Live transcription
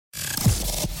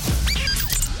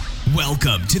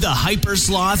Welcome to the Hyper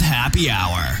Sloth Happy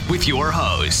Hour with your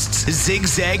hosts, Zig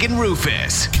Zag and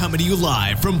Rufus, coming to you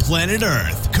live from planet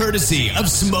Earth, courtesy of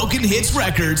Smokin' Hits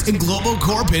Records and Global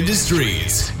Corp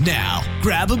Industries. Now,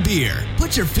 grab a beer,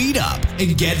 put your feet up,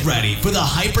 and get ready for the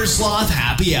Hyper Sloth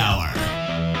Happy Hour.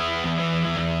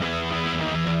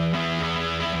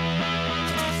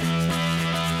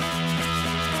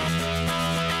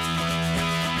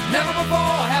 Never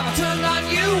before have I turned on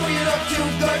you. You look too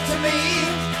good to me.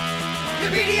 Your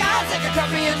beady eyes they can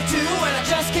cut me in two, and I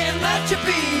just can't let you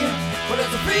be. But it's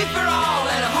a free for all,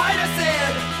 and a hider said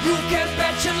you can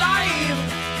bet your life.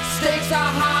 Stakes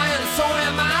are high, and so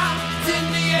am I. It's in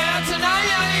the air tonight.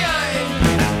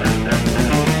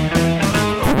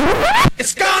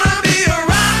 It's gonna be a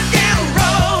rock and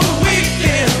roll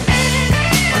weekend.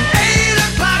 On 8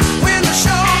 o'clock when the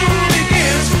show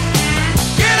begins.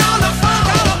 Get on the phone,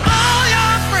 call all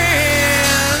your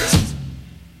friends.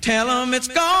 Tell them it's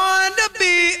going to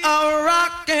be a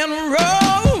rock and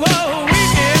roll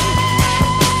weekend.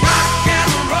 Rock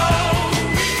and roll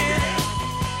weekend.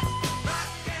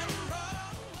 Rock and roll.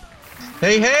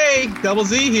 Hey, Double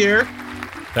Z here.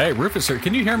 Hey, Rufus here.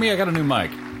 Can you hear me? I got a new mic.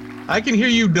 I can hear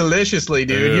you deliciously,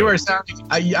 dude. Ew. You are sounding.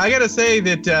 I gotta say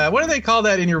that. What do they call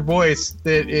that in your voice?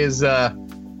 That is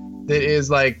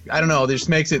like, I don't know. That just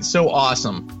makes it so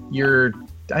awesome.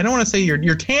 I don't want to say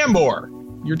your timbre.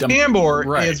 Your timbre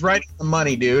right. is right on the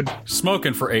money, dude.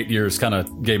 Smoking for 8 years kind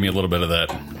of gave me a little bit of that.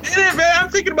 Yeah, man, I'm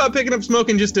thinking about picking up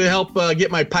smoking just to help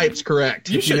get my pipes correct.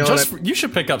 You should know you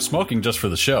should pick up smoking just for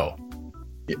the show.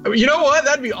 You know what?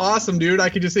 That'd be awesome, dude. I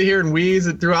could just sit here and wheeze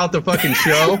it throughout the fucking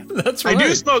show. That's right. I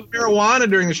do smoke marijuana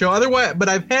during the show. Otherwise, but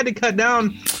I've had to cut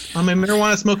down on my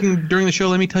marijuana smoking during the show.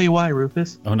 Let me tell you why,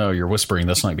 Rufus. Oh no, you're whispering.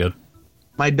 That's not good.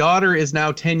 My daughter is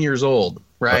now 10 years old,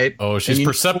 right? Oh, she's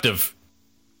perceptive.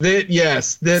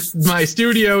 That my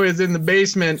studio is in the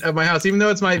basement of my house, even though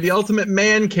it's the ultimate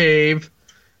man cave.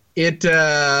 It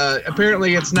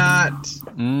apparently it's not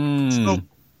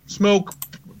smoke.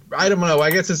 I don't know. I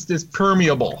guess it's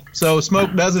permeable, so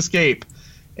smoke does escape.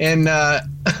 And a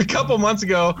couple months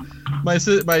ago, my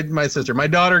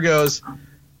daughter goes,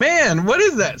 "Man, what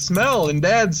is that smell in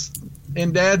Dad's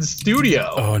studio?"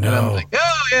 Oh no! And I'm like,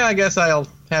 "Oh yeah, I guess I'll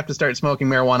have to start smoking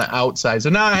marijuana outside." So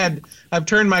now I've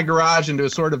turned my garage into a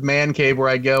sort of man cave where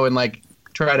I go and like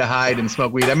try to hide and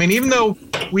smoke weed. I mean, even though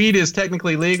weed is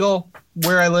technically legal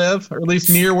where I live, or at least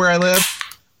near where I live,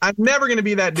 I'm never going to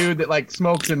be that dude that like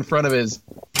smokes in front of his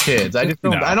kids. I just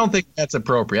don't. No. I don't think that's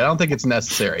appropriate. I don't think it's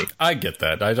necessary. I get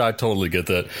that. I totally get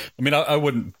that. I mean, I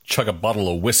wouldn't chug a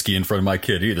bottle of whiskey in front of my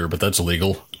kid either, but that's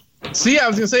illegal. See, I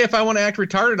was going to say, if I want to act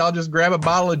retarded, I'll just grab a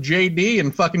bottle of JD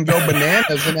and fucking go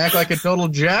bananas and act like a total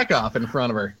jack-off in front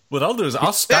of her. What I'll do is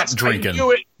I'll stop drinking.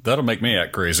 That'll make me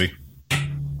act crazy.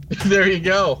 There you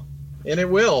go. And it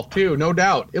will, too, no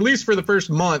doubt. At least for the first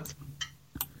month.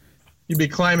 You'd be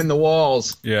climbing the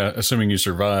walls. Yeah, assuming you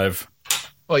survive.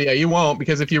 Well, yeah, you won't,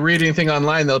 because if you read anything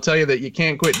online, they'll tell you that you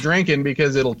can't quit drinking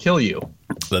because it'll kill you.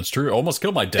 That's true. Almost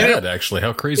killed my dad, actually.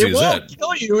 How crazy is that? It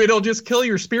won't kill you. It'll just kill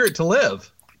your spirit to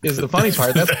live. Is the funny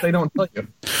part. That's what they don't tell you.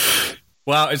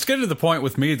 Well, it's getting to the point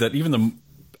with me that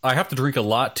I have to drink a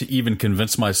lot to even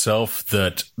convince myself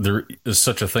that there is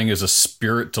such a thing as a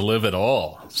spirit to live at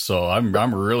all. So I'm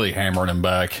really hammering him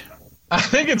back. I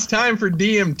think it's time for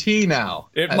DMT now.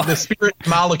 The spirit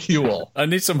molecule. I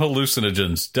need some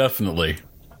hallucinogens, definitely.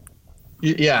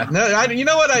 Yeah. No, you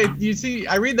know what? I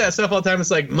read that stuff all the time. It's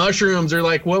like mushrooms are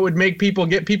like what would get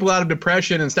people out of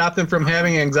depression and stop them from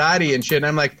having anxiety and shit. And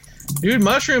I'm like, dude,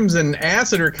 mushrooms and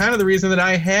acid are kind of the reason that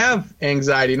I have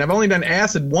anxiety. And I've only done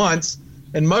acid once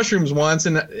and mushrooms once.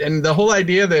 And the whole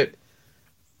idea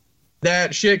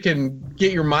that shit can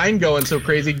get your mind going so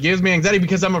crazy gives me anxiety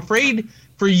because I'm afraid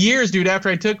for years, dude, after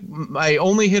I took my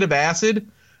only hit of acid,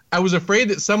 I was afraid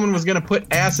that someone was going to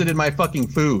put acid in my fucking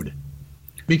food.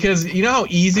 Because you know how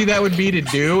easy that would be to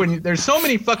do? And there's so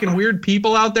many fucking weird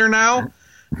people out there now.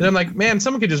 And I'm like, man,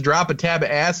 someone could just drop a tab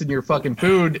of acid in your fucking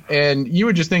food, and you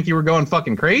would just think you were going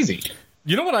fucking crazy.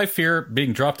 You know what I fear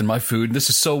being dropped in my food? This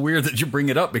is so weird that you bring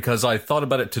it up because I thought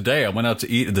about it today. I went out to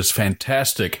eat at this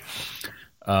fantastic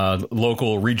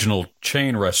local regional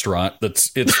chain restaurant.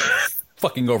 It's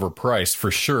fucking overpriced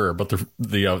for sure, but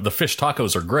the fish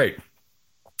tacos are great.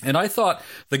 And I thought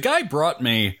the guy brought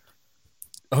me.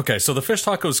 Okay, so the fish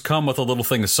tacos come with a little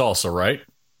thing of salsa, right?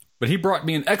 But he brought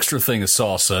me an extra thing of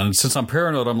salsa, and since I'm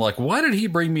paranoid, I'm like, why did he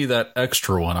bring me that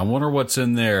extra one? I wonder what's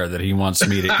in there that he wants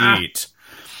me to eat.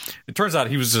 It turns out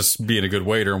he was just being a good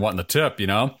waiter and wanting the tip, you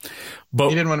know? But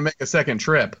he didn't want to make a second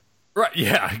trip. Right,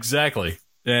 yeah, exactly.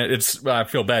 And I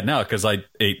feel bad now because I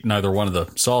ate neither one of the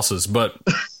salsas. But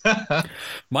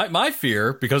my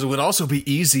fear, because it would also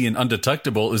be easy and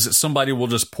undetectable, is that somebody will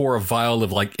just pour a vial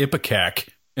of like Ipecac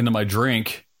into my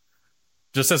drink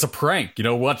just as a prank.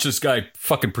 Watch this guy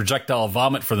fucking projectile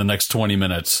vomit for the next 20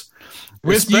 minutes.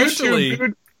 With YouTube,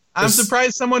 dude, I'm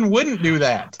surprised someone wouldn't do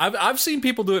that. I've seen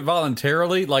people do it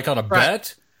voluntarily, like on a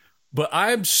bet. But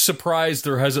I'm surprised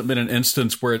there hasn't been an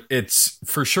instance where it's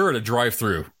for sure at a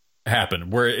drive-through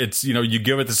happened, where it's, you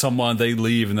give it to someone, they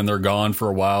leave, and then they're gone for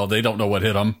a while. They don't know what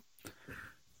hit them.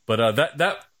 But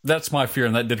that's my fear,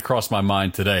 and that did cross my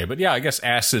mind today. But yeah, I guess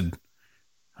acid,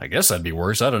 that'd be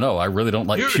worse. I don't know. I really don't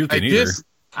like puking either.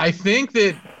 I think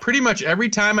that pretty much every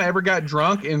time I ever got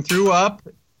drunk and threw up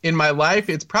in my life,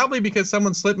 it's probably because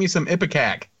someone slipped me some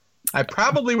Ipecac. I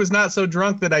probably was not so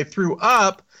drunk that I threw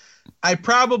up. I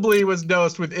probably was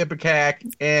dosed with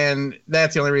Ipecac, and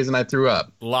that's the only reason I threw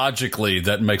up. Logically,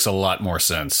 that makes a lot more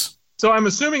sense. So I'm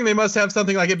assuming they must have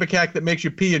something like Ipecac that makes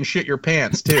you pee and shit your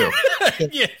pants, too.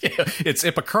 yeah, it's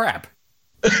Ipacrap.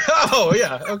 Oh,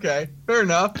 yeah, okay. Fair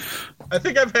enough. I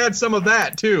think I've had some of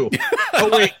that, too. Oh,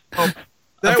 wait.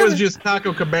 That was just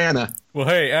Taco Cabana. Well,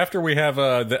 hey, after we have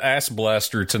the ass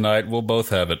blaster tonight, we'll both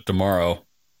have it tomorrow.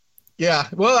 Yeah,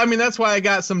 well, I mean, that's why I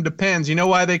got some Depends. You know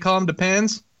why they call them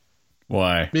Depends?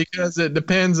 Why? Because it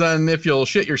depends on if you'll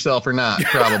shit yourself or not,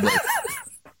 probably.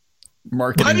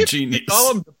 Marketing genius.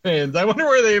 Call them Depends. I wonder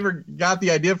where they ever got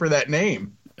the idea for that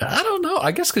name. I don't know.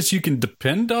 I guess because you can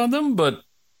depend on them, but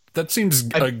that seems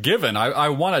a given. I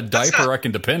want a diaper I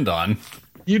can depend on.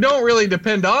 You don't really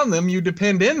depend on them. You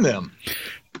depend in them.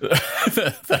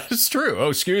 That is true. Oh,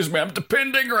 excuse me. I'm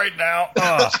depending right now.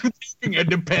 It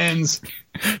depends.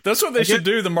 That's what they should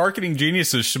do. The marketing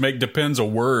geniuses should make depends a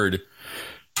word.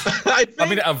 I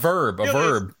mean, a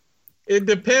verb. It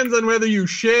depends on whether you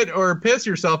shit or piss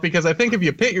yourself, because I think if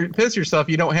you piss yourself,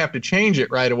 you don't have to change it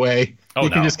right away. You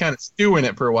can just kind of stew in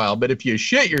it for a while. But if you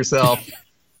shit yourself,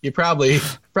 you probably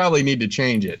need to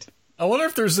change it. I wonder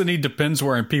if there's any Depends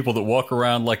wearing people that walk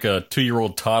around like a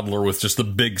 2-year-old toddler with just the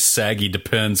big saggy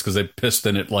Depends because they pissed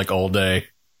in it like all day.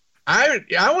 I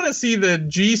want to see the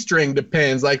G-string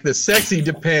Depends, like the sexy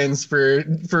Depends for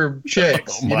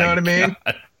chicks. Oh, you know what I mean?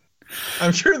 God.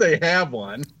 I'm sure they have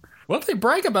one. Well, if they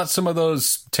brag about some of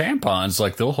those tampons,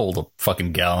 like they'll hold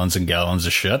fucking gallons and gallons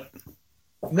of shit.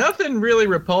 Nothing really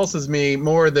repulses me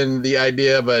more than the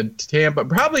idea of a tampon.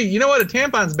 Probably, you know what? A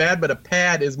tampon's bad, but a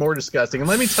pad is more disgusting. And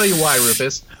let me tell you why,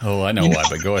 Rufus. Oh, I know why,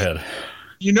 but go ahead.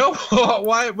 You know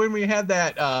why? When we had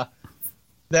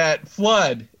that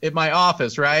flood at my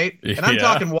office, right? And I'm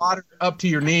talking water up to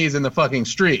your knees in the fucking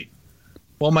street.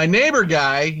 Well, my neighbor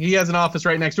guy, he has an office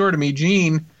right next door to me,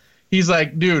 Gene. He's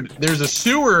like, dude, there's a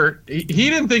sewer. He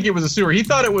didn't think it was a sewer. He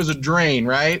thought it was a drain,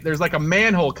 right? There's like a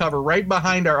manhole cover right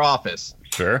behind our office.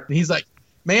 Sure. And he's like,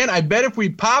 man, I bet if we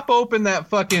pop open that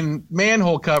fucking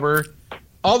manhole cover,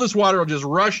 all this water will just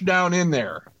rush down in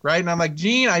there, right? And I'm like,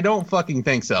 Gene, I don't fucking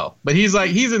think so. But he's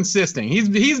like, he's insisting.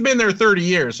 He's been there 30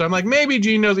 years. So I'm like, maybe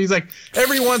Gene knows. He's like,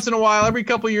 every once in a while, every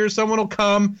couple of years, someone will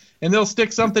come and they'll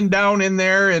stick something down in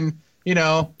there and, and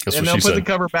they'll put the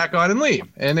cover back on and leave.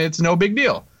 And it's no big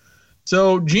deal.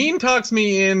 So Gene talks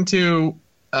me into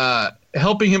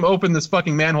helping him open this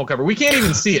fucking manhole cover. We can't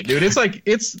even see it, dude. It's like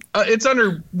it's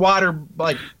underwater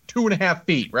like 2.5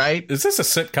 feet, right? Is this a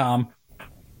sitcom?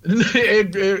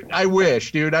 I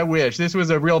wish, dude. I wish this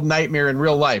was a real nightmare in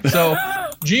real life. So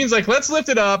Gene's like, let's lift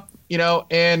it up,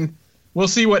 and we'll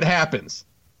see what happens.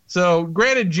 So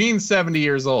granted, Gene's 70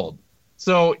 years old.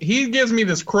 So he gives me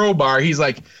this crowbar. He's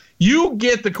like, you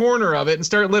get the corner of it and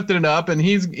start lifting it up, and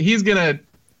he's gonna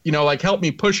help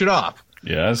me push it off.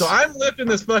 Yes. So I'm lifting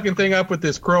this fucking thing up with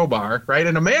this crowbar, right?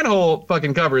 And a manhole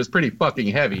fucking cover is pretty fucking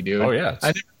heavy, dude. Oh, yeah.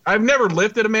 I've never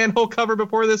lifted a manhole cover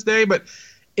before this day, but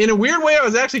in a weird way, I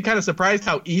was actually kind of surprised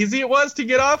how easy it was to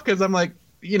get off, because I'm like,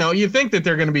 you think that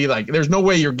they're going to be like, there's no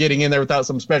way you're getting in there without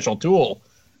some special tool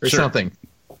or something.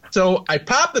 So I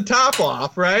pop the top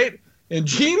off, right? And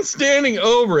Gene's standing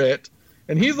over it,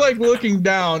 and he's like looking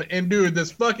down, and dude,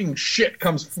 this fucking shit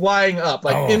comes flying up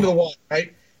into the water,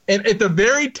 right? And at the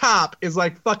very top is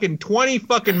like fucking 20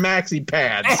 fucking maxi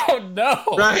pads. Oh, no.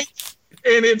 Right?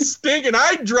 And it's stinking.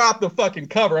 I drop the fucking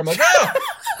cover. I'm like, oh.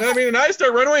 And I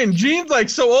start running away. And Gene's like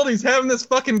so old, he's having this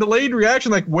fucking delayed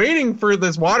reaction, like waiting for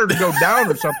this water to go down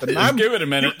or something. Just give it a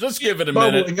minute. Just give it a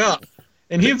minute. Bubbling up.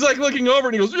 And he's like looking over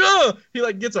and he goes, ugh! He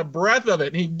like gets a breath of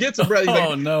it. And he gets a breath. He's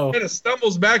like, no. Kind of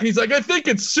stumbles back. And he's like, I think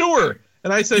it's sewer.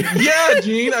 And I said, yeah,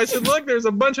 Gene. I said, look, there's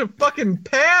a bunch of fucking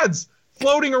pads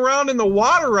floating around in the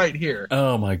water right here.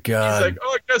 Oh my God. He's like,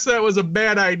 oh, I guess that was a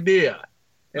bad idea.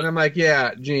 And I'm like,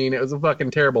 yeah, Gene, it was a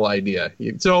fucking terrible idea.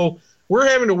 So we're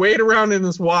having to wade around in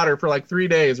this water for like 3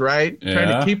 days, right? Yeah.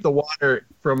 Trying to keep the water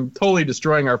from totally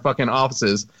destroying our fucking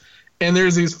offices. And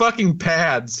there's these fucking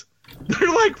pads. They're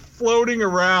like floating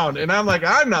around. And I'm like,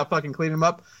 I'm not fucking cleaning them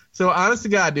up. So honest to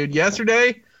God, dude,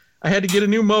 yesterday I had to get a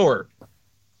new mower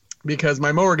because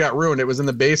my mower got ruined. It was in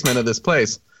the basement of this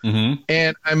place. Mm-hmm.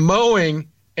 And I'm mowing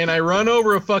and I run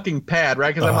over a fucking pad,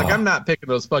 right? Because I'm like, I'm not picking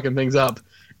those fucking things up.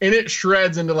 And it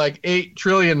shreds into like 8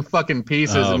 trillion fucking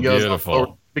pieces and goes over a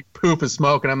big poop of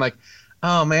smoke. And I'm like,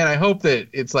 oh man, I hope that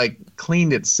it's like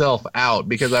cleaned itself out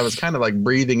because I was kind of like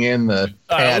breathing in the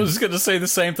pad. I was going to say the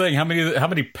same thing. How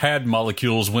many pad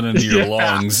molecules went into your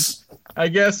lungs? I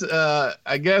guess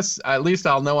at least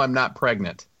I'll know I'm not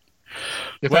pregnant.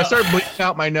 If I start bleeding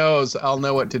out my nose, I'll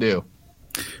know what to do.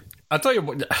 I'll tell you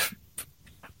what.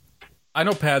 I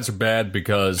know pads are bad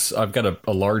because I've got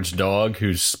a large dog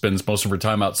who spends most of her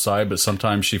time outside, but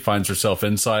sometimes she finds herself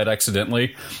inside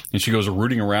accidentally, and she goes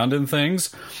rooting around in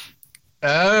things.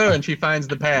 Oh, and she finds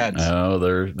the pads. Oh,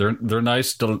 they're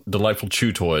nice, delightful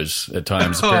chew toys at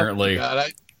times. Apparently,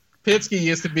 God, Pitsky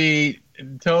used to be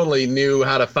totally knew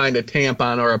how to find a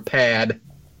tampon or a pad.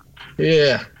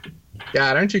 Yeah.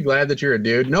 God, aren't you glad that you're a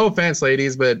dude? No offense,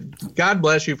 ladies, but God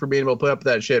bless you for being able to put up with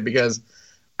that shit because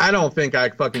I don't think I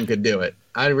fucking could do it.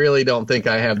 I really don't think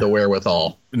I have the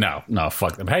wherewithal. No,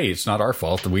 fuck them. Hey, it's not our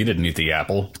fault that we didn't eat the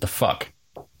apple. What the fuck?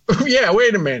 Yeah,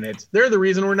 wait a minute. They're the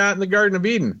reason we're not in the Garden of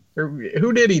Eden.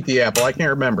 Who did eat the apple? I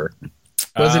can't remember.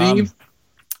 Was it Eve?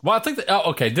 Well, I think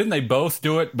okay. Didn't they both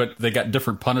do it? But they got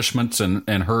different punishments, and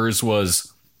hers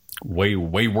was way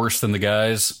worse than the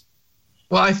guy's.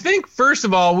 Well, I think first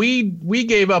of all we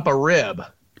gave up a rib,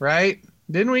 right?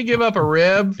 Didn't we give up a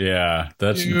rib? Yeah,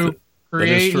 that's to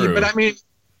create. true. But I mean,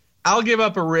 I'll give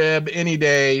up a rib any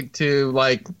day to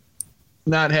like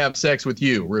not have sex with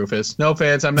you, Rufus. No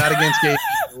offense, I'm not against gay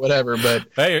or whatever, but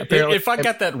hey, if I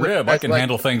got that rib, I can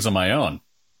handle things on my own.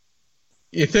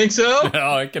 You think so?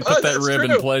 Oh, I can put that rib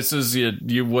in places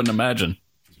you wouldn't imagine.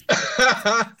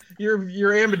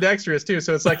 You're ambidextrous too,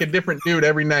 so it's like a different dude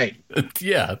every night.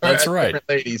 Yeah, that's right. Different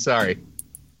lady, sorry.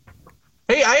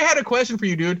 Hey, I had a question for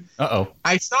you, dude. Uh-oh.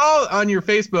 I saw on your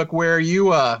Facebook where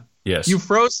you yes, you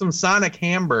froze some Sonic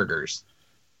hamburgers,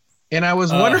 and I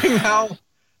was wondering how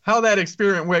that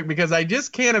experiment went because I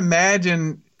just can't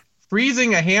imagine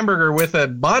freezing a hamburger with a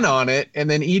bun on it and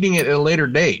then eating it at a later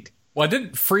date. Well, I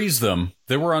didn't freeze them.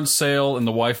 They were on sale, and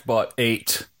the wife bought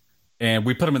 8, and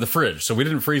we put them in the fridge. So we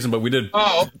didn't freeze them, but we did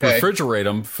refrigerate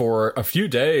them for a few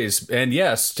days. And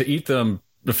yes, to eat them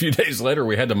a few days later,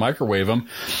 we had to microwave them.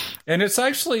 And it's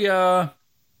actually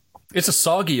it's a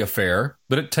soggy affair,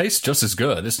 but it tastes just as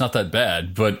good. It's not that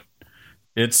bad, but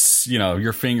it's,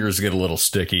 your fingers get a little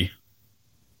sticky.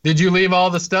 Did you leave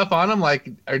all the stuff on them,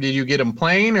 or did you get them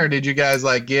plain, or did you guys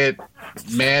get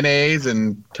mayonnaise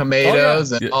and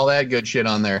tomatoes and all that good shit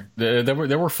on there? They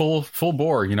were full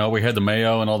bore. We had the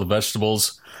mayo and all the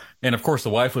vegetables, and of course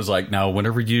the wife was like, "Now,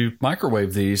 whenever you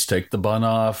microwave these, take the bun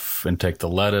off and take the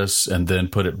lettuce and then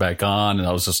put it back on." And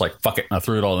I was just like, "Fuck it!" And I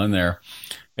threw it all in there,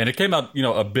 and it came out,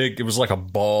 it was like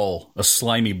a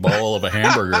slimy ball of a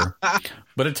hamburger,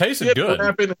 but it tasted good.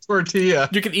 Wrap in a tortilla.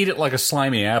 You could eat it like a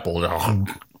slimy apple.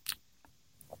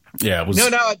 Yeah, it was.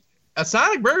 No, a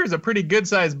Sonic burger is a pretty good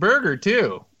sized burger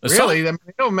too. Really, they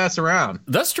don't mess around.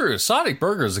 That's true. Sonic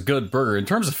burger is a good burger in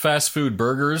terms of fast food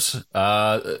burgers.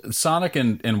 Sonic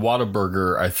and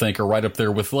Whataburger, I think, are right up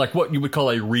there with like what you would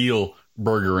call a real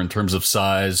burger in terms of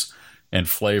size and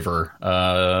flavor.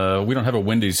 We don't have a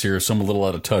Wendy's here, so I'm a little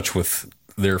out of touch with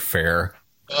their fare.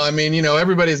 I mean,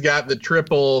 everybody's got the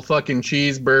triple fucking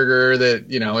cheeseburger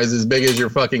that is as big as your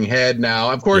fucking head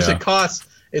now. Of course, it costs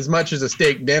as much as a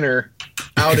steak dinner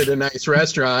out at a nice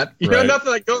restaurant. Nothing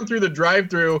like going through the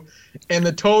drive-thru and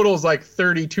the total's like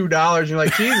 $32. You're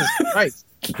like, Jesus Christ.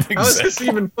 Exactly. How is this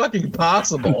even fucking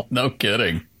possible? No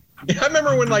kidding. Yeah, I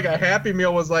remember when like a Happy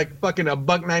Meal was like fucking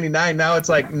 $1.99. Now it's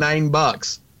like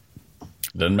 $9.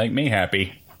 Doesn't make me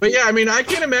happy. But yeah, I mean, I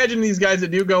can't imagine these guys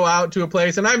that do go out to a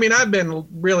place. And I mean, I've been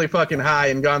really fucking high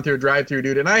and gone through a drive-thru,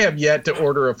 dude. And I have yet to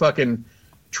order a fucking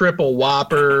triple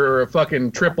Whopper or a fucking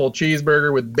triple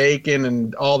cheeseburger with bacon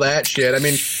and all that shit. I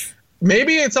mean,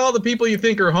 maybe it's all the people you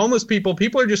think are homeless people.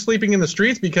 People are just sleeping in the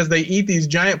streets because they eat these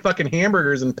giant fucking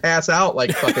hamburgers and pass out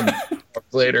like fucking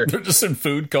later. They're just in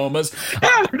food comas.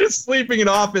 Yeah, they're just sleeping it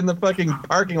off in the fucking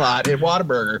parking lot at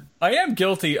Whataburger. I am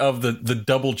guilty of the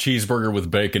double cheeseburger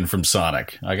with bacon from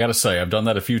Sonic. I gotta say, I've done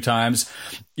that a few times.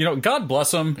 God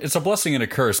bless them. It's a blessing and a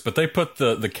curse, but they put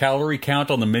the calorie count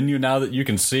on the menu now that you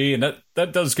can see, and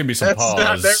that does give me some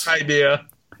pause. That's not their idea.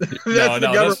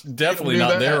 That's definitely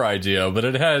not their idea, but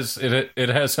it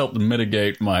has helped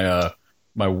mitigate my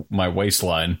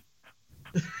waistline.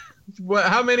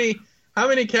 how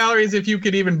many calories, if you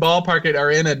could even ballpark it,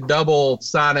 are in a double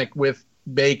Sonic with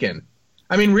bacon?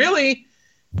 I mean, really,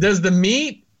 does the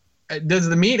meat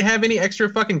have any extra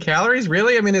fucking calories?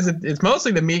 Really? I mean, it's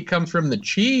mostly the meat comes from the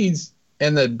cheese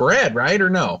and the bread, right? Or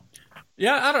no?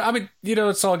 Yeah, I mean,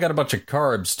 it's all got a bunch of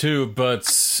carbs too, but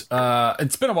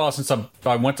it's been a while since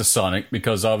I went to Sonic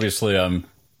because obviously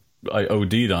I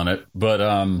OD'd on it. But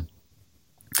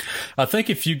I think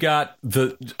if you got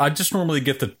I just normally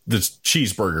get the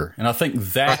cheeseburger, and I think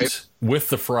that with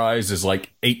the fries is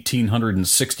like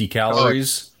 1,860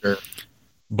 calories. Oh, sure.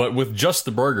 But with just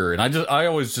the burger, and I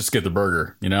always just get the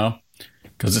burger,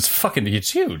 because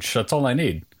it's huge. That's all I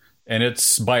need. And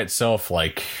it's by itself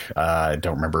like, I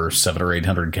don't remember, 700 or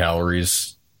 800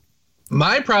 calories.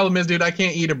 My problem is, dude, I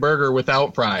can't eat a burger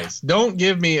without fries. Don't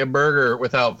give me a burger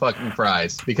without fucking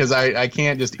fries, because I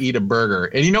can't just eat a burger.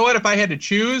 And you know what? If I had to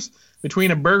choose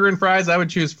between a burger and fries, I would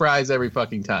choose fries every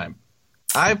fucking time.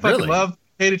 I fucking love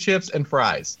potato chips and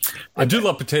fries. I do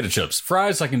love potato chips.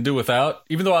 Fries I can do without,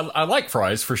 even though I like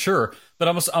fries for sure. But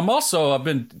I've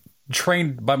been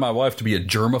trained by my wife to be a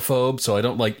germaphobe, so I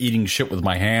don't like eating shit with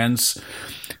my hands.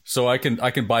 So I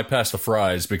can bypass the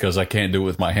fries because I can't do it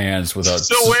with my hands without.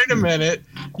 So wait a minute,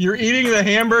 you're eating the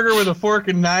hamburger with a fork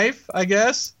and knife, I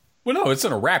guess? Well, no, it's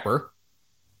in a wrapper.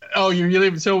 Oh,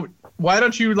 so why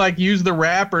don't you use the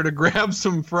wrapper to grab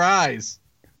some fries?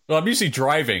 Well, I'm usually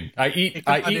driving. I eat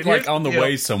like on the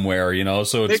way somewhere,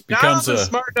 so it becomes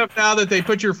smart enough now that they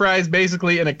put your fries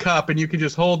basically in a cup and you can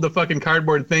just hold the fucking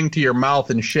cardboard thing to your mouth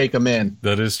and shake them in.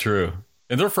 That is true.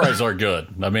 And their fries are good.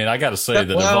 I mean, I got to say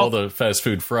that of all the fast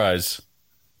food fries.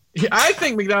 I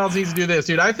think McDonald's needs to do this,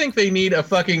 dude. I think they need a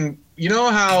fucking,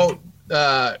 how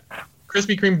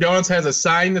Krispy Kreme Donuts has a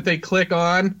sign that they click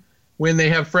on when they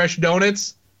have fresh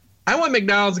donuts? I want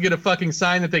McDonald's to get a fucking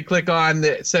sign that they click on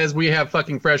that says we have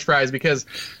fucking fresh fries, because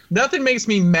nothing makes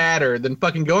me madder than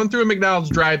fucking going through a McDonald's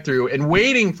drive-thru and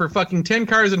waiting for fucking 10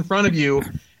 cars in front of you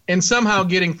and somehow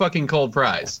getting fucking cold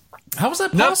fries. How is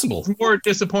that possible? Nothing's more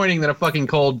disappointing than a fucking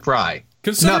cold fry.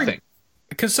 Nothing.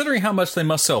 Considering how much they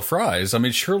must sell fries, I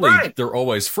mean, surely they're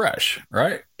always fresh,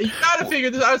 right? You gotta figure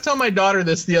this. I was telling my daughter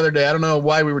this the other day. I don't know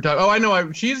why we were talking. Oh, I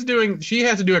know. She has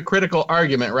to do a critical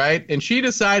argument, right? And she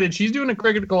decided she's doing a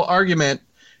critical argument,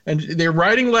 and they're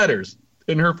writing letters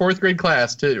in her 4th grade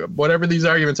class to whatever these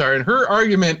arguments are. And her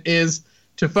argument is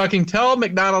to fucking tell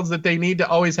McDonald's that they need to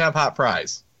always have hot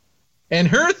fries. And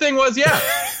her thing was,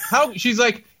 she's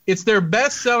like, it's their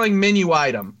best-selling menu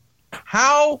item.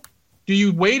 How do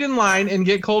you wait in line and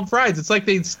get cold fries? It's like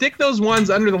they stick those ones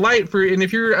under the light and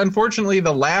if you're unfortunately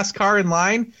the last car in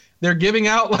line, they're giving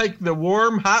out like the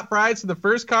warm hot fries to the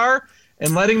first car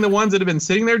and letting the ones that have been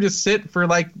sitting there just sit for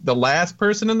like the last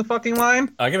person in the fucking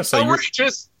line. I gotta say,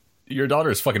 your daughter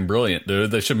is fucking brilliant,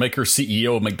 dude. They should make her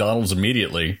CEO of McDonald's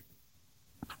immediately.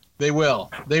 They will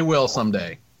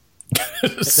someday.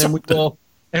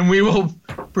 And we will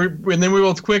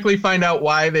quickly find out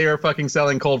why they are fucking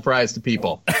selling cold fries to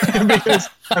people. Because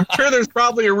I'm sure there's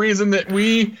probably a reason that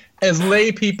we, as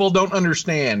lay people, don't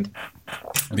understand.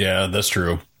 Yeah, that's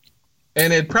true.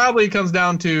 And it probably comes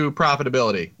down to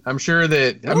profitability. I'm sure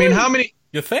that. I mean, how many?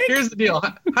 You think? Here's the deal.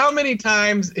 How many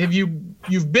times have you've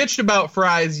bitched about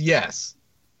fries? Yes.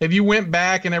 Have you went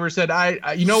back and ever said,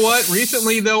 you know what?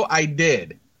 Recently though, I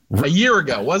did. A year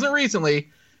ago, wasn't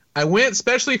recently. I went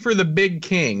especially for the Big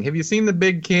King. Have you seen the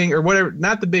Big King or whatever?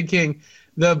 Not the Big King.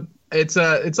 It's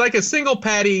like a single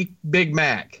patty Big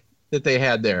Mac that they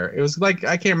had there. It was like,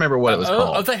 I can't remember what it was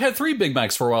called. They had 3 Big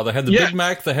Macs for a while. They had the Big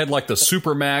Mac. They had like the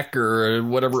Super Mac or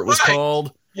whatever it was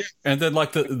called. Yeah. And then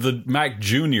like the Mac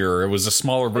Junior. It was a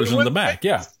smaller version of the Mac.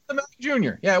 Yeah. The Mac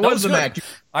Junior. Yeah, it was the Mac Junior.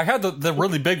 I had the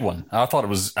really big one. I thought it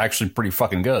was actually pretty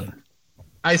fucking good.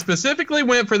 I specifically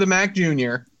went for the Mac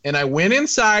Junior, and I went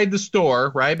inside the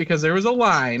store, right, because there was a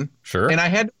line. Sure. And I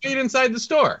had to wait inside the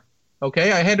store.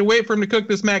 Okay, I had to wait for him to cook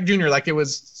this Mac Junior like it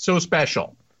was so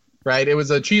special, right? It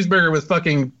was a cheeseburger with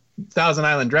fucking Thousand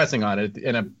Island dressing on it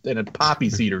and a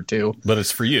poppy seed or two. But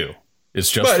it's for you.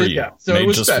 It's just for you. Yeah, so it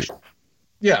was special.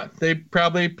 Yeah, they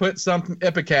probably put some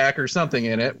Ipecac or something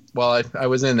in it while I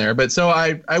was in there. But so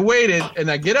I waited,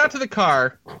 and I get out to the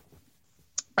car.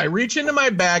 I reach into my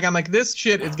bag. I'm like, this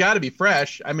shit has got to be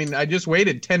fresh. I mean, I just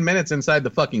waited 10 minutes inside the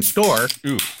fucking store.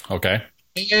 Ooh, okay.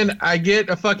 And I get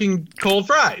a fucking cold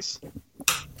fries.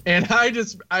 And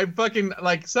I fucking,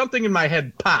 like, something in my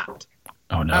head popped.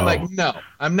 Oh, no. I'm like, no,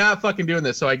 I'm not fucking doing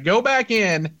this. So I go back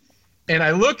in, and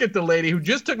I look at the lady who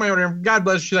just took my order. God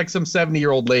bless her, she's like some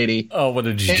 70-year-old lady. Oh, what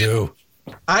did you do?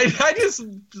 I just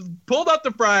pulled up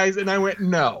the fries, and I went,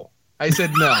 no. I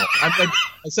said, no. I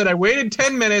said, I waited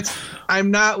 10 minutes.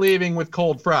 I'm not leaving with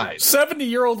cold fries.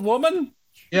 70-year-old woman?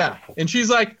 Yeah. And she's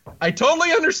like, I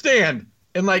totally understand.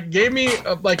 And like gave me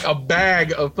a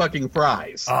bag of fucking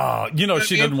fries. Oh,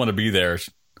 she didn't want to be there.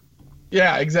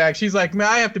 Yeah, exactly. She's like, man,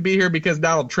 I have to be here because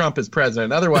Donald Trump is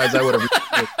president. Otherwise, I would have.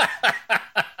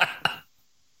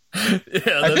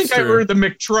 Yeah, I think true. I ordered the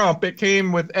McTrump. It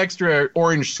came with extra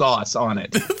orange sauce on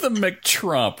it. The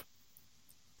McTrump.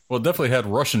 Well, it definitely had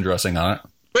Russian dressing on it.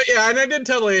 But yeah, and I did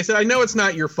tell the lady, I said, I know it's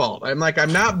not your fault. I'm like,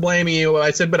 I'm not blaming you.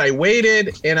 I said, but I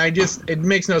waited, and it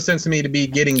makes no sense to me to be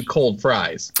getting cold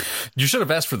fries. You should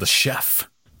have asked for the chef.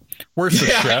 Where's the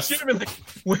chef? I should have been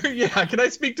like, can I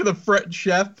speak to the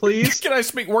chef, please?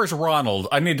 Where's Ronald?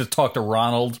 I need to talk to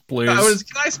Ronald, please.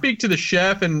 Can I speak to the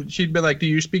chef? And she'd been like, do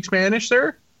you speak Spanish,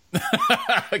 sir?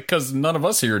 Because none of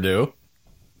us here do.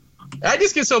 I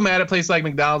just get so mad at places like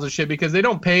McDonald's and shit because they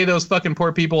don't pay those fucking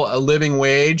poor people a living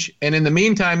wage. And in the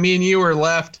meantime, me and you are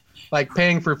left like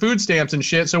paying for food stamps and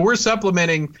shit. So we're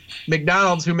supplementing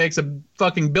McDonald's, who makes a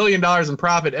fucking $1 billion in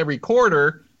profit every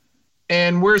quarter.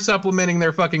 And we're supplementing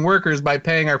their fucking workers by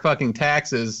paying our fucking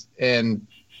taxes and,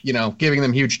 giving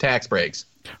them huge tax breaks.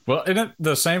 Well, isn't it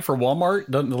the same for Walmart?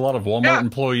 Doesn't a lot of Walmart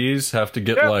employees have to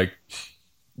get like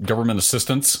government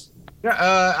assistance?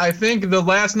 Yeah, I think the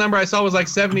last number I saw was like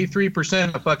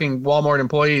 73% of fucking Walmart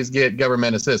employees get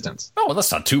government assistance. Oh, well,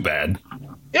 that's not too bad.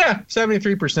 Yeah,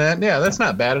 73%. Yeah, that's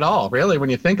not bad at all, really,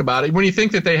 when you think about it. When you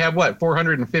think that they have,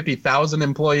 450,000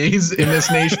 employees in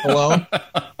this nation alone?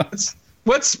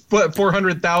 What's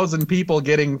 400,000 people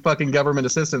getting fucking government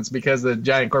assistance because the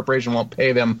giant corporation won't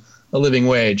pay them a living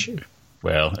wage?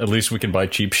 Well, at least we can buy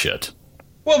cheap shit.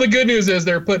 Well, the good news is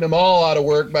they're putting them all out of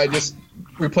work by just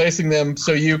replacing them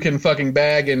so you can fucking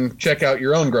bag and check out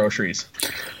your own groceries.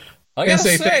 I gotta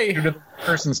say thank you to the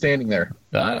person standing there.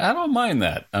 I don't mind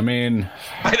that. I mean,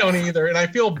 I don't either, and I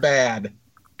feel bad.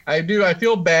 I do. I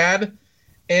feel bad,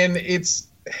 and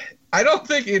I don't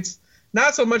think it's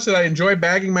not so much that I enjoy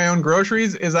bagging my own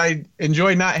groceries as I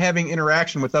enjoy not having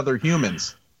interaction with other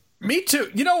humans. Me too.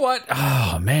 You know what?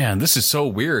 Oh, man, this is so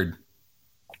weird.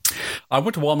 I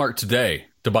went to Walmart today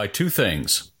to buy two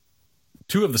things.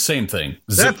 Two of the same thing.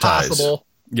 Zip ties. Possible?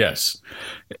 Yes.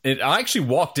 I actually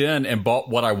walked in and bought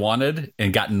what I wanted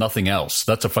and got nothing else.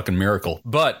 That's a fucking miracle.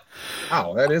 But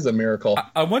wow, that is a miracle.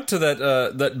 I went to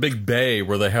that big bay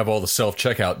where they have all the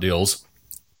self-checkout deals,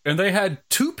 and they had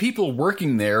two people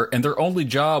working there, and their only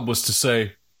job was to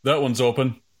say, that one's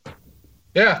open.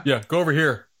 Yeah. Yeah, go over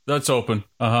here. That's open.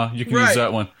 You can use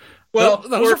that one. Well,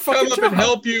 that was or a fucking come up job. and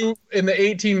help you in the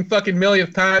 18 fucking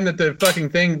millionth time that the fucking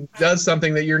thing does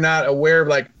something that you're not aware of,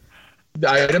 like, the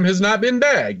item has not been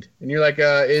bagged. And you're like,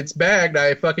 it's bagged.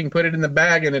 I fucking put it in the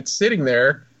bag and it's sitting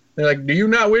there. They're like, do you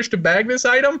not wish to bag this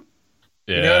item?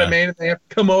 Yeah. You know what I mean? And they have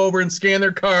to come over and scan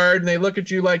their card and they look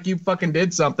at you like you fucking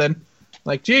did something.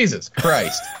 Like, Jesus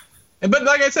Christ. But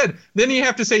like I said, then you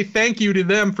have to say thank you to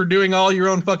them for doing all your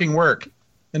own fucking work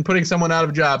and putting someone out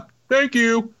of a job. Thank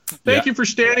you. Thank you for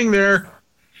standing there.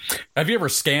 Have you ever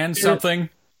scanned something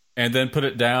and then put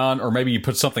it down, or maybe you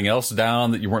put something else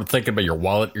down that you weren't thinking about, your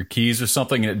wallet, your keys or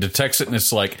something, and it detects it and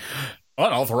it's like,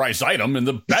 unauthorized item in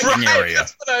the bagging area.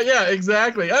 Yeah,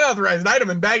 exactly. Unauthorized item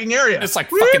in bagging area. It's like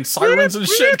fucking sirens and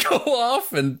shit go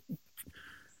off. And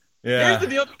yeah. Here's the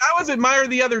deal. I was at Meijer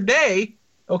the other day,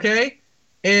 okay?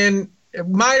 And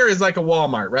Meijer is like a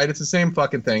Walmart, right? It's the same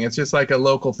fucking thing. It's just like a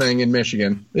local thing in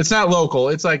Michigan. It's not local.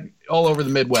 It's like all over the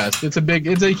Midwest. It's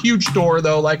a huge store,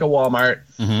 though, like a Walmart.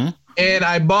 Mm-hmm. And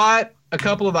I bought a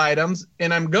couple of items,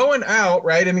 and I'm going out,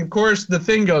 right? And, of course, the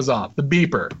thing goes off, the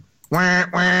beeper. Wah,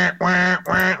 wah, wah,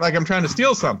 wah, like I'm trying to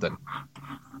steal something,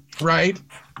 right?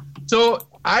 So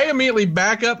I immediately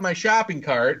back up my shopping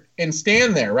cart and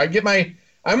stand there, right?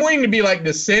 I'm waiting to be, like,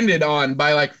 descended on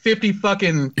by, like, 50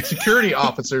 fucking security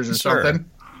officers or something.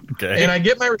 Okay. And I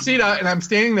get my receipt out, and I'm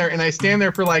standing there, and I stand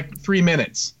there for, like, 3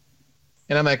 minutes.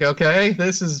 And I'm like, okay,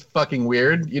 this is fucking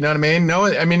weird. You know what I mean? No,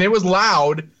 I mean, it was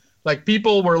loud. Like,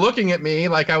 people were looking at me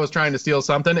like I was trying to steal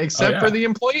something, except for the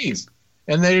employees.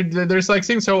 And they're just, like,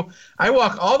 seeing. So I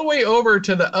walk all the way over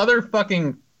to the other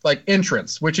fucking, like,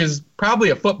 entrance, which is probably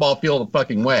a football field a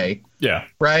fucking way. Yeah.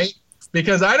 Right?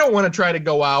 Because I don't want to try to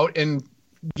go out and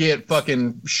get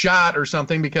fucking shot or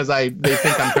something because they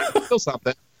think I'm trying to steal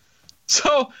something.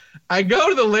 So I go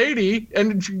to the lady,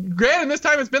 and granted, this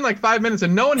time it's been like 5 minutes,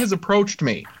 and no one has approached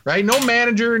me, right? No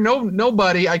manager,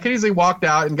 nobody. I could easily walked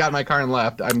out and got in my car and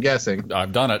left, I'm guessing.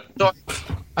 I've done it. So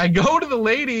I go to the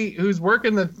lady who's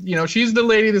working she's the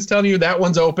lady that's telling you that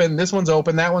one's open, this one's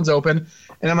open, that one's open.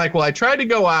 And I'm like, well, I tried to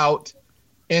go out,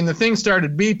 and the thing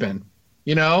started beeping,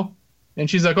 And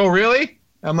she's like, oh, really?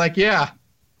 I'm like, yeah.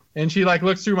 and she like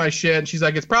looks through my shit, and she's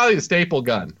like, it's probably the staple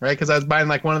gun, right? Because I was buying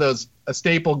like one of those, a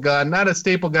staple gun, not a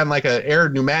staple gun like a air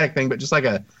pneumatic thing, but just like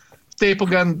a staple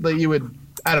gun that you would,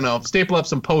 I don't know, staple up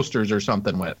some posters or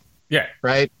something with. Yeah.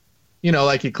 Right? You know,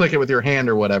 like you click it with your hand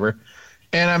or whatever.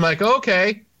 And I'm like,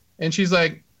 okay. And she's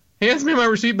like, hands me my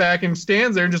receipt back and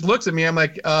stands there and just looks at me. I'm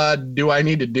like, do I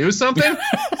need to do something?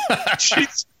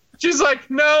 she's like,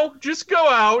 no, just go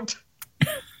out.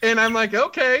 And I'm like,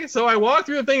 okay. So I walk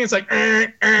through the thing. It's like,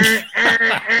 and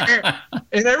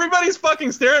everybody's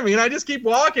fucking staring at me. And I just keep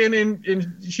walking.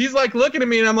 And she's like looking at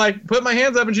me. And I'm like, put my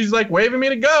hands up. And she's like waving me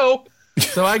to go.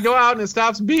 So I go out and it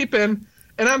stops beeping.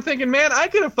 And I'm thinking, man, I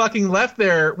could have fucking left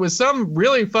there with some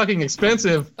really fucking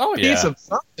expensive piece of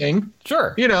something.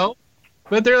 Sure. You know.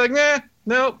 But they're like, nah,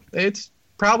 no, it's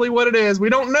probably what it is. We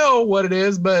don't know what it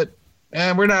is, but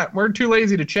we're too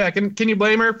lazy to check. And can you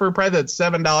blame her for probably the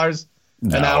 $7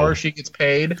 an hour she gets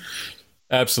paid?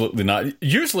 Absolutely not.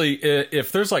 Usually,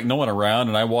 if there's like no one around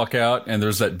and I walk out and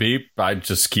there's that beep, I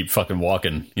just keep fucking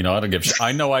walking. You know, I don't give a shit.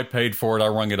 I know I paid for it. I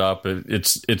rung it up.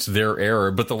 It's their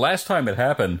error. But the last time it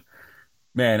happened,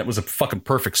 man, it was a fucking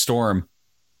perfect storm.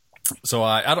 So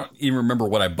I don't even remember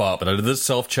what I bought, but I did this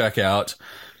self-checkout.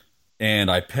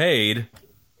 And I paid,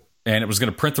 and it was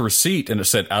going to print the receipt, and it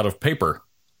said out of paper.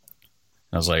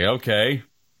 I was like, okay.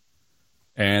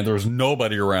 And there was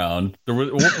nobody around. There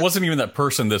wasn't even that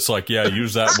person that's like, yeah,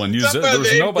 use that one, use it. There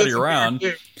was nobody around.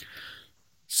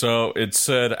 So it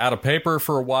said out of paper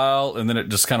for a while, and then it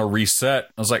just kind of reset.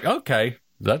 I was like, okay,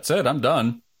 that's it. I'm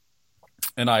done.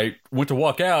 And I went to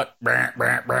walk out. I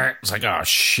was like, oh,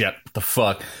 shit, what the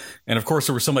fuck? And, of course,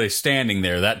 there was somebody standing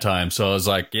there that time. So I was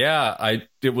like, yeah,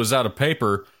 it was out of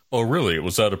paper. Oh, really? It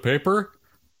was out of paper?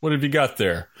 What have you got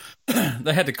there?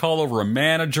 They had to call over a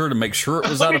manager to make sure it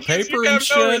was out of paper and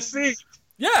shit. No receipt.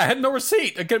 Yeah, I had no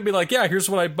receipt. I couldn't be like, yeah, here's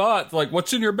what I bought. Like,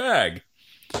 what's in your bag?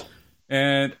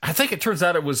 And I think it turns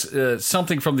out it was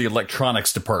something from the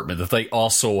electronics department that they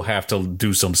also have to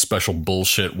do some special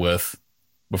bullshit with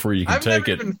before you can take it. I've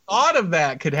never even thought of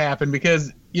that could happen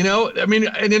because, you know, I mean,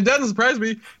 and it doesn't surprise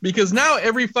me because now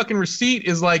every fucking receipt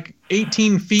is like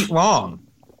 18 feet long.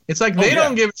 It's like they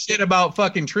don't give a shit about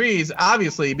fucking trees,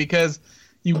 obviously, because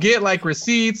you get like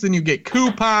receipts and you get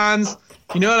coupons.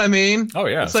 You know what I mean? Oh,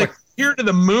 yeah. It's like here to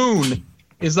the moon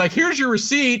is like, here's your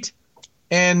receipt.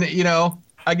 And, you know,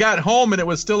 I got home and it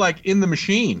was still like in the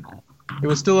machine. It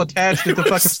was still attached to the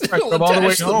fucking truck all the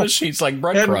way home. The machine's like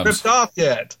breadcrumbs. Hadn't ripped off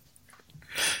yet.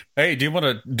 Hey, do you want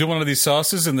to do one of these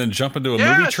sauces and then jump into a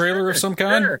movie trailer of some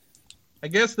kind? Sure. I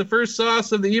guess the first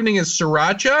sauce of the evening is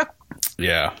sriracha.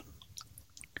 Yeah.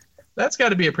 That's got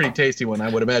to be a pretty tasty one, I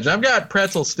would imagine. I've got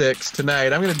pretzel sticks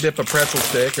tonight. I'm going to dip a pretzel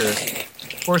stick or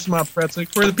pour some up pretzel.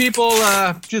 For the people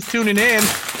just tuning in,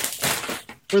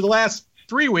 for the last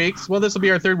 3 weeks, well, this will be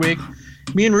our third week,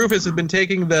 me and Rufus have been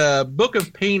taking the Book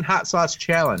of Pain Hot Sauce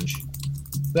Challenge.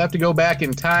 We'll have to go back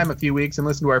in time a few weeks and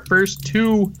listen to our first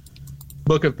 2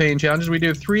 Book of Pain challenges. We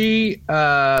do 3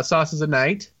 sauces a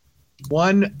night.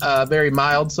 1 very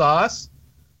mild sauce.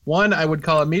 1 I would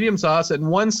call a medium sauce, and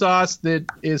 1 sauce that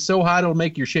is so hot it'll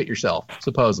make you shit yourself,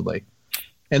 supposedly.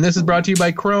 And this is brought to you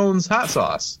by Crohn's Hot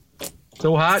Sauce.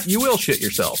 So hot, you will shit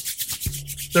yourself.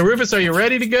 So, Rufus, are you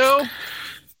ready to go?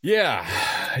 Yeah.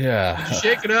 Did you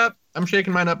shake it up? I'm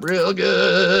shaking mine up real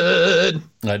good.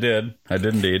 I did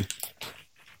indeed.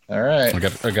 All right. I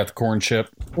got the corn chip.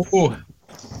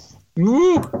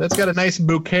 Ooh, that's got a nice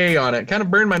bouquet on it. Kind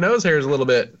of burned my nose hairs a little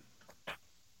bit.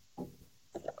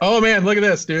 Oh, man, look at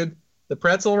this, dude. The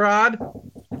pretzel rod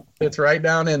fits right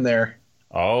down in there.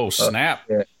 Oh, snap.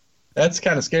 Yeah. That's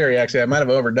kind of scary, actually. I might have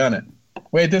overdone it.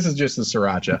 Wait, this is just the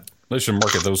sriracha. They should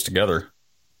market those together.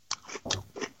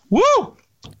 Woo!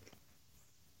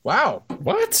 Wow.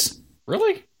 What?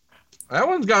 Really? That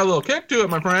one's got a little kick to it,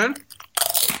 my friend.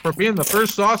 For being the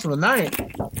first sauce of the night.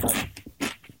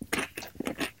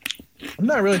 I'm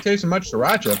not really tasting much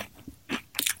sriracha.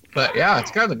 But, yeah, it's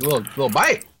got a little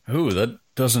bite. Ooh, that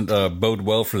doesn't bode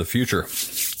well for the future.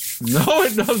 No,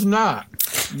 it does not.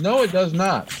 No, it does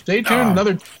not. Stay tuned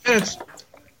another 10 minutes.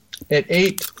 At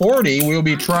 8:40, we'll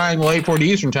be trying, 8:40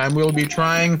 Eastern Time, we'll be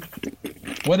trying,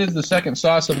 what is the second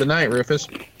sauce of the night, Rufus?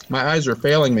 My eyes are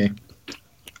failing me.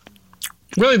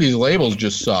 Really, these labels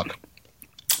just suck.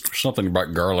 Something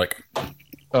about garlic.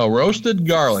 Oh, roasted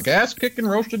garlic. Ass-kicking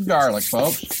roasted garlic,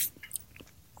 folks.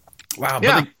 Wow,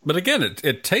 yeah. But again,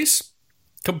 it tastes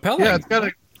compelling. Yeah, it's got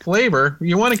a flavor.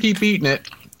 You want to keep eating it.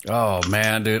 Oh,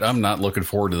 man, dude, I'm not looking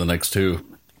forward to the next 2.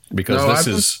 Because this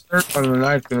is... The third one of the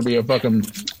night's going to be a fucking...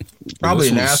 Probably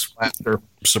an ass blaster.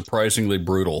 Surprisingly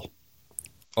brutal.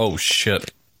 Oh,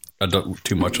 shit. I don't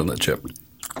too much on that chip.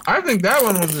 I think that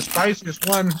one was the spiciest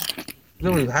one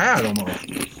really had almost.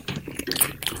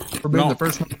 For being the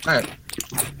first one. Right.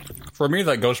 For me,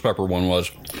 that ghost pepper one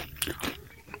was.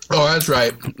 Oh, that's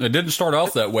right. It didn't start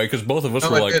off that way because both of us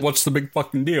were like, "What's the big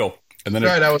fucking deal?" And then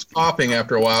I was coughing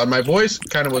after a while, and my voice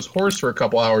kind of was hoarse for a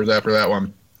couple hours after that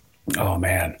one. Oh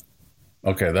man.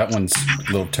 Okay, that one's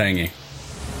a little tangy.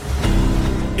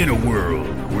 In a world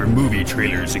where movie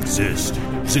trailers exist,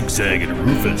 Zig Zag and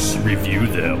Rufus review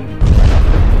them.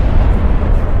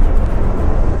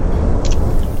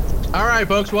 All right,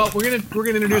 folks. Well, we're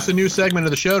gonna introduce a new segment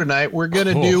of the show tonight. We're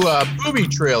gonna do a movie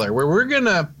trailer where we're going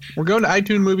to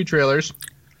iTunes movie trailers,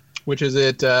 which is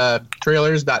at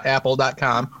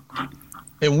trailers.apple.com,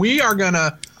 and we are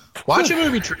gonna watch a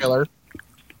movie trailer.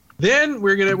 Then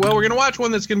we're gonna watch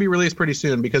one that's gonna be released pretty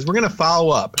soon because we're gonna follow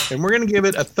up and we're gonna give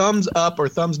it a thumbs up or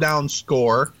thumbs down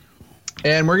score,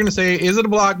 and we're gonna say, is it a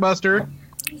blockbuster?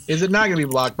 Is it not gonna be a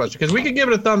blockbuster? Because we could give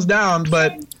it a thumbs down,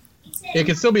 but it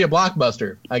could still be a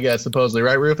blockbuster, I guess, supposedly,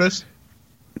 right, Rufus?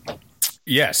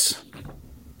 Yes.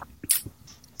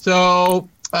 So,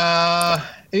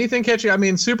 anything catchy? I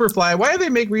mean, Superfly. Why are they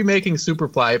remaking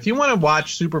Superfly? If you want to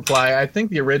watch Superfly, I think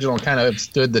the original kind of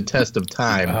stood the test of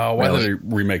time. Oh, why do they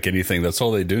remake anything? That's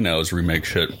all they do now is remake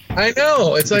shit. I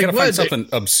know. It's like, you gotta find something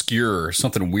obscure,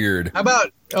 something weird. How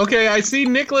about, okay, I see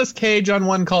Nicolas Cage on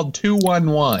one called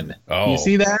 211. Oh. You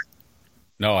see that?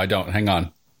 No, I don't. Hang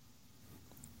on.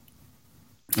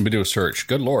 Let me do a search.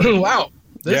 Good Lord. Wow.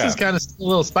 This is kind of a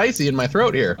little spicy in my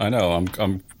throat here. I know.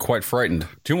 I'm quite frightened.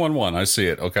 211. I see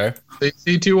it. Okay. So you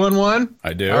see 211?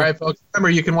 I do. All right, folks. Remember,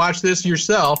 you can watch this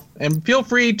yourself. And feel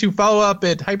free to follow up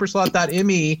at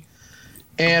hypersloth.me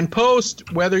and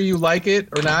post whether you like it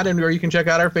or not. Or you can check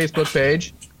out our Facebook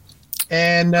page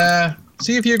and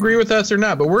see if you agree with us or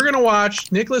not. But we're going to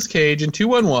watch Nicolas Cage in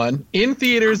 211 in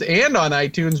theaters and on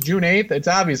iTunes June 8th. It's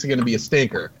obviously going to be a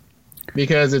stinker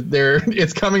because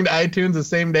it's coming to iTunes the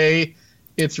same day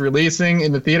it's releasing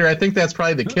in the theater. I think that's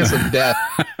probably the kiss of death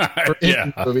for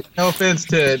any movie. No offense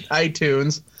to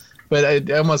iTunes, but it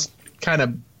almost kind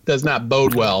of does not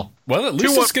bode well. Well, at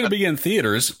least it's going to be in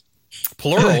theaters.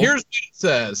 Plural. Here's what it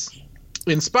says.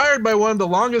 Inspired by one of the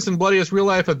longest and bloodiest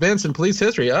real-life events in police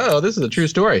history. Oh, this is a true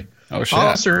story. Oh, shit.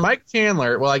 Officer Mike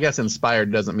Chandler, well, I guess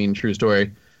inspired doesn't mean true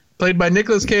story, played by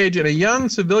Nicolas Cage, and a young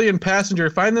civilian passenger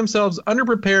find themselves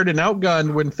underprepared and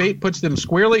outgunned when fate puts them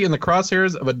squarely in the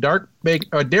crosshairs of a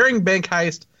daring bank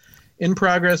heist in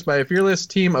progress by a fearless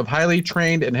team of highly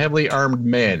trained and heavily armed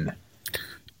men.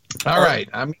 All right.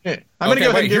 I'm going to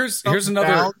go ahead and here's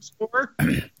another score.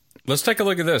 Let's take a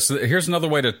look at this. Here's another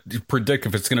way to predict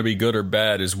if it's going to be good or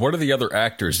bad is what are the other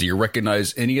actors? Do you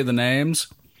recognize any of the names?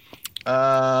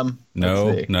 No. I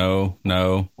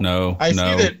see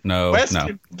that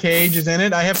Weston Cage is in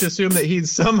it. I have to assume that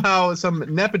he's somehow some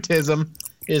nepotism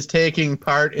is taking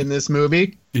part in this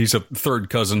movie. He's a third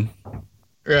cousin.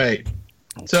 Right.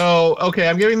 So, okay,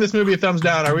 I'm giving this movie a thumbs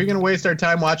down. Are we going to waste our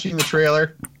time watching the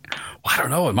trailer? I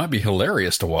don't know. It might be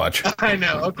hilarious to watch. I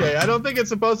know. Okay. I don't think it's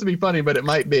supposed to be funny, but it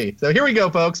might be. So here we go,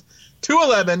 folks.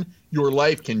 211, Your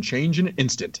Life Can Change in an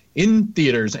Instant. In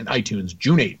theaters and iTunes,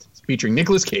 June 8th. Featuring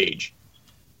Nicolas Cage.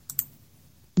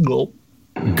 Gulp.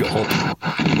 Gulp.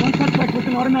 One suspect with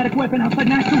an automatic weapon outside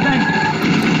National Bank.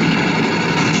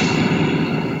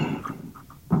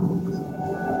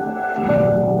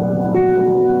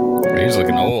 He's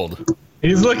looking old.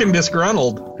 He's looking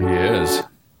disgruntled. He is.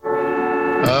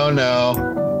 Oh,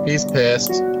 no. He's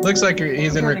pissed. Looks like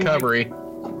he's in recovery.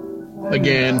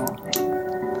 Again.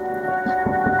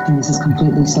 This is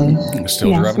completely safe. He's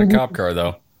still driving a cop car,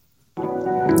 though.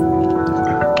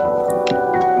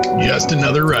 Just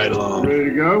another ride-along. Ready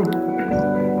to go?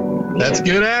 That's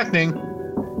good acting.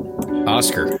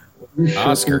 Oscar.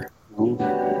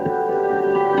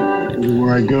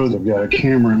 Everywhere I go, they've got a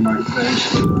camera in my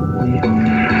face.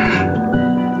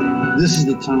 This is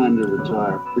the time to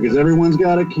retire because everyone's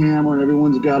got a camera and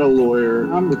everyone's got a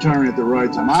lawyer. I'm retiring at the right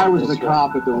time. I was the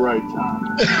cop at the right time.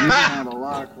 You had a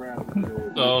lot of crap to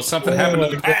do. Oh, something happened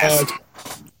in the past.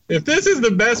 If this is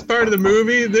the best part of the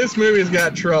movie, this movie's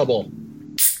got trouble.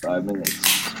 5 minutes.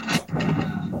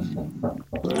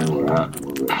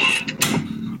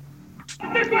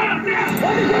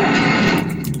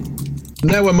 Isn't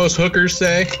that what most hookers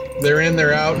say? They're in,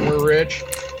 they're out, and we're rich.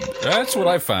 That's what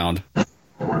I found.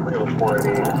 One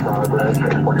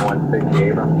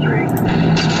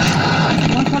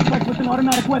suspect with an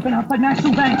automatic weapon outside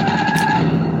National Bank.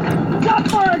 Shot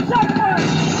fired!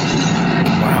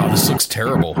 Wow, this looks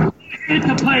terrible. It's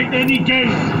a plate any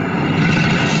game.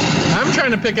 I'm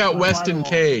trying to pick out Weston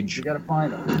Cage. You gotta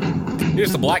find him.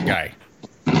 Here's the black guy.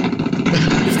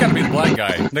 He's got to be the black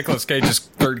guy. Nicolas Cage's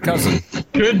third cousin.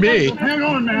 Could be. Hang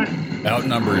on, man.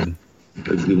 Outnumbered.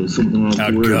 Let's give him something else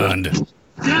to worry about. Outgunned.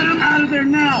 Get him out of there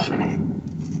now!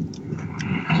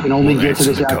 And only get to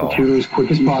this altitude as quick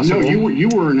as possible. No, you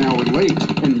were an hour late,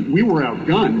 and we were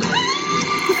outgunned.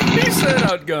 He said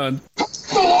outgunned.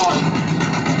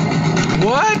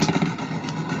 What?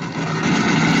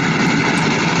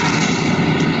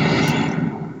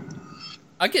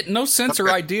 I get no sense or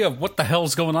idea of what the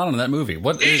hell's going on in that movie.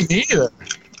 What Me is? neither.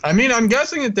 I mean, I'm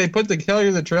guessing that they put the Kelly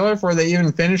in the trailer before they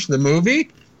even finished the movie.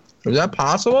 Is that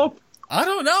possible? I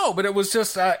don't know, but it was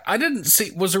just I didn't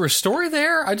see. Was there a story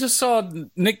there? I just saw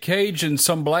Nick Cage and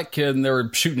some black kid, and they were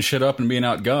shooting shit up and being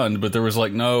outgunned, but there was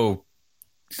like no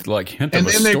hint of a story. And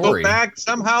then they go back.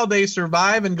 Somehow they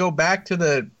survive and go back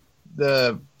to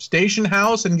the station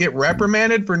house and get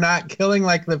reprimanded for not killing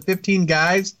like the 15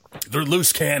 guys. They're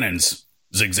loose cannons,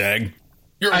 Zig Zag.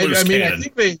 You're a I loose mean, cannon. I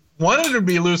think they wanted to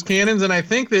be loose cannons, and I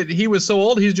think that he was so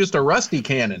old he's just a rusty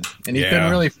cannon, and he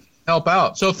couldn't really help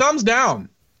out. So thumbs down.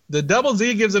 The Double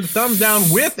Z gives it a thumbs down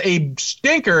with a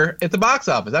stinker at the box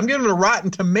office. I'm giving it a Rotten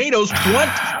Tomatoes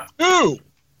 22.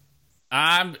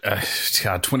 I'm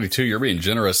 22. You're being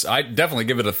generous. I definitely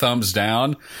give it a thumbs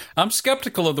down. I'm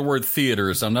skeptical of the word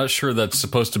theaters. I'm not sure that's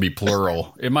supposed to be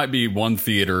plural. It might be one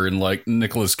theater in like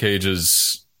Nicolas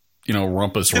Cage's,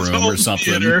 rumpus room or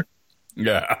something. Theater.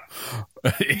 Yeah.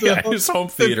 His home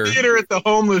theater. The theater at the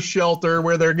homeless shelter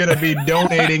where they're going to be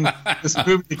donating this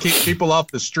movie to keep people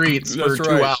off the streets for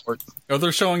 2 hours. Oh,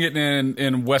 they're showing it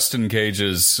in Weston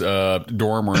Cage's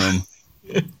dorm room.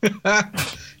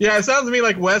 Yeah, it sounds to me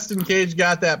like Weston Cage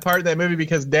got that part of that movie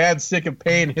because Dad's sick of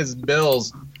paying his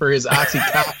bills for his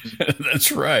Oxycontin.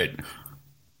 That's right.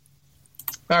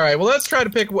 All right, well, let's try to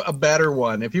pick a better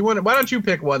one. If you want, why don't you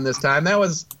pick one this time? That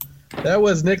was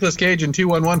Nicolas Cage in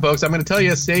 211, folks. I'm going to tell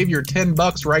you, save your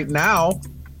 $10 right now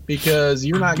because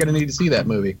you're not going to need to see that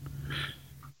movie.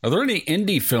 Are there any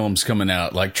indie films coming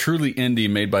out, like truly indie,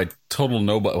 made by total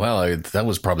nobody? Well, that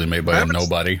was probably made by a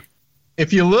nobody.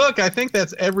 If you look, I think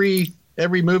that's every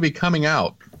movie coming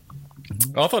out.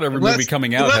 I thought every movie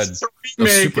coming out had a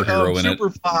superhero in it.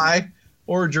 Superfly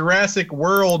or Jurassic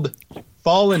World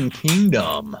Fallen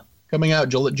Kingdom coming out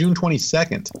June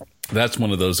 22nd. That's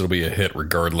one of those that'll be a hit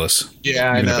regardless.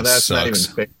 Yeah, I know. That's not even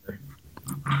fair.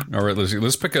 All right,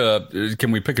 let's pick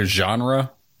can we pick a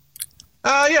genre?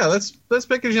 Yeah, let's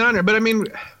pick a genre. But I mean,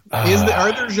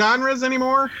 are there genres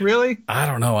anymore? Really? I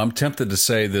don't know. I'm tempted to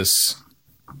say this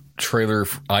trailer,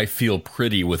 I Feel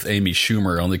Pretty with Amy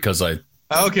Schumer, only because I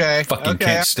fucking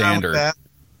can't stand her. That.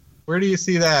 Where do you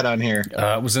see that on here?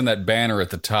 It was in that banner at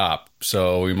the top,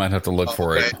 so we might have to look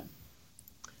for it.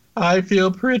 I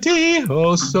feel pretty,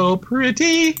 oh so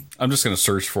pretty. I'm just going to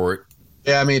search for it.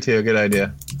 Yeah, me too. Good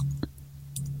idea.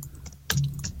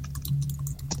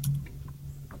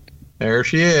 There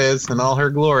she is in all her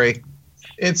glory.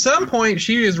 At some point,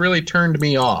 she has really turned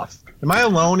me off. Am I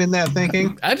alone in that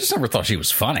thinking? I just never thought she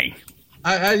was funny.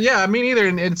 Yeah, me neither.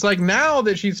 And it's like now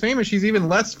that she's famous, she's even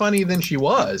less funny than she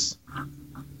was.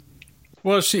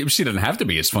 Well, she didn't have to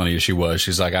be as funny as she was.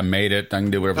 She's like, I made it. I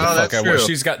can do whatever the fuck I want.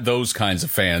 She's got those kinds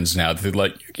of fans now. They're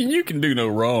like, you can do no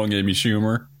wrong, Amy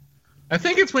Schumer. I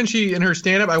think it's when she, in her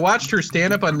stand-up, I watched her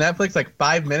stand-up on Netflix, like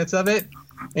 5 minutes of it,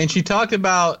 and she talked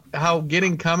about how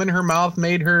getting cum in her mouth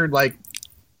made her, like,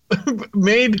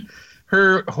 made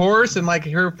her hoarse and, like,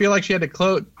 her feel like she had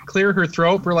to clear her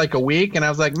throat for, like, a week. And I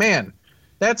was like, man,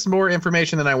 that's more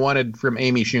information than I wanted from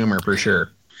Amy Schumer, for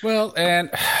sure. Well,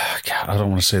 and God, I don't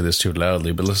want to say this too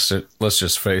loudly, but let's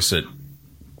just face it.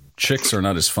 Chicks are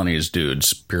not as funny as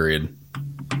dudes, period.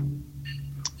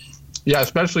 Yeah,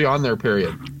 especially on their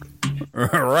period.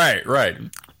 Right. All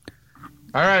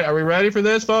right, are we ready for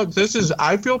this, folks? This is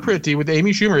I Feel Pretty with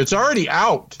Amy Schumer. It's already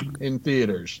out in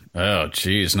theaters. Oh,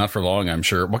 geez, not for long, I'm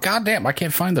sure. Well, goddamn, I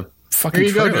can't find the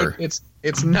fucking trailer. Here you trailer. go,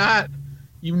 it's not...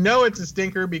 You know it's a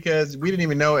stinker because we didn't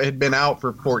even know it had been out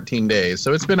for 14 days.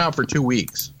 So it's been out for 2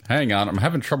 weeks. Hang on. I'm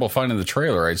having trouble finding the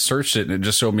trailer. I searched it and it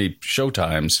just showed me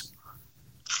showtimes.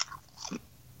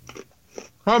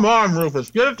 Come on, Rufus.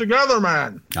 Get it together,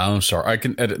 man. Oh, I'm sorry. I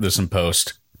can edit this in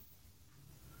post.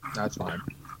 That's fine.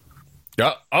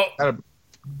 I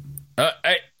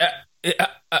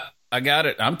got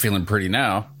it. I'm feeling pretty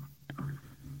now.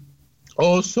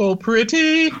 Oh, so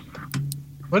pretty.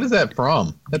 What is that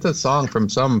from? That's a song from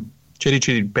some Chitty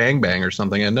Chitty Bang Bang or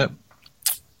something, isn't it?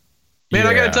 Man, yeah.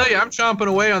 I gotta tell you, I'm chomping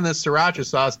away on this sriracha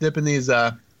sauce, dipping these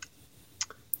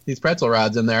pretzel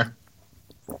rods in there.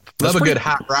 Love a good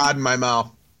hot rod in my mouth.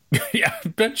 Yeah, I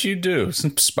bet you do.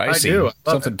 Some spicy. I do.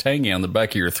 Something tangy on the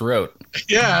back of your throat.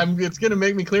 Yeah, it's gonna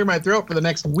make me clear my throat for the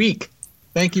next week.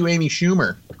 Thank you, Amy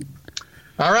Schumer.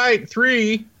 All right,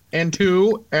 3 and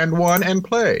 2 and 1 and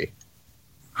play.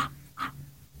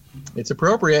 It's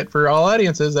appropriate for all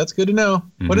audiences. That's good to know.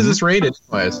 Mm-hmm. What is this rated,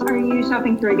 anyways? Are you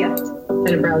shopping for a gift? Kind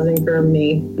of browsing for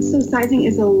me. So sizing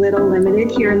is a little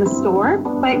limited here in the store,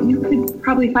 but you could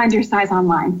probably find your size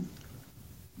online.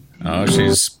 Oh,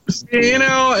 she's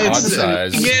it's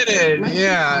size. We get it.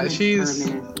 Yeah, she's.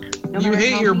 You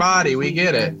hate your body. We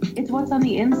get it. It's what's on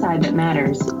the inside that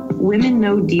matters. Women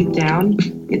know deep down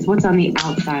it's what's on the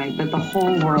outside that the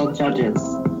whole world judges.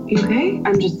 You okay?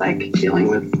 I'm just dealing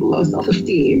with low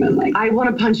self-esteem and I want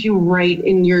to punch you right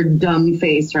in your dumb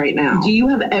face right now. Do you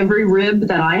have every rib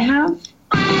that I have?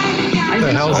 What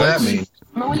the hell does that mean?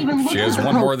 No one even she has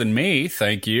one more than me.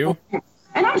 Thank you.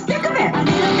 And I'm sick of it.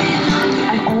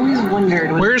 I've always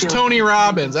wondered. Where's Tony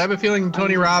Robbins? I have a feeling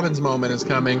Tony Robbins' moment is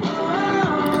coming.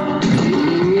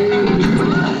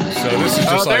 So this is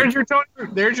just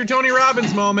there's your Tony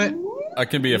Robbins moment. I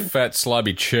can be a fat,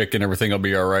 slobby chick and everything will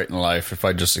be all right in life if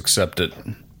I just accept it.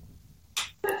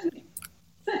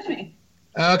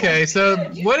 Okay, so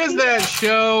what is that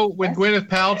show with Gwyneth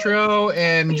Paltrow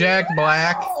and Jack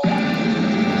Black?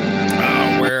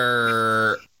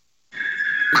 Where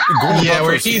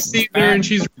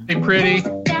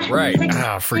Right.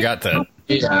 I forgot that.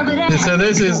 Yeah. So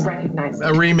this is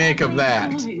a remake of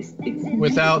that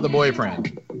without the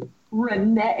boyfriend.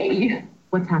 Renee.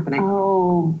 What's happening?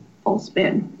 Oh, full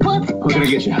spin. We're gonna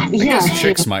get you. I guess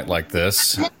chicks might like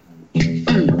this.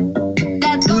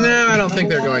 No, I don't think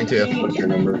they're going to. What's your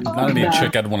number? Not any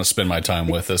chick I'd want to spend my time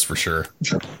with, that's for sure.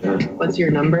 What's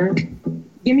your number?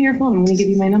 Give me your phone. I'm going to give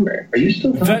you my number. Are you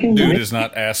still talking? That dude is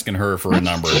not asking her for a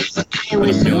number in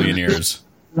a million years.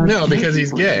 No, because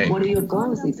he's gay. What do you have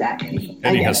glows exactly?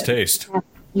 And he has taste.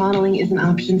 Modeling is an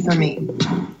option for me.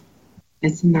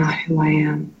 It's not who I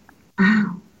am.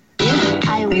 Wow.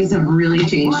 Things have really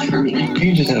changed for me.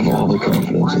 You just have all the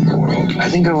confidence in the world. I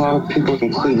think a lot of people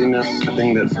completely miss the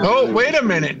thing that... Oh, wait a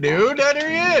minute, dude. There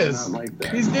he is.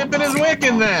 He's dipping his wick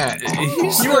in that.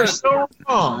 You are so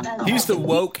wrong. He's the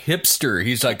woke hipster.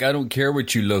 He's like, I don't care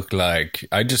what you look like.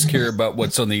 I just care about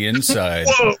what's on the inside.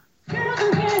 Whoa.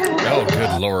 Oh,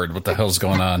 good Lord. What the hell's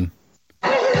going on?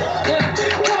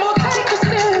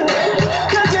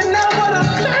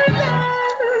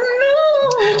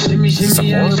 Is this a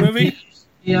horror movie?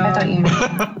 I thought you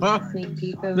sneak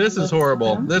peek of This is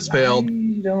horrible. This failed.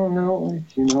 You don't know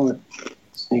if you know it.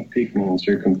 Sneak peek means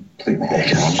you're completely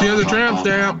naked. She has a tramp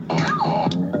stamp.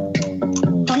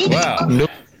 Wow.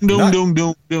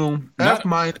 Doom. F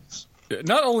minus.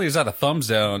 Not only is that a thumbs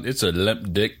down, it's a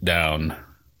limp dick down.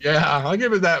 Yeah, I'll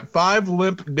give it that 5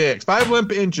 limp dicks. 5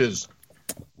 limp inches.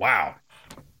 Wow.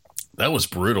 That was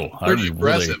brutal. Pretty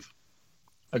aggressive. Really...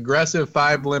 Aggressive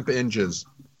 5 limp inches.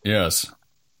 Yes.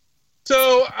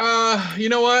 So, you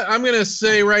know what? I'm going to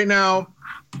say right now,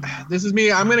 this is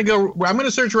me. I'm going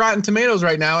to search Rotten Tomatoes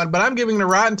right now, but I'm giving the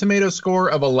Rotten Tomatoes score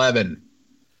of 11.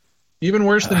 Even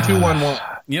worse than 211.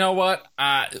 You know what?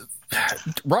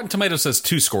 Rotten Tomatoes has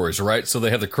 2 scores, right? So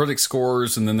they have the critic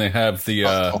scores and then they have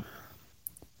the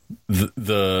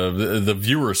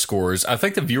viewer scores. I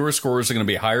think the viewer scores are going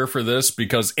to be higher for this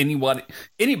because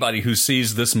anybody who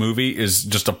sees this movie is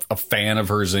just a fan of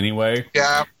hers anyway.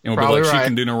 Yeah, and will be like, right. She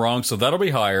can do no wrong, so that'll be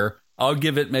higher. I'll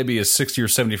give it maybe a 60 or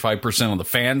 75% on the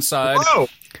fan side. Oh,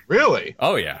 really?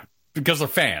 Oh yeah, because they're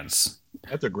fans.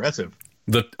 That's aggressive.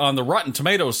 On the Rotten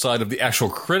Tomatoes side of the actual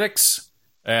critics,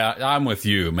 I'm with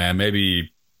you, man.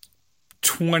 Maybe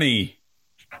 20,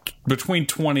 between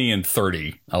 20 and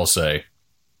 30, I'll say.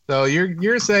 So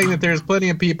you're saying that there's plenty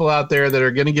of people out there that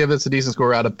are going to give this a decent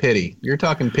score out of pity. You're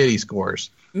talking pity scores.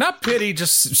 Not pity,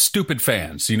 just stupid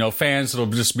fans. You know, fans that'll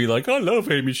just be like, I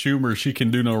love Amy Schumer. She can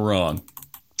do no wrong.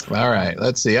 All right,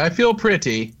 let's see. I Feel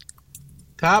Pretty.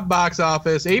 Top box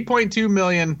office, $8.2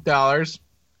 million.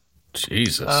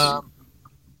 Jesus.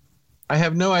 I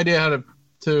have no idea how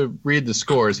to read the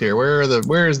scores here.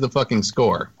 Where is the fucking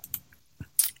score?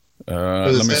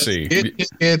 Let me see.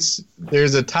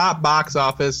 There's a top box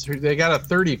office. They got a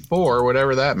 34,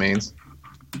 whatever that means.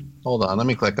 Hold on, let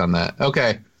me click on that.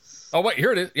 Okay. Oh wait,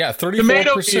 here it is. Yeah, 34%.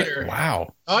 Tomato meter.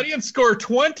 Wow. Audience score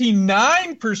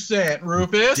 29%.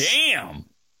 Rufus. Damn.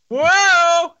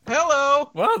 Whoa.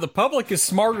 Hello. Wow, the public is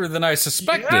smarter than I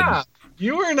suspected. Yeah.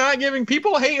 You are not giving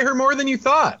people hate her more than you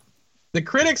thought. The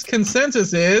critics'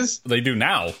 consensus is they do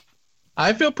now.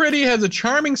 I Feel Pretty has a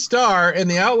charming star and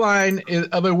the outline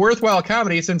of a worthwhile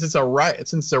comedy since it's a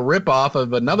ripoff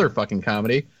of another fucking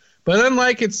comedy. But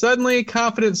unlike its suddenly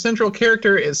confident central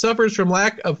character, it suffers from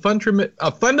a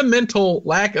fundamental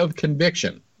lack of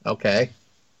conviction. Okay.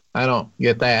 I don't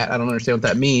get that. I don't understand what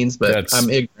that means, but I'm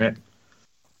ignorant.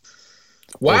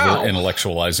 Wow. Over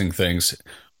intellectualizing things.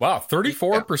 Wow,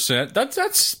 34%.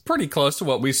 That's pretty close to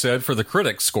what we said for the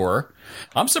critic score.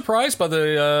 I'm surprised by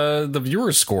the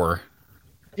viewer score.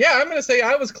 Yeah, I'm going to say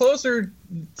I was closer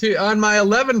to on my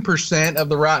 11% of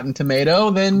the Rotten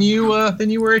Tomato than you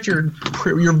were at your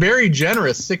very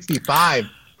generous 65%.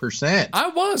 I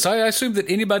was. I assumed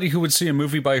that anybody who would see a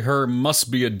movie by her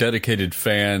must be a dedicated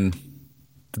fan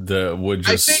that would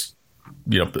just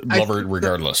love her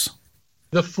regardless.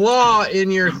 The flaw in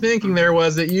your thinking there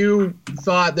was that you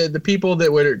thought that the people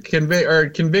that were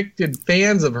convicted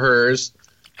fans of hers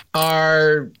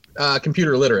are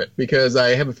computer literate, because I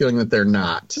have a feeling that they're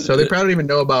not. So they probably don't even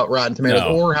know about Rotten Tomatoes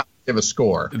or how to give a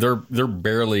score. They're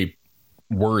barely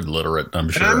word literate, I'm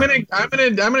sure. And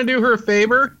I'm gonna do her a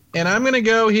favor, and I'm gonna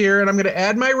go here and I'm gonna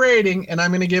add my rating, and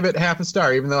I'm gonna give it half a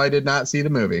star, even though I did not see the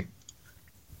movie.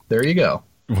 There you go.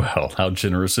 Well, how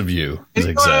generous of you,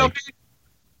 Zig Zag.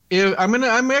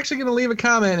 I'm actually gonna leave a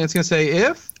comment, and it's gonna say,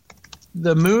 if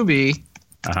the movie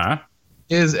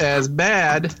is as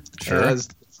bad as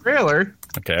the trailer,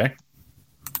 okay,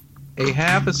 a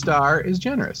half a star is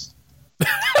generous.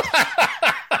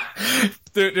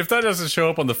 Dude, if that doesn't show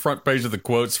up on the front page of the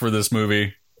quotes for this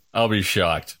movie, I'll be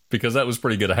shocked, because that was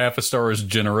pretty good. A half a star is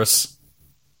generous.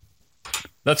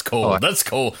 That's cool. Oh, that's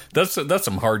cool. That's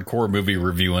some hardcore movie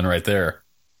reviewing right there.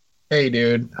 Hey,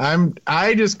 dude,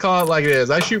 I just call it like it is.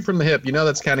 I shoot from the hip. You know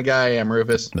that's the kind of guy I am,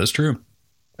 Rufus. That's true.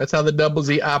 That's how the Double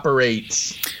Z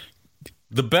operates.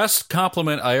 The best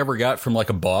compliment I ever got from like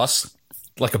a boss,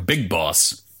 like a big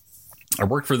boss. I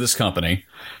worked for this company,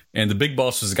 and the big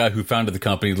boss was the guy who founded the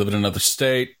company, lived in another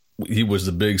state. He was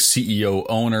the big CEO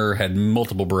owner, had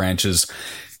multiple branches,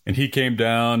 and he came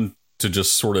down to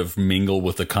just sort of mingle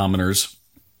with the commoners.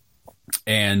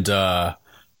 And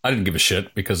I didn't give a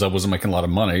shit because I wasn't making a lot of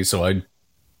money, so I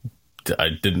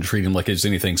didn't treat him like it was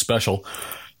anything special.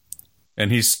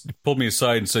 And he pulled me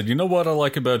aside and said, "You know what I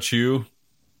like about you?"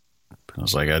 I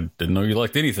was like, "I didn't know you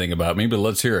liked anything about me, but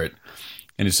let's hear it."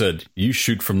 And he said, "You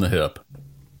shoot from the hip."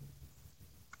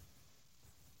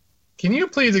 Can you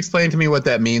please explain to me what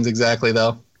that means exactly,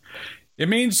 though? It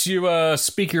means you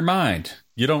speak your mind.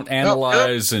 You don't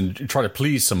analyze and try to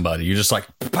please somebody. You're just like,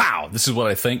 pow, this is what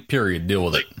I think, period. Deal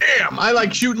with it. Damn, I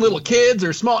like shooting little kids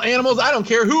or small animals. I don't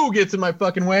care who gets in my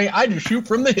fucking way. I just shoot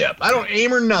from the hip. I don't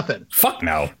aim or nothing. Fuck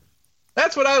no.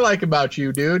 That's what I like about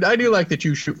you, dude. I do like that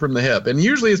you shoot from the hip. And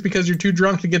usually it's because you're too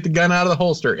drunk to get the gun out of the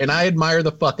holster. And I admire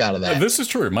the fuck out of that. This is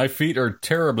true. My feet are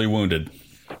terribly wounded.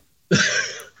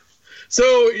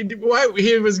 So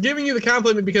he was giving you the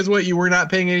compliment because what, you were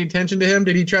not paying any attention to him?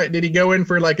 Did he go in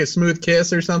for like a smooth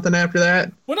kiss or something after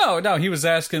that? Well, no, he was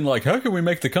asking like, how can we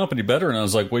make the company better? And I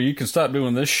was like, well, you can stop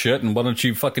doing this shit, and why don't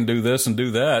you fucking do this and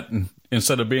do that? And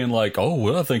instead of being like, oh,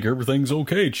 well, I think everything's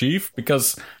okay, Chief,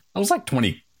 because I was like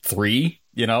 23,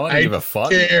 I didn't give a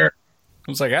fuck. Care.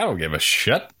 I was like, I don't give a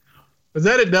shit. Was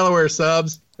that at Delaware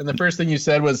Subs? And the first thing you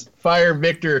said was, fire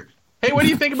Victor. Hey, what do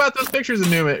you think about those pictures of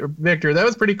Victor? That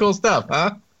was pretty cool stuff,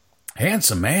 huh?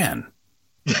 Handsome man.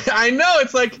 I know.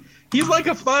 It's like, he's like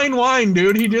a fine wine,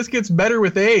 dude. He just gets better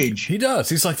with age. He does.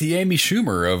 He's like the Amy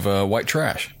Schumer of white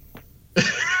trash.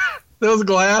 Those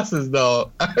glasses, though.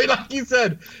 I mean, like you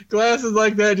said, glasses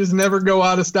like that just never go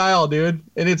out of style, dude.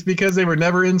 And it's because they were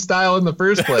never in style in the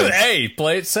first place. Hey,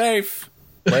 play it safe.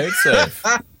 Play it safe.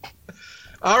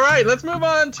 All right, let's move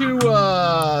on to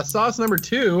sauce number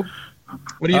 2.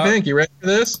 What do you think? You ready for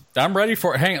this? I'm ready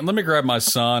for it. Hang on, let me grab my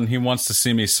son. He wants to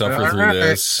see me suffer through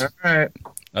this. All right.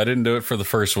 I didn't do it for the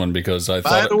first one because I thought...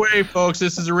 By the way, folks,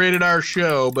 this is a rated R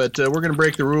show, but we're going to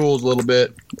break the rules a little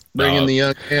bit. Bringing the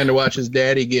young man to watch his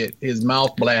daddy get his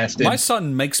mouth blasted. My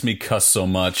son makes me cuss so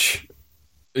much.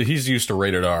 He's used to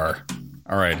rated R.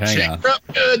 All right, hang on.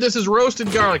 This is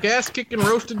roasted garlic. Ass-kicking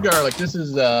roasted garlic. This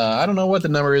is, I don't know what the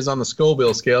number is on the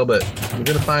Scoville scale, but we're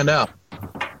going to find out.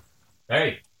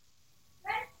 Hey.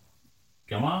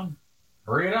 Come on.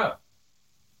 Hurry it up.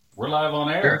 We're live on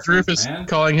air. There's Rufus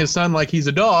calling his son like he's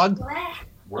a dog.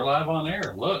 We're live on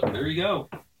air. Look, there you go.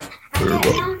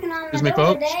 Excuse me,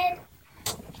 folks.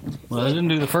 Well, I didn't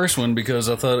do the first one because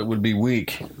I thought it would be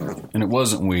weak. And it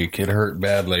wasn't weak. It hurt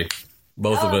badly.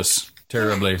 Both of us.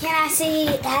 Terribly. Can I see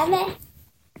you have it?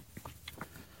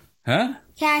 Huh?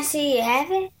 Can I see you have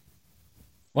it?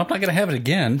 Well, I'm not going to have it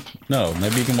again. No,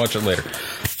 maybe you can watch it later.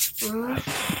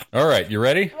 All right, you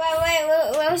ready? Wait,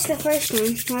 what was the first one?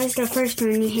 What was the first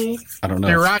one you had? I don't know.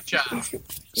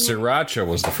 Sriracha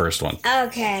was the first one.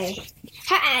 Okay.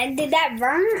 Did that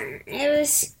burn?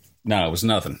 No, it was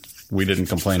nothing. We didn't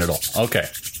complain at all. Okay.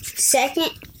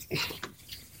 Second.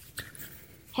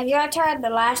 Have you all tried the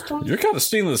last one? You're kind of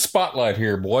stealing the spotlight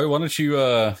here, boy. Why don't you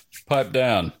pipe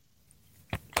down?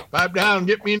 Pipe down,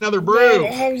 get me another brew.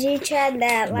 Have you tried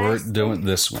that We're last doing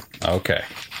this one. Okay.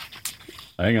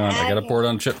 Hang on, I gotta pour it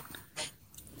on chip.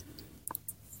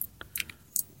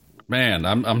 Man,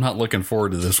 I'm not looking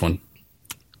forward to this one.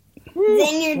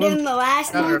 Then you're doing the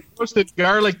last Got one? a roasted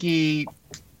garlicky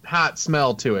hot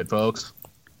smell to it, folks.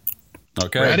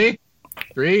 Okay. Ready?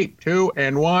 3, 2,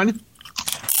 and 1.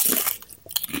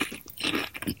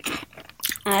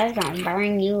 I was gonna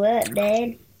burn you up,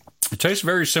 dude. It tastes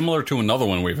very similar to another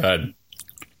one we've had.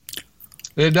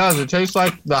 It does. It tastes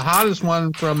like the hottest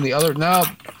one from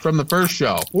from the first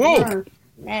show. Whoa!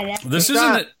 This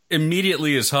isn't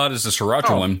immediately as hot as the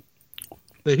sriracha one.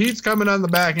 The heat's coming on the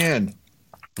back end.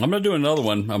 I'm going to do another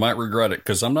one. I might regret it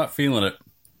because I'm not feeling it.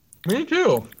 Me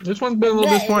too. This one's been a little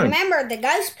disappointing. Remember the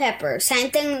ghost pepper.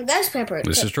 Same thing with ghost pepper.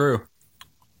 This is true.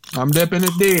 I'm dipping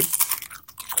it deep.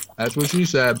 That's what she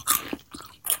said.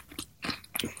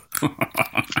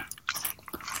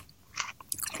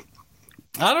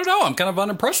 I don't know. I'm kind of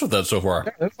unimpressed with that so far.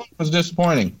 Yeah, this one was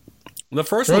disappointing. The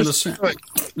first one, the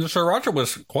sriracha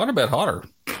was quite a bit hotter.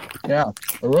 Yeah,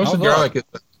 the roasted garlic is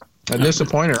a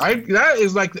disappointer. I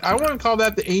want to call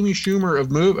that the Amy Schumer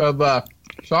of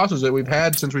sauces that we've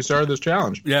had since we started this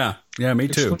challenge. Yeah, me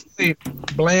too. It's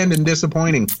bland and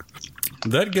disappointing.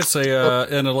 That gets an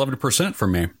 11%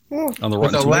 from me on the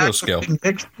Rotten Tomatoes scale.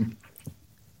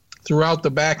 Throughout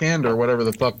the back end, or whatever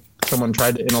the fuck someone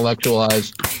tried to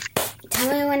intellectualize.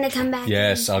 Tell me when to come back.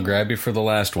 Yes, I'll grab you for the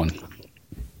last one.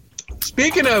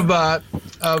 Speaking of May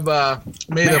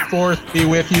the 4th be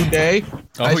with you day,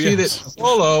 I see that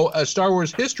Solo, a Star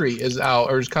Wars History, is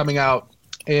out or is coming out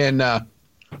in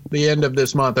the end of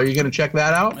this month. Are you going to check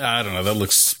that out? I don't know. That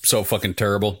looks so fucking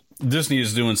terrible. Disney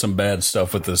is doing some bad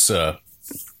stuff with this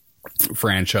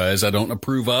franchise I don't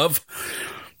approve of.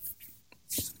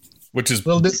 Which is a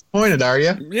little disappointed, are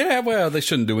you? Yeah, well, they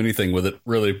shouldn't do anything with it,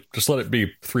 really. Just let it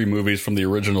be 3 movies from the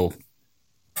original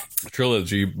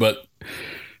trilogy. But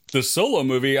the Solo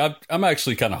movie, I'm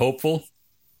actually kind of hopeful.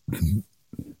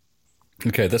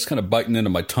 Okay, that's kind of biting into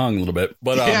my tongue a little bit.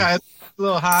 But yeah, it's a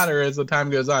little hotter as the time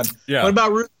goes on. Yeah. What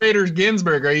about Ruth Bader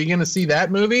Ginsberg? Are you going to see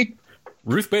that movie?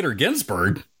 Ruth Bader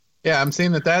Ginsberg? Yeah, I'm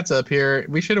seeing that's up here.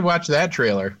 We should have watched that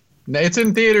trailer. It's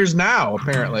in theaters now,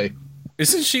 apparently.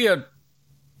 Isn't she a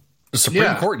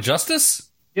Supreme Court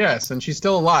justice? Yes, and she's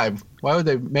still alive. Why would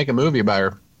they make a movie about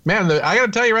her? Man, I got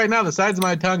to tell you right now, the sides of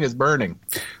my tongue is burning.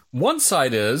 One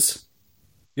side is.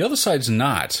 The other side's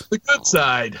not. The good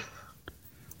side.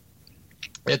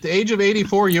 At the age of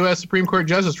 84, U.S. Supreme Court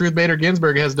Justice Ruth Bader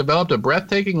Ginsburg has developed a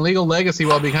breathtaking legal legacy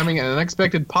while becoming an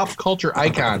unexpected pop culture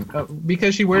icon.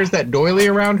 Because she wears that doily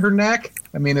around her neck?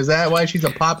 I mean, is that why she's a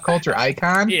pop culture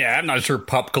icon? Yeah, I'm not sure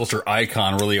pop culture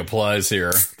icon really applies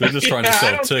here. They're just trying to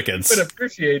sell tickets. I would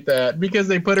appreciate that because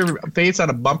they put her face on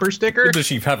a bumper sticker. Does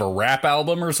she have a rap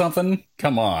album or something?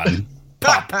 Come on.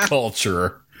 Pop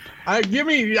culture. I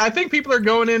think people are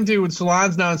going into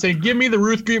salons now and saying, give me the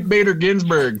Ruth Bader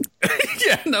Ginsburg.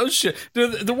 Yeah, no shit.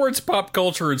 The words pop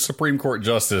culture and Supreme Court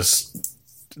justice,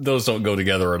 those don't go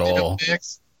together at all.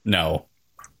 No.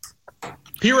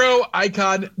 Hero,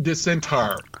 icon,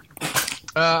 dissenter.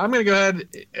 I'm going to go ahead.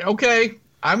 Okay.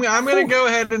 I'm going to go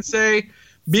ahead and say,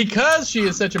 because she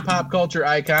is such a pop culture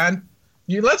icon,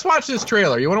 let's watch this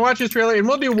trailer. You want to watch this trailer? And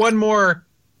we'll do one more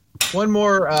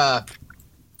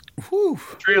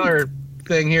trailer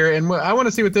thing here, and I want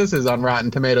to see what this is on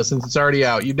Rotten Tomatoes since it's already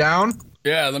out. You down?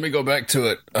 Yeah, let me go back to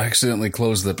it. I accidentally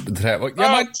closed the tab.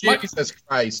 Yeah, Jesus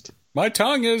Christ. My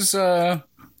tongue is... Yeah,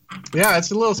 it's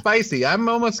a little spicy. I'm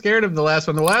almost scared of the last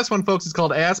one. The last one, folks, is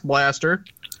called Ass Blaster,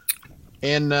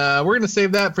 and we're going to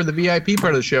save that for the VIP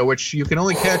part of the show, which you can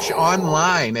only catch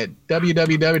online at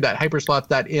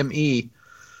www.hypersloth.me.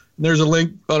 There's a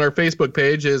link on our Facebook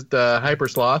page, is the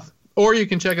Hypersloth. Or you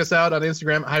can check us out on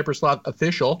Instagram, Hypersloth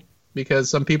Official, because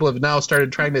some people have now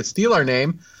started trying to steal our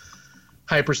name,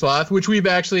 Hypersloth, which we've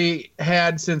actually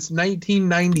had since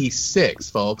 1996,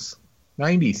 folks.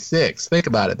 96. Think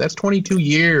about it. That's 22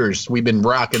 years we've been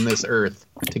rocking this earth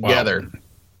together. Wow.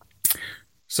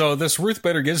 So this Ruth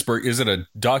Bader Ginsburg, is it a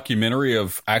documentary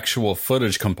of actual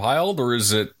footage compiled, or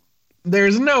is it...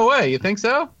 There's no way. You think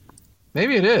so?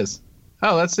 Maybe it is.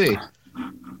 Oh, let's see.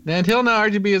 Until now,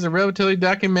 RGB is a relatively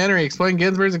documentary explaining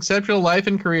Ginsburg's exceptional life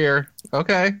and career.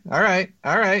 Okay, all right.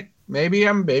 Maybe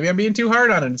I'm being too hard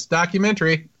on it. It's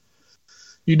documentary.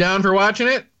 You down for watching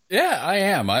it? Yeah, I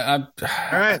am. All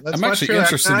right, I'm actually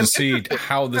interested to see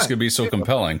how this could be so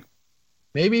compelling.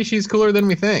 Maybe she's cooler than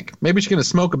we think. Maybe she's going to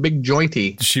smoke a big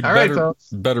jointy. She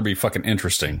better be fucking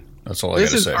interesting. That's all I got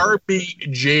to say. This is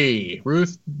RBG,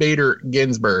 Ruth Bader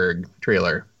Ginsburg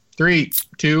trailer. 3,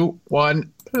 2,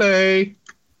 1, play.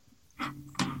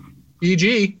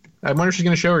 EG. I wonder if she's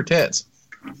going to show her tits.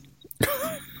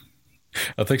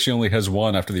 I think she only has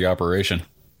one after the operation.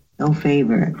 No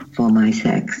favor for my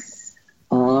sex.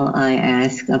 All I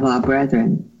ask of our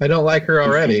brethren. I don't like her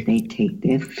already. Is that they take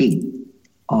their feet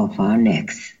off our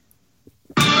necks.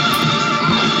 It's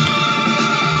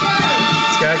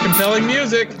got compelling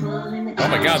music. Oh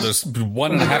my God, there's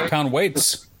 1.5 pound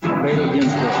weights.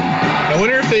 I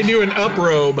wonder if they do an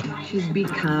uprobe. She's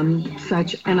become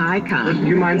such an icon. Do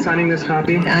you mind signing this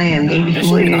copy? I am Is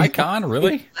she an icon,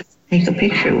 really? Take a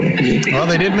picture with me. Well,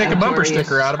 they did make a bumper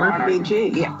sticker out of her.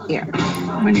 RBG, yeah.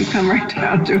 When you come right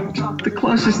down to it, the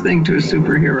closest thing to a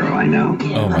superhero I know.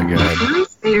 Oh my God.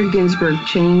 Ruth Bader Ginsberg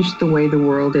changed the way the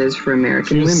world is for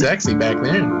American women. She was sexy back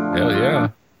then. Hell yeah.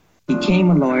 Became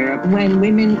a lawyer when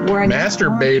women were... Master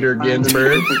Bader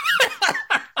Ginsberg.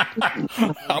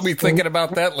 I'll be thinking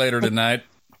about that later tonight.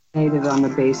 On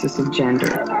the basis of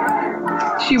gender.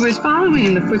 She was following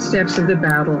in the footsteps of the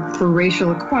battle for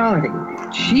racial equality.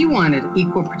 She wanted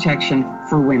equal protection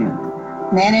for women.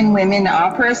 Men and women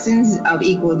are persons of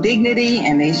equal dignity,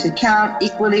 and they should count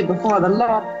equally before the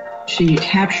law. She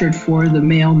captured for the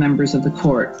male members of the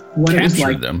court what it was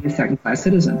like to be a second-class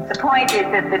citizen. The point is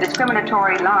that the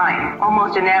discriminatory line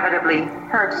almost inevitably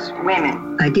hurts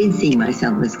women. I did see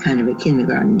myself as kind of a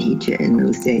kindergarten teacher in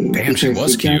those days. Damn, she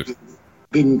was cute.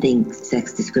 Didn't think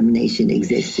sex discrimination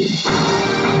existed.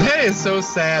 That is so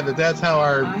sad that that's how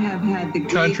our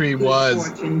country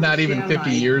was not even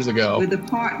 50 years ago. With a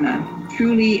partner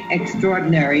truly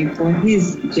extraordinary for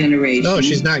his generation. No,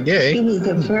 she's not gay. He was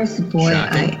the first boy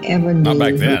I ever knew. Not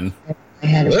back then.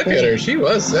 Look at her. She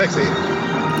was sexy.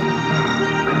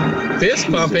 Fist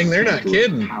pumping. They're not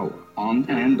kidding. On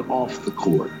and off the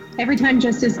court. Every time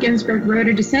Justice Ginsburg wrote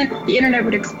a dissent, the internet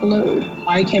would explode.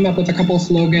 I came up with a couple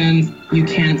slogans. You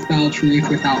can't spell truth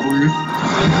without Ruth.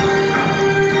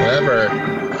 Clever.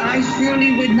 I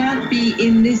surely would not be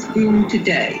in this room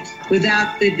today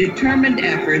without the determined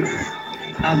efforts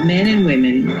of men and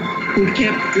women who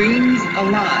kept dreams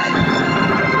alive.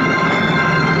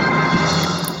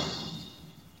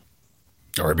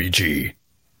 RBG.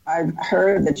 I've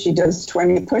heard that she does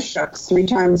 20 push-ups 3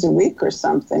 times a week or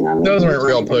something. Those aren't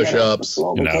real push-ups.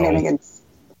 No.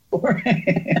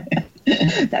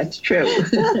 That's true.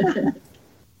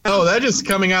 Oh, that just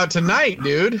coming out tonight,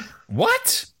 dude.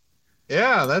 What?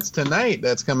 Yeah, that's tonight.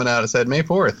 That's coming out. It said May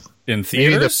 4th. In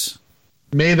theaters?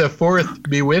 May the 4th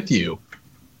be with you.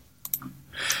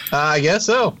 I guess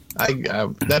so.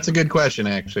 That's a good question,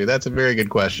 actually. That's a very good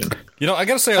question. You know, I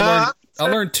gotta say, I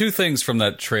learned 2 things from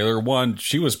that trailer. 1,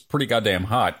 she was pretty goddamn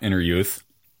hot in her youth.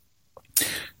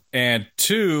 And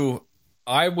 2,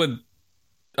 I would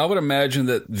imagine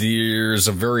that there's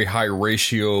a very high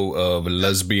ratio of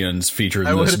lesbians featured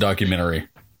in this documentary.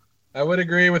 I would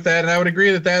agree with that, and I would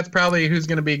agree that that's probably who's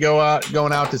going to be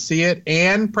going out to see it,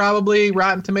 and probably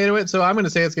Rotten Tomato it. So I'm going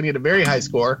to say it's going to get a very high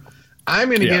score. I'm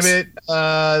going to give it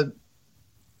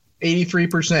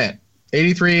 83%.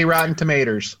 83 Rotten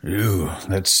Tomatoes. Ooh,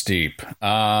 that's steep.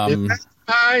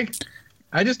 I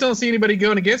just don't see anybody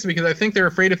going against it because I think they're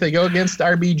afraid if they go against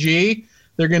RBG,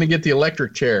 they're going to get the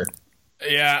electric chair.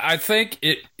 Yeah, I think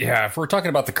it. Yeah, if we're talking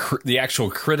about the actual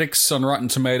critics on Rotten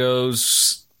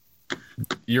Tomatoes,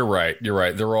 you're right. You're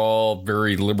right. They're all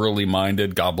very liberally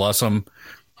minded. God bless them.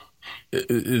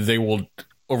 They will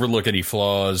overlook any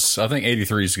flaws. I think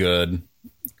 83 is good.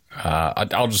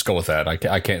 I'll just go with that.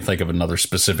 I can't think of another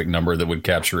specific number that would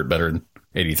capture it better than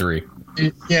 83.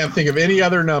 You can't think of any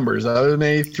other numbers other than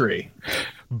 83.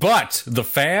 But the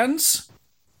fans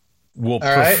will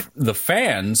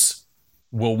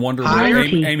wonder where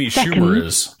Amy Schumer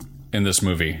is in this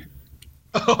movie.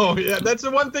 Oh, yeah. That's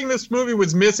the one thing this movie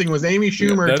was missing was Amy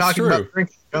Schumer talking about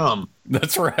drinking gum.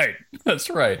 That's right. That's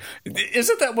right.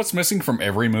 Isn't that what's missing from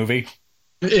every movie?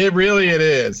 It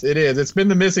is. It is. It's been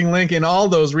the missing link in all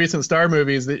those recent Star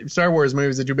Wars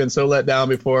movies that you've been so let down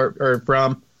before or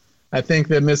from. I think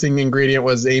the missing ingredient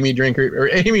was Amy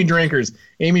Schumer's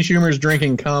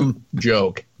drinking cum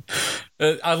joke.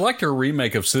 I liked her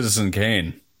remake of Citizen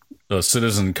Kane.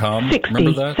 Citizen Cum.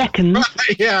 Remember that? Seconds.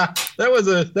 Yeah, that was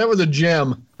a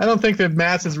gem. I don't think that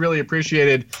masses really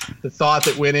appreciated the thought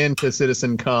that went into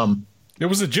Citizen Cum. It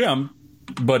was a gem,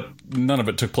 but none of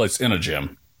it took place in a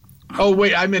gym. Oh,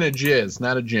 wait, I meant a jizz,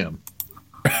 not a gym.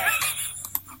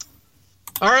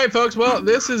 All right, folks. Well,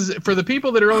 this is for the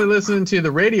people that are only listening to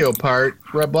the radio part,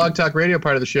 Blog Talk radio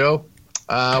part of the show.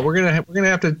 We're gonna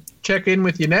have to check in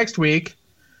with you next week.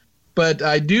 But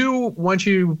I do want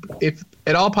you, if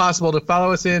at all possible, to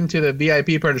follow us into the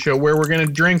VIP part of the show where we're going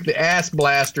to drink the Ass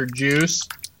Blaster juice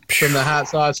from the Hot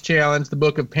Sauce Challenge, the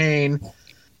Book of Pain,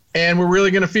 and we're really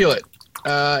going to feel it.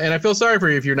 And I feel sorry for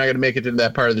you if you're not going to make it into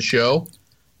that part of the show.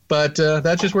 But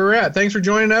that's just where we're at. Thanks for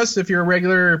joining us. If you're a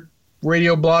regular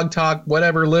radio, blog, talk,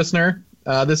 whatever listener,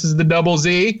 this is the Double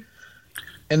Z.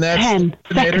 And that's 10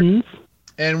 seconds.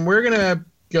 And we're going to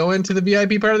go into the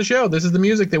VIP part of the show. This is the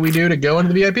music that we do to go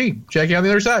into the VIP. Check you on the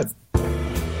other side.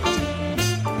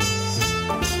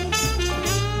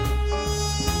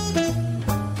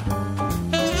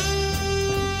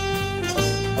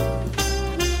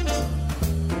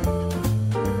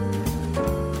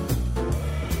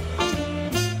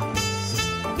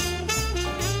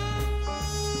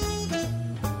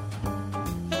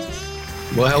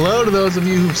 Well, hello to those of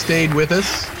you who've stayed with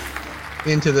us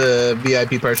into the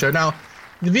VIP part of the show. Now,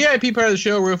 the VIP part of the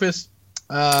show, Rufus.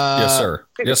 Yes, sir.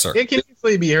 Yes, sir. It can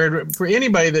easily be heard for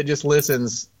anybody that just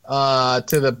listens to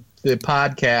the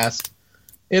podcast.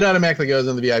 It automatically goes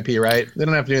in the VIP, right? They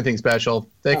don't have to do anything special.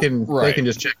 They can They can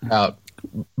just check it out.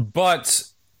 But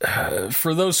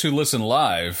for those who listen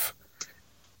live,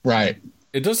 right?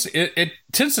 It does. It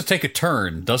tends to take a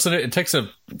turn, doesn't it? It takes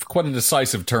quite a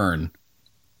decisive turn.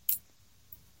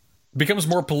 Becomes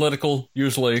more political,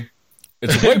 usually.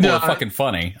 It's way more fucking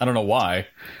funny. I don't know why,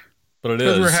 but it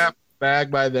is. Because we're half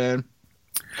back by then.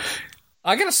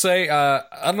 I gotta say, I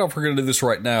don't know if we're gonna do this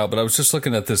right now, but I was just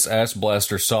looking at this Ass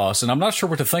Blaster sauce, and I'm not sure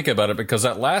what to think about it, because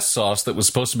that last sauce that was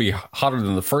supposed to be hotter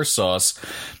than the first sauce,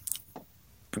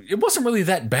 it wasn't really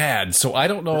that bad, so I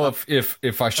don't know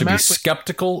if I should be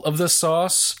skeptical of this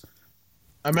sauce.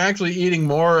 I'm actually eating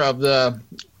more of the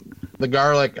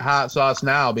garlic hot sauce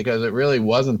now because it really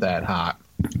wasn't that hot.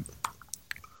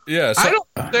 Yeah, so, I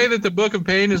don't say that the Book of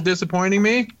Pain is disappointing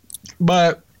me,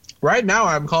 but right now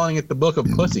I'm calling it the Book of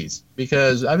Pussies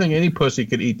because I think any pussy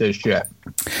could eat this shit.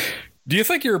 Do you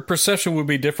think your perception would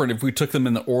be different if we took them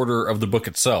in the order of the book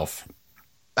itself?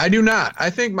 I do not. I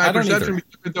think my perception would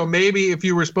be different, though. Maybe if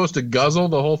you were supposed to guzzle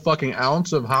the whole fucking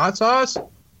ounce of hot sauce.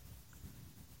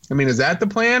 I mean, is that the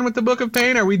plan with the Book of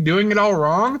Pain? Are we doing it all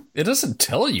wrong? It doesn't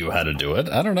tell you how to do it.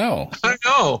 I don't know. I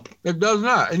know. It does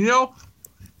not. And you know,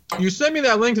 you sent me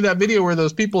that link to that video where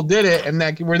those people did it, and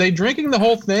that were they drinking the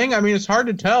whole thing? I mean, it's hard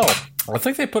to tell. I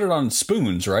think they put it on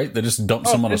spoons, right? They just dumped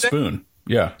some on a spoon.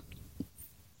 Yeah.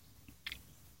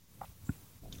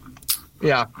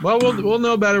 Yeah. Well, we'll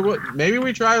know better. Maybe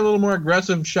we try a little more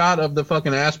aggressive shot of the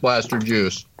fucking Ass Blaster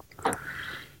juice.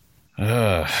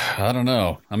 I don't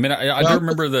know. I mean, I do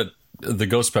remember that the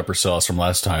ghost pepper sauce from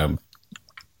last time.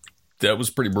 That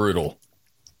was pretty brutal.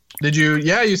 Did you?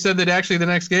 Yeah, you said that actually the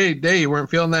next day you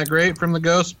weren't feeling that great from the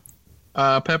ghost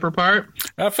pepper part.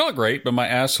 I felt great, but my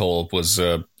asshole was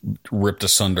ripped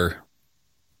asunder.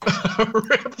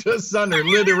 Ripped asunder,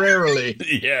 literally.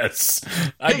 Yes,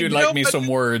 I do like me some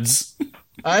words.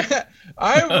 I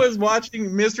was watching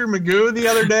Mr. Magoo the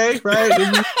other day, right? Did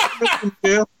you see Mr.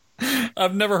 Magoo?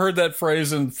 I've never heard that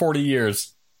phrase in 40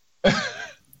 years.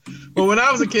 Well, when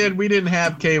I was a kid, we didn't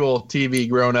have cable TV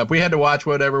growing up. We had to watch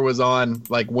whatever was on,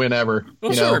 like, whenever.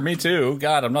 Well, sure, me too.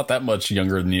 God, I'm not that much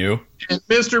younger than you. And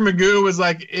Mr. Magoo was,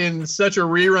 like, in such a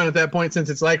rerun at that point,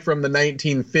 since it's, like, from the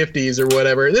 1950s or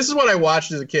whatever. This is what I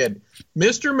watched as a kid.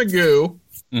 Mr.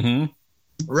 Magoo,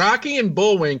 Rocky and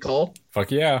Bullwinkle.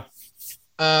 Fuck yeah.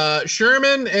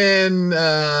 Sherman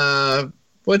and...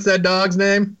 what's that dog's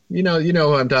name? You know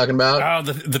who I'm talking about.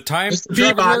 Oh, the time Mr.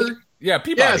 Peabody. Yeah,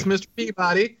 Peabody. Yes, Mr.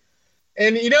 Peabody.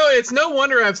 And, you know, it's no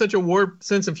wonder I have such a warped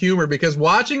sense of humor, because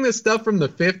watching this stuff from the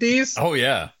 50s... Oh,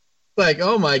 yeah. Like,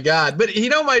 oh, my God. But, you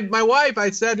know, my wife, I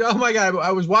said, oh, my God,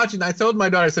 I was watching. I told my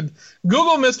daughter, I said,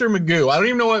 Google Mr. Magoo. I don't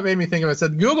even know what made me think of it. I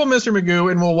said, Google Mr. Magoo,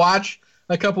 and we'll watch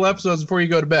a couple episodes before you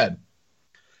go to bed.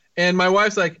 And my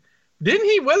wife's like,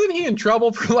 wasn't he in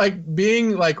trouble for, like,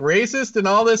 being, like, racist and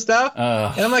all this stuff?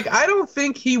 And I'm like, I don't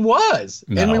think he was.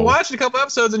 No. And we watched a couple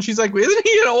episodes, and she's like, isn't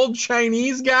he an old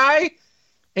Chinese guy?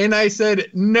 And I said,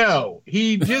 no,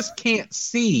 he just can't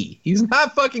see. He's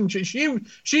not fucking...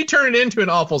 She turned it into an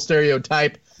awful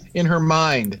stereotype in her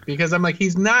mind, because I'm like,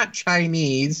 he's not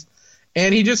Chinese,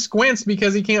 and he just squints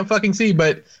because he can't fucking see.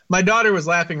 But my daughter was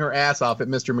laughing her ass off at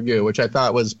Mr. Magoo, which I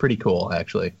thought was pretty cool,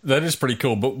 actually. That is pretty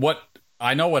cool, but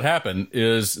I know what happened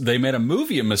is they made a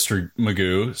movie of Mr.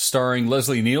 Magoo starring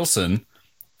Leslie Nielsen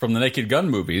from the Naked Gun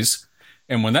movies.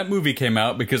 And when that movie came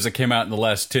out, because it came out in the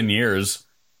last 10 years,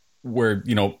 where,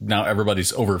 you know, now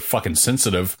everybody's over fucking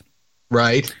sensitive.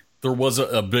 Right. There was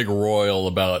a big roil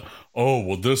about, oh,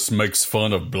 well, this makes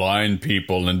fun of blind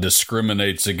people and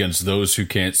discriminates against those who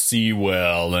can't see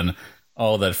well and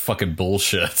all that fucking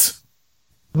bullshit.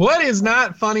 What is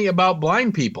not funny about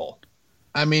blind people?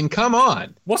 I mean, come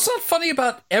on. What's not funny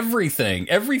about everything?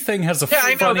 Everything has a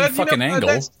funny fucking angle.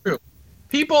 That's true.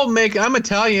 people make, I'm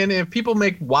Italian, if people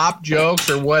make WAP jokes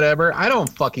or whatever, I don't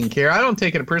fucking care. I don't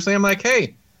take it personally. I'm like,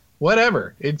 hey,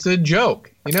 whatever. It's a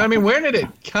joke. You know what I mean? Where did it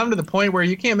come to the point where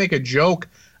you can't make a joke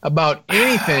about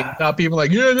anything without people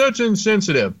like, yeah, that's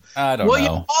insensitive? I don't know.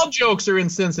 Well, all jokes are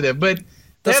insensitive, but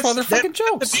that's why they're fucking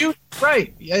jokes.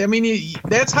 Right. I mean,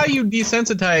 that's how you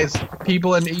desensitize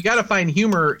people, and you got to find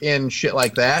humor in shit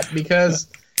like that because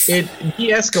it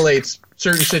de-escalates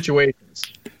certain situations.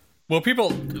 Well, people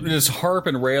just harp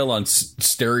and rail on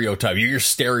stereotype. You're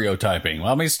stereotyping.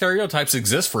 Well, I mean, stereotypes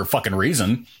exist for a fucking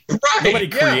reason. Right, nobody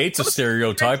creates a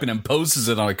stereotype and imposes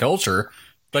it on a culture.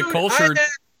 The culture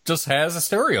just has a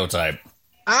stereotype.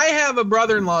 I have a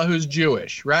brother-in-law who's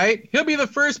Jewish, right? He'll be the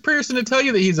first person to tell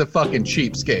you that he's a fucking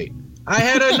cheapskate. I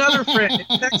had another friend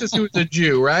in Texas who was a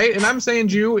Jew, right? And I'm saying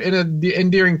Jew in an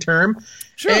endearing term.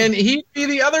 Sure. And he'd be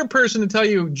the other person to tell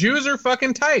you Jews are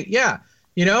fucking tight. Yeah.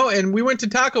 You know, and we went to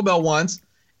Taco Bell once,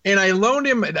 and I loaned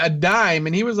him a dime,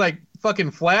 and he was like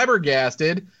fucking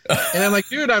flabbergasted. And I'm like,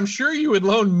 dude, I'm sure you would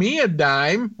loan me a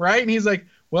dime, right? And he's like,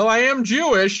 well, I am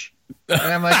Jewish. And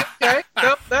I'm like, okay,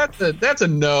 well, that's a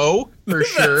no for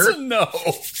sure. That's a no.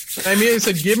 I mean, he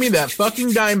said, give me that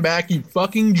fucking dime back, you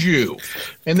fucking Jew.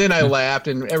 And then I laughed,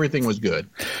 and everything was good.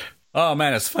 Oh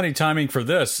man, it's funny timing for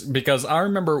this because I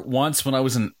remember once when I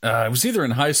was I was either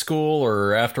in high school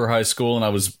or after high school, and I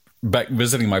was back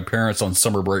visiting my parents on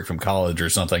summer break from college or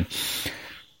something.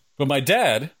 But my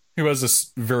dad, who has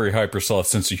this very hyper soft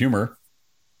sense of humor,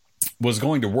 was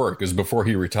going to work. It was before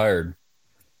he retired.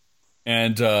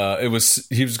 And he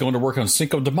was going to work on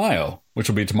Cinco de Mayo, which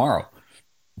will be tomorrow.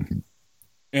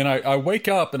 And I wake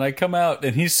up and I come out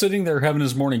and he's sitting there having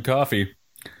his morning coffee.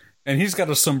 And he's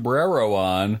got a sombrero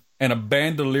on and a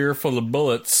bandolier full of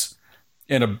bullets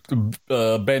and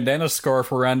a bandana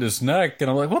scarf around his neck. And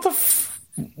I'm like,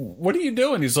 what are you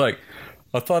doing? He's like,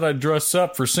 I thought I'd dress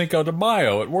up for Cinco de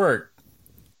Mayo at work.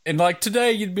 And like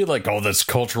today, you'd be like, oh, that's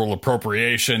cultural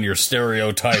appropriation. You're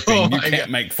stereotyping. You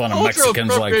can't make fun of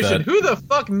Mexicans like that. Who the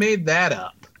fuck made that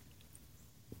up?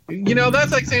 You know,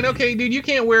 that's like saying, okay, dude, you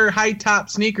can't wear high top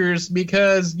sneakers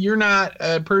because you're not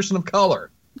a person of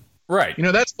color. Right. You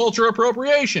know, that's cultural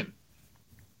appropriation.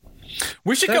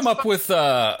 We should come up with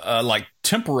like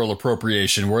temporal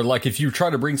appropriation where like if you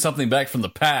try to bring something back from the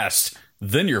past,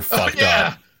 then you're fucked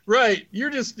up. Right.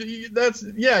 You're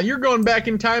going back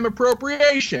in time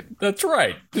appropriation. That's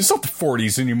right. It's not the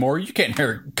 40s anymore. You can't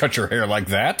cut your hair like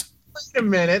that. Wait a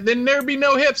minute. Then there'd be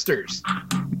no hipsters.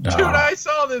 Dude, I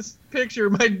saw this picture.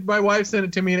 My wife sent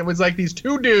it to me, and it was like these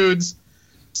two dudes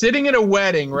sitting at a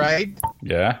wedding, right?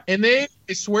 Yeah. And I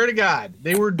swear to God,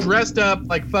 they were dressed up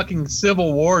like fucking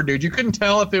Civil War, dude. You couldn't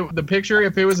tell if the picture,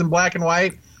 if it was in black and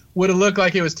white, would have looked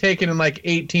like it was taken in like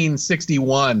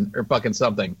 1861 or fucking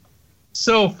something.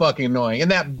 So fucking annoying.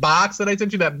 And that box that I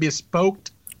sent you, that bespoke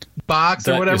box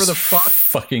or whatever the fuck.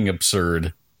 Fucking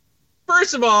absurd.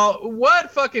 First of all, what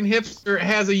fucking hipster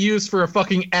has a use for a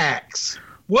fucking axe?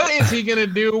 What is he gonna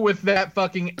do with that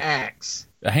fucking axe?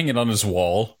 Hang it on his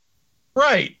wall.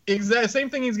 Right. Exactly. Same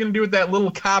thing he's gonna do with that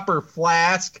little copper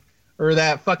flask or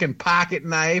that fucking pocket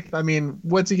knife. I mean,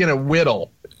 what's he gonna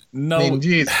whittle? No, I mean,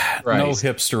 Jesus no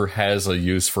hipster has a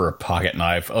use for a pocket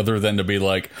knife other than to be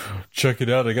like, check it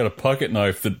out, I got a pocket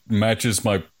knife that matches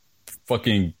my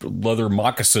fucking leather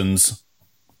moccasins.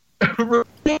 I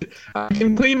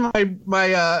can clean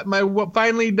my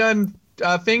finely done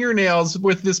fingernails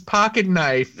with this pocket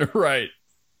knife. Right.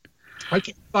 I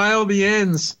can file the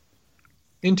ends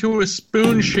into a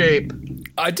spoon shape.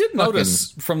 I did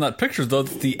notice from that picture, though,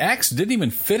 that the axe didn't even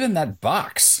fit in that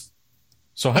box.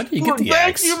 So how do you get the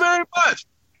axe? Thank you very much.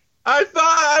 I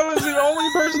thought I was the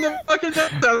only person that fucking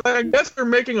did that. I guess they're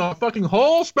making a fucking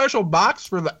whole special box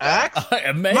for the axe.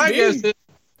 Maybe. My guess is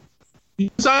you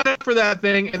sign up for that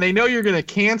thing, and they know you're going to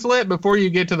cancel it before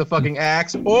you get to the fucking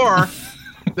axe, or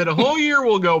that a whole year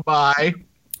will go by,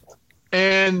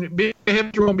 and being a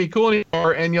hipster won't be cool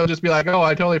anymore, and you'll just be like, oh,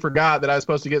 I totally forgot that I was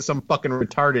supposed to get some fucking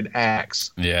retarded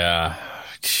axe. Yeah.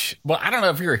 Well, I don't know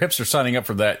if you're a hipster signing up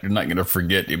for that. You're not going to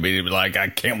forget. You'll be like, I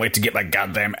can't wait to get my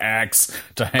goddamn axe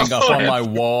to hang up on my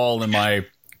wall in my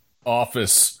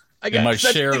office, in my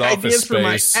shared office space. For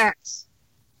my axe.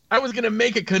 I was going to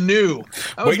make a canoe.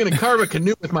 I was going to carve a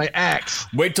canoe with my axe.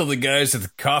 Wait till the guys at the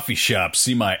coffee shop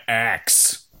see my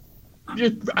axe.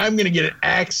 I'm going to get an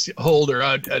axe holder,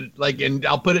 and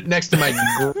I'll put it next to my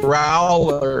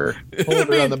growler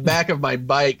holder on the back of my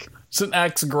bike. It's an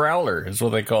axe growler is what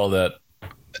they call that.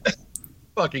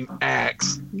 Fucking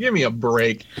axe. Give me a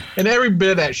break. And every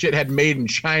bit of that shit had made in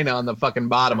China on the fucking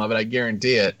bottom of it, I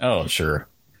guarantee it. Oh, sure.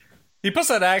 He puts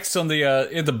that axe on the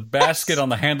in the basket on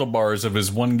the handlebars of his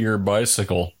one-gear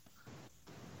bicycle.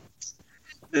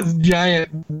 this giant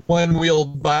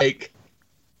one-wheeled bike.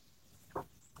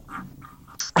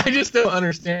 I just don't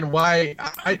understand why.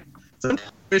 I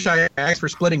sometimes wish I asked for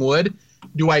splitting wood.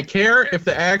 Do I care if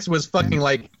the axe was fucking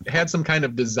like had some kind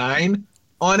of design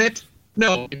on it?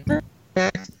 No.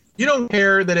 You don't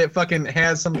care that it fucking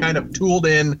has some kind of tooled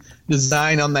in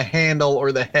design on the handle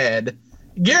or the head.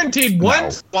 Guaranteed one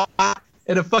spot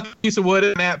at a fucking piece of wood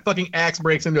and that fucking axe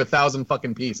breaks into 1,000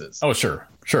 fucking pieces. Oh, sure.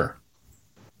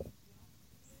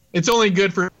 It's only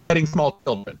good for fighting small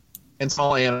children and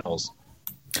small animals.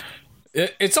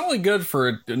 It's only good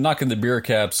for knocking the beer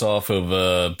caps off of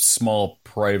a small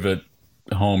private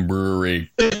home brewery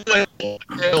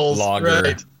lager.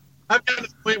 Right. I've got to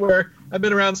the point where I've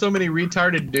been around so many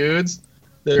retarded dudes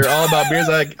that are all about beers.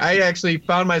 I actually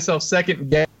found myself second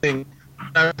guessing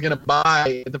what I was going to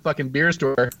buy at the fucking beer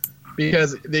store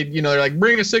because they're like,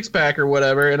 bring a 6-pack or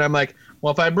whatever. And I'm like,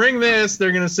 well, if I bring this,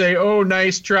 they're going to say, oh,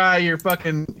 nice try. You're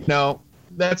fucking,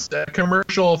 that's a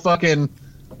commercial fucking,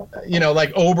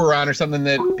 like Oberon or something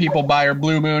that people buy, or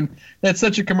Blue Moon. That's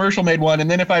such a commercial made one.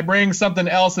 And then if I bring something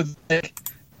else that's like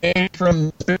made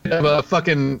from a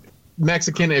fucking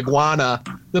Mexican iguana,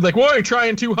 they're like, whoa, you're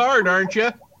trying too hard, aren't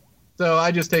you? So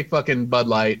I just take fucking Bud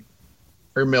Light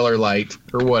or Miller Lite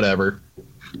or whatever.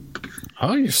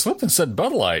 Oh, you slipped and said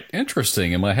Bud Light.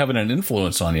 Interesting. Am I having an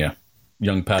influence on you,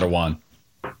 young Padawan?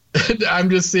 I'm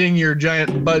just seeing your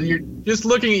giant Bud. You're just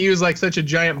looking at you as like such a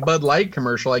giant Bud Light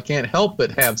commercial. I can't help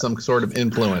but have some sort of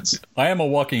influence. I am a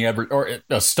walking or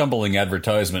a stumbling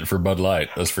advertisement for Bud Light.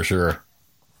 That's for sure.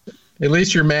 At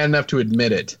least you're man enough to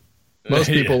admit it. Most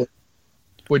people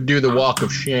would do the walk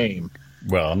of shame.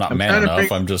 Well, I'm not man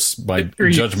enough. I'm just, my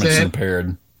judgment's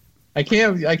impaired. I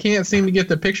can't seem to get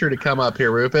the picture to come up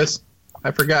here, Rufus.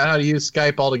 I forgot how to use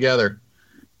Skype altogether.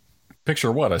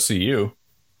 Picture what? I see you.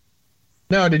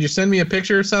 No, did you send me a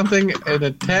picture or something in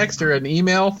a text or an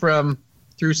email through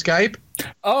Skype?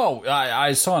 Oh,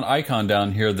 I saw an icon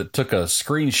down here that took a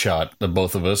screenshot of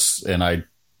both of us, and I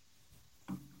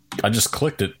just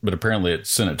clicked it, but apparently it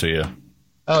sent it to you.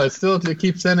 Oh, it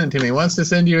keeps sending it to me. It wants to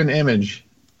send you an image.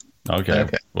 Okay.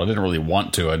 Well, I didn't really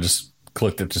want to. I just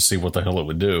clicked it to see what the hell it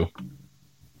would do.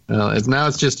 Well, now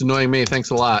it's just annoying me. Thanks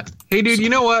a lot. Hey, dude, you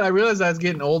know what? I realized I was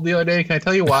getting old the other day. Can I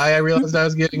tell you why I realized I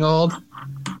was getting old?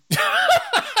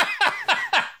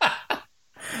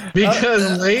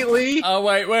 Because lately... Oh,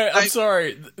 wait. I'm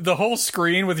sorry. The whole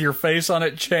screen with your face on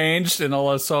it changed, and all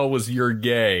I saw was "you're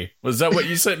gay." Was that what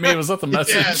you sent me? Was that the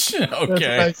message? Yes, okay.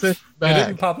 That's what I sent back. It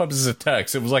didn't pop up as a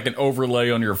text. It was like an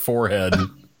overlay on your forehead.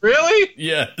 Really?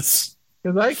 Yes.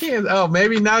 Because I can't... Oh,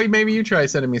 maybe you try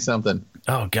sending me something.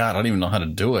 Oh, God. I don't even know how to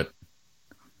do it.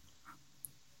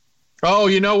 Oh,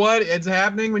 you know what? It's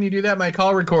happening when you do that. My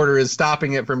call recorder is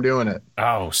stopping it from doing it.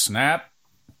 Oh, snap.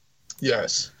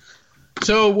 Yes.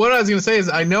 So what I was going to say is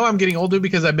I know I'm getting older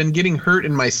because I've been getting hurt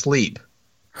in my sleep.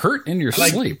 Hurt in your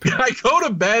sleep? I go to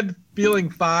bed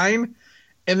feeling fine,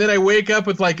 and then I wake up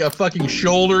with like a fucking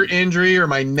shoulder injury or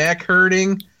my neck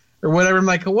hurting or whatever. I'm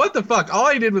like, what the fuck? All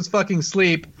I did was fucking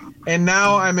sleep, and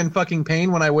now I'm in fucking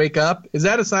pain when I wake up. Is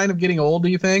that a sign of getting old, do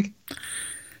you think?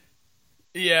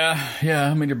 Yeah.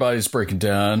 I mean, your body's breaking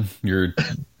down. Your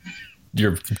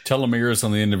telomeres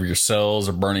on the end of your cells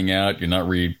are burning out. You're not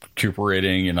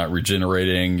recuperating. You're not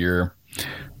regenerating. You're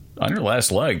on your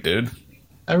last leg, dude.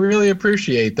 I really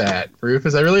appreciate that,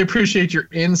 Rufus. I really appreciate your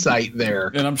insight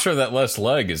there. And I'm sure that last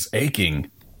leg is aching.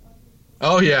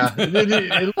 Oh, yeah.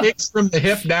 It aches from the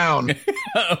hip down.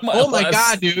 my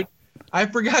God, dude. I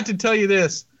forgot to tell you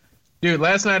this. Dude,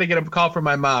 last night I get a call from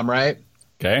my mom, right?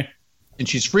 Okay. And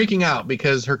she's freaking out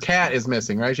because her cat is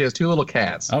missing, right? She has 2 little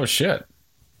cats. Oh, shit.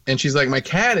 And she's like, my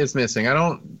cat is missing.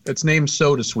 It's named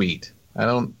Soda Sweet. I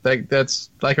don't think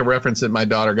that's like a reference that my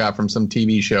daughter got from some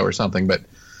TV show or something. But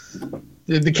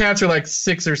the cats are like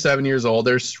 6 or 7 years old.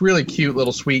 They're really cute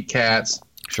little sweet cats.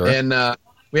 Sure. And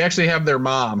we actually have their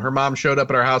mom. Her mom showed up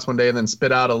at our house one day and then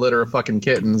spit out a litter of fucking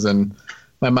kittens. And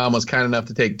my mom was kind enough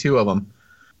to take 2 of them.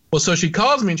 Well, so she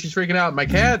calls me and she's freaking out. My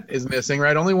cat is missing,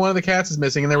 right? Only one of the cats is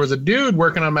missing. And there was a dude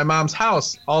working on my mom's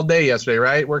house all day yesterday,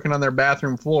 right? Working on their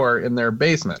bathroom floor in their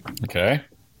basement. Okay.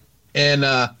 And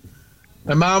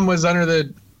my mom was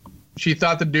she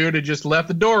thought the dude had just left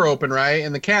the door open, right?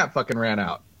 And the cat fucking ran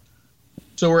out.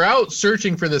 So we're out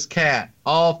searching for this cat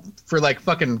all for like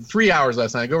fucking 3 hours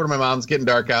last night. I go over to my mom's, getting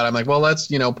dark out. I'm like, well, let's,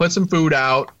 put some food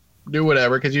out, do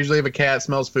whatever. Because usually if a cat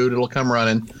smells food, it'll come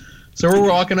running. So we're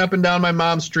walking up and down my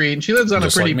mom's street, and she lives on a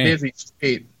pretty busy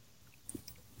street.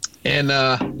 And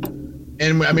I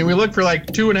mean, we looked for like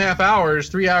 2.5 hours,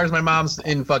 3 hours. My mom's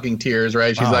in fucking tears,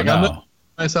 right? She's like, I'm not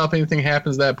myself. Anything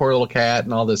happens to that poor little cat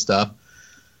and all this stuff.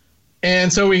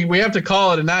 And so we have to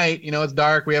call it a night. You know, it's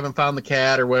dark. We haven't found the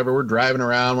cat or whatever. We're driving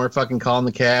around. We're fucking calling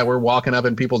the cat. We're walking up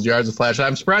in people's yards with flashlights.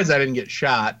 I'm surprised I didn't get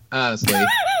shot, honestly.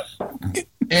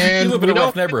 And you live in a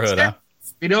rough neighborhood, huh?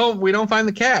 We don't find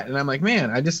the cat. And I'm like,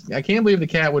 man, I can't believe the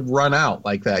cat would run out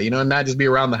like that, you know, and not just be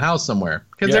around the house somewhere.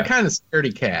 Because they're kind of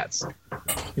scaredy cats,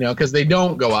 you know, because they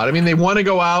don't go out. I mean, they want to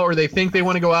go out or they think they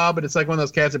want to go out, but it's like one of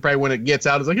those cats that probably when it gets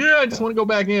out, it's like, yeah, I just want to go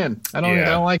back in. I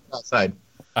don't like it outside.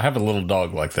 I have a little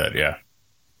dog like that, yeah.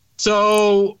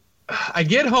 So I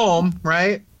get home,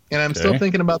 right, and I'm still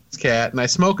thinking about this cat, and I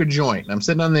smoke a joint. I'm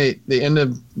sitting on the end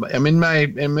of I'm in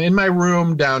my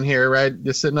room down here, right,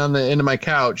 just sitting on the end of my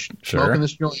couch, smoking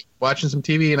this joint, watching some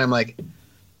TV, and I'm like,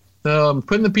 so I'm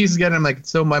putting the pieces together. I'm like,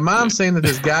 so my mom's saying that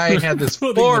this guy had this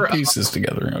floor the pieces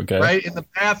together, okay, right in the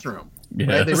bathroom. Yes.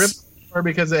 Right? They ripped the floor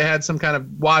because they had some kind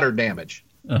of water damage.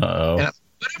 Uh-oh. And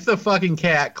what if the fucking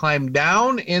cat climbed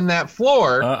down in that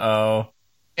floor? Uh-oh.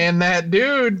 And that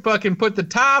dude fucking put the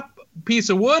top piece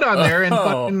of wood on there and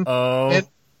fucking and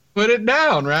put it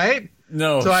down, right?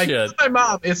 No, so shit. I call my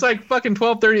mom. It's like fucking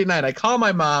 12:30 at night. I call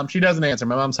my mom. She doesn't answer.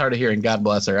 My mom's hard of hearing. God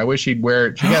bless her. I wish she'd wear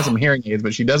it. She has some hearing aids,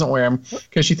 but she doesn't wear them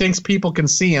because she thinks people can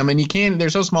see them. And you can't. They're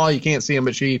so small you can't see them.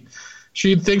 But she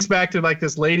thinks back to like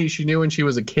this lady she knew when she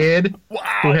was a kid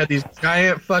who had these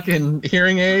giant fucking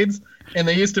hearing aids. And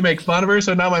they used to make fun of her,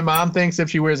 so now my mom thinks if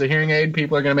she wears a hearing aid,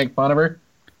 people are going to make fun of her.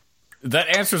 That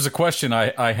answers a question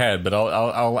I had, but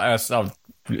I'll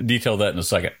detail that in a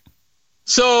second.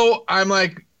 So I'm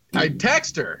like, I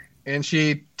text her, and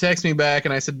she texts me back,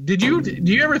 and I said, do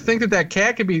you ever think that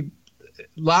cat could be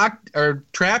locked or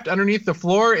trapped underneath the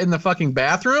floor in the fucking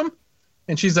bathroom?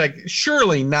 And she's like,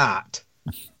 surely not.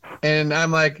 And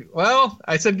I'm like, well,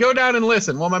 I said, go down and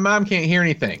listen. Well, my mom can't hear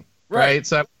anything, right?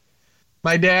 So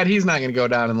my dad, he's not going to go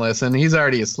down and listen. He's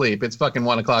already asleep. It's fucking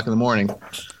 1 o'clock in the morning.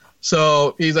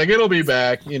 So he's like, it'll be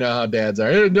back. You know how dads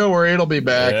are. Don't worry, it'll be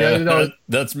back. Yeah,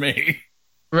 that's me.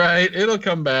 Right. It'll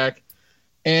come back.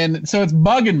 And so it's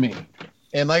bugging me.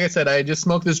 And like I said, I just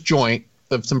smoked this joint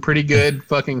of some pretty good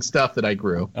fucking stuff that I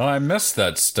grew. Oh, I missed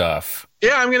that stuff.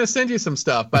 Yeah, I'm going to send you some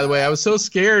stuff. By the way, I was so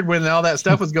scared when all that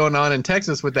stuff was going on in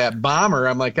Texas with that bomber.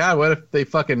 I'm like, God, what if they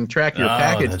fucking track your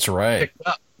package? That's right.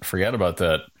 Forget about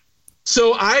that.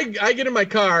 So I get in my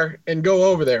car and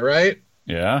go over there, right?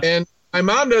 Yeah. And my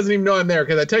mom doesn't even know I'm there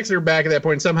because I texted her back at that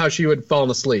point. And somehow she would fallen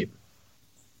asleep.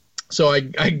 So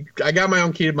I got my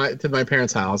own key to my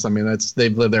parents' house. I mean,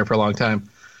 they've lived there for a long time.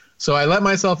 So I let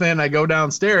myself in. I go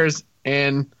downstairs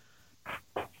and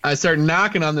I start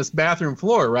knocking on this bathroom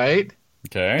floor, right?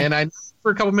 Okay. And I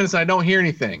for a couple minutes and I don't hear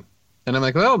anything. And I'm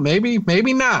like, well, maybe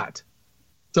not.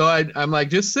 So I'm like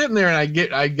just sitting there,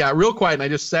 and I got real quiet, and I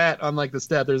just sat on like the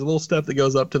step. There's a little step that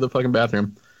goes up to the fucking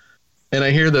bathroom, and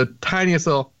I hear the tiniest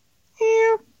little.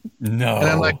 No. And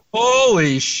I'm like,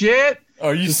 holy shit!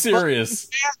 Are you serious?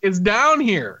 It's down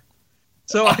here.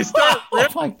 So I start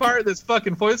ripping apart this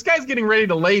fucking floor. This guy's getting ready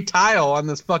to lay tile on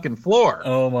this fucking floor.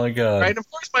 Oh my god! Right? And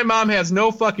of course, my mom has no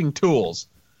fucking tools.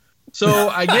 So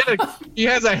he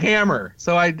has a hammer.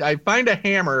 So I find a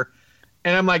hammer.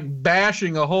 And I'm like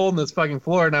bashing a hole in this fucking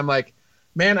floor, and I'm like,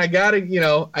 man, I gotta get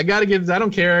this. I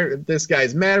don't care if this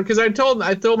guy's mad because I told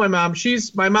my mom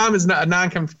my mom is not a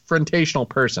non-confrontational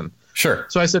person. Sure.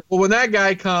 So I said, well, when that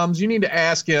guy comes, you need to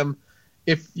ask him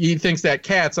if he thinks that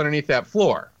cat's underneath that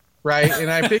floor, right?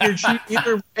 And I figured she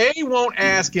either A, won't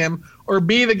ask him, or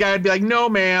B, the guy'd be like, no,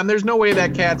 ma'am, there's no way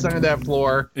that cat's under that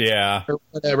floor. Yeah. Or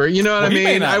whatever. You know what I mean? He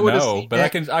may not I would know, but I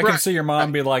can see your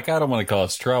mom be like, I don't want to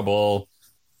cause trouble.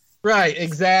 Right,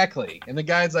 exactly. And the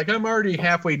guy's like, I'm already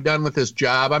halfway done with this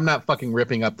job. I'm not fucking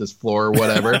ripping up this floor or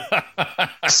whatever.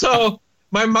 So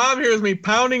my mom hears me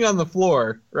pounding on the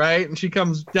floor, right? And she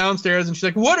comes downstairs and she's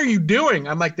like, what are you doing?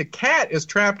 I'm like, the cat is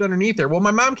trapped underneath there. Well, my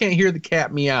mom can't hear the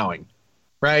cat meowing,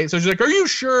 right? So she's like, are you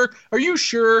sure? Are you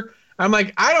sure? I'm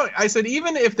like, I said,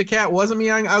 even if the cat wasn't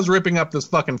meowing, I was ripping up this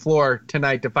fucking floor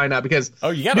tonight to find out because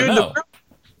you gotta know.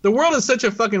 The world is such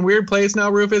a fucking weird place now,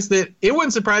 Rufus, that it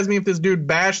wouldn't surprise me if this dude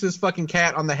bashed this fucking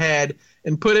cat on the head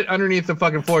and put it underneath the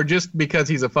fucking floor just because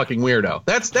he's a fucking weirdo.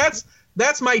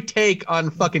 That's my take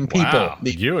on fucking people. Wow,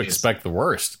 you expect the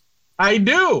worst. I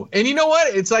do. And you know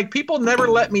what? It's like people never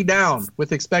let me down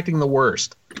with expecting the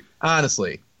worst.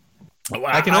 Honestly. Well,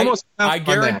 I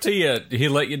guarantee you he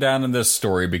let you down in this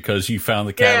story because you found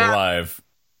the cat alive.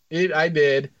 I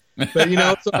did. But you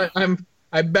know, so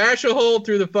I bash a hole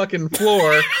through the fucking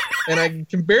floor, and I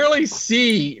can barely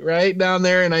see right down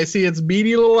there, and I see its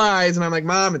beady little eyes, and I'm like,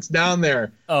 Mom, it's down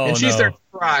there. Oh, and she starts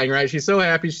crying, right? She's so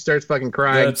happy she starts fucking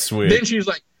crying. That's sweet. Then she's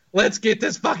like, let's get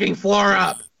this fucking floor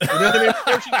up. You know what I mean?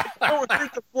 Before she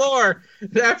hit the floor.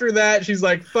 After that, she's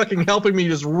like fucking helping me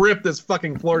just rip this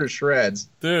fucking floor to shreds.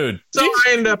 Dude. So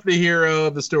I end up the hero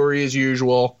of the story as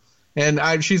usual.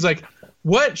 And she's like,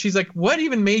 what? She's like, what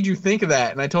even made you think of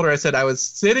that? And I told her, I said, I was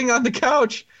sitting on the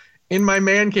couch in my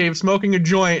man cave smoking a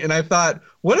joint, and I thought,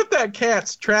 what if that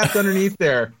cat's trapped underneath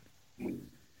there?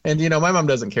 And, you know, my mom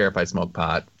doesn't care if I smoke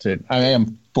pot. I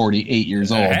am 48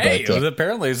 years old. Hey, but,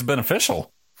 apparently it's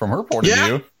beneficial from her point of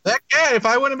view. That cat, if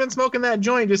I wouldn't have been smoking that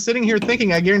joint, just sitting here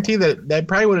thinking, I guarantee that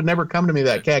probably would have never come to me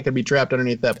that cat could be trapped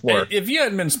underneath that floor. If you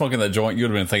hadn't been smoking that joint, you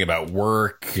would have been thinking about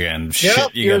work and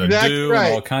shit you got to do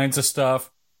and all kinds of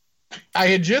stuff. I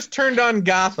had just turned on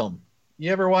Gotham.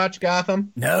 You ever watch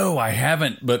Gotham? No, I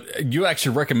haven't, but you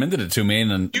actually recommended it to me,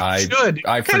 and you should.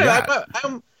 I forgot.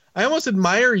 I almost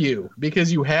admire you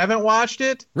because you haven't watched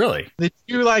it. Really? That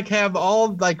you like have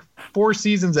all like 4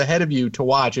 seasons ahead of you to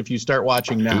watch if you start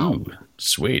watching now. Ooh,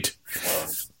 sweet.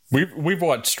 We've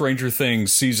watched Stranger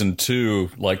Things season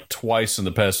 2 like twice in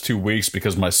the past 2 weeks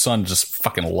because my son just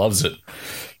fucking loves it.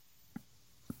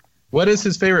 What is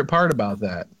his favorite part about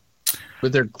that?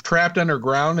 But they're trapped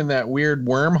underground in that weird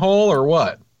wormhole, or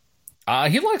what?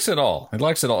 He likes it all. He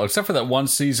likes it all, except for that one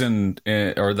season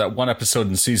or that one episode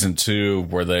in season 2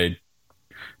 where they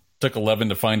took 11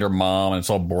 to find her mom, and it's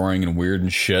all boring and weird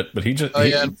and shit. But he just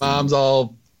mom's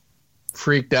all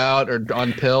freaked out or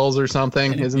on pills or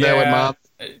something. Isn't that what mom?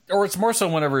 Or it's more so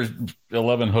whenever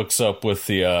 11 hooks up with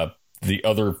the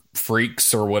other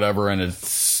freaks or whatever, and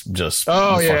it's just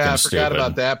I stupid. forgot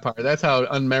about that part. That's how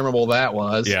unmemorable that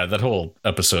was. Yeah, that whole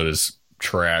episode is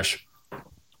trash.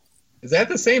 Is that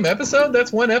the same episode?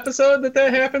 That's one episode that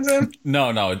happens in?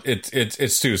 No, it's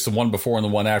 2. It's the one before and the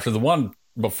one after. The one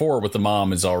before with the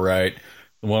mom is all right.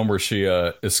 The one where she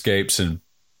escapes and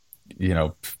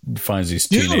finds these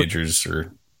teenagers.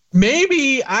 Or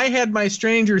maybe I had my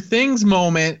Stranger Things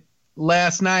moment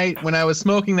last night when I was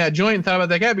smoking that joint and thought about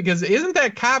that guy, because isn't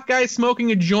that cop guy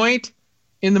smoking a joint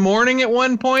in the morning at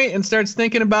one point and starts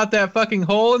thinking about that fucking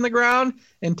hole in the ground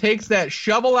and takes that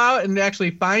shovel out and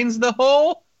actually finds the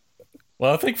hole?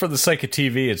 Well, I think for the sake of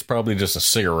TV, it's probably just a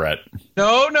cigarette.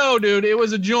 No, dude, it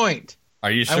was a joint.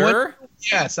 Are you sure?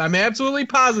 Yes, I'm absolutely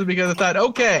positive, because I thought,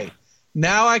 okay,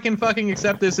 now I can fucking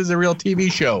accept this as a real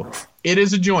TV show. It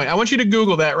is a joint. I want you to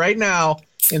Google that right now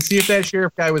and see if that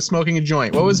sheriff guy was smoking a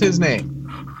joint. What was his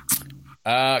name?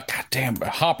 Goddamn,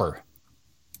 Hopper.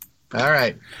 All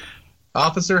right.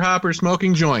 Officer Hopper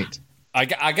smoking joint. I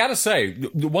gotta say,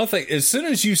 the one thing, as soon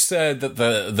as you said that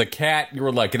the cat, you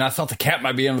were like, and I thought the cat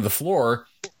might be under the floor,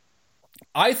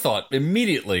 I thought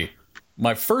immediately,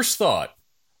 my first thought,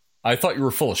 I thought you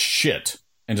were full of shit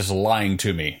and just lying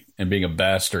to me and being a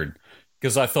bastard.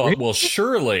 Because I thought, well,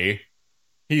 surely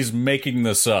he's making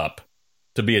this up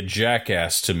to be a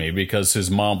jackass to me because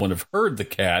his mom would have heard the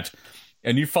cat,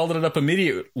 and you followed it up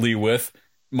immediately with,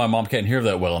 my mom can't hear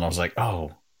that well, and I was like,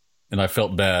 oh. And I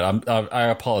felt bad. I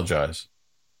apologize.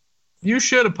 You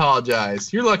should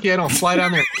apologize. You're lucky I don't fly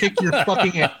down there and kick your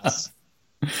fucking ass.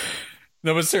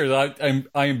 No, but seriously,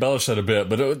 I embellished that a bit.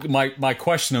 But my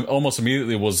question almost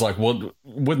immediately was like, well,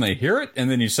 wouldn't they hear it?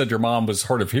 And then you said your mom was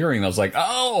hard of hearing. And I was like,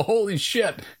 oh, holy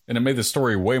shit. And it made the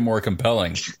story way more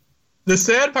compelling. The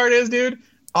sad part is, dude,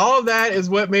 all of that is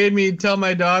what made me tell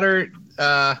my daughter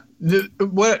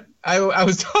what I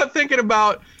was thinking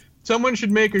about. Someone should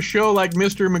make a show like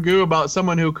Mr. Magoo about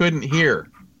someone who couldn't hear.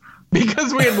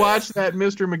 Because we had watched that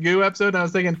Mr. Magoo episode, and I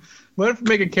was thinking, what if we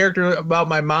make a character about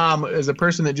my mom as a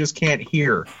person that just can't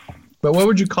hear? But what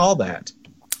would you call that?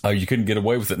 Oh, you couldn't get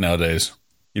away with it nowadays.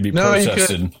 You'd be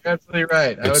protested. You You're absolutely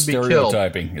right. I would be killed. It's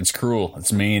stereotyping. It's cruel.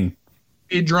 It's mean.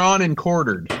 Be drawn and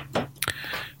quartered.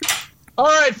 All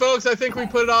right, folks. I think we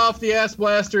put it off the ass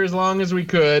blaster as long as we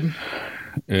could.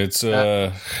 It's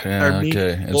okay.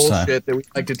 It's bullshit that we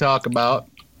like to talk about.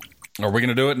 Are we going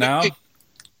to do it now? Hey,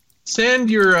 send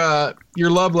your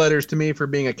love letters to me for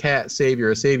being a cat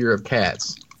savior, a savior of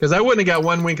cats. Because I wouldn't have got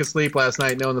 1 wink of sleep last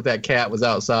night knowing that cat was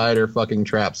outside or fucking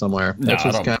trapped somewhere.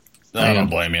 I don't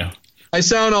blame you. I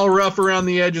sound all rough around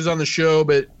the edges on the show,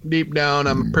 but deep down,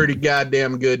 I'm a pretty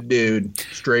goddamn good dude.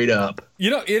 Straight up.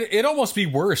 You know, it'd almost be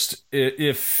worse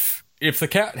if the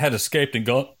cat had escaped and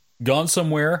gone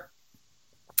somewhere.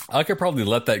 I could probably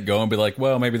let that go and be like,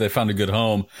 well, maybe they found a good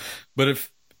home. But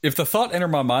if the thought entered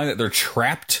my mind that they're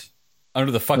trapped under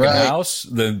the fucking house,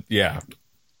 then yeah,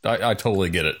 I totally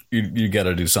get it. You got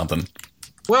to do something.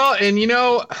 Well, and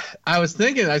I was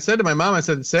thinking, I said to my mom, I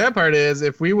said, the sad part is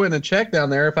if we wouldn't have checked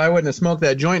down there, if I wouldn't have smoked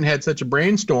that joint and had such a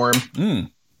brainstorm,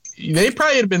 they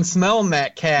probably would have been smelling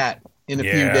that cat in a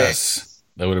few days.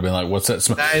 They would have been like, what's that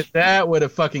smell? That would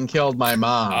have fucking killed my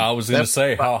mom. I was going to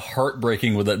say, how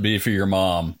heartbreaking would that be for your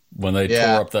mom when they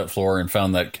tore up that floor and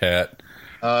found that cat?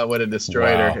 It would have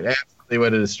destroyed her. It absolutely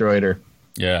would have destroyed her.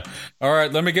 Yeah. All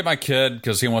right, let me get my kid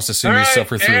because he wants to see me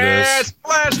suffer through this.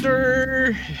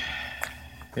 Blaster!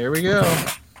 Here we go.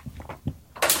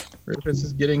 Rufus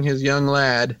is getting his young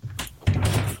lad.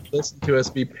 Listen to us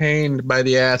be pained by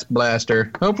the ass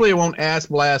blaster. Hopefully it won't ass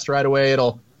blast right away.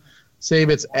 It'll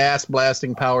save its ass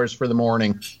blasting powers for the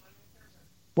morning.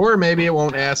 Or maybe it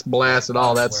won't ass blast at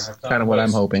all. That's kind of what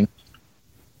I'm hoping.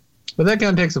 But that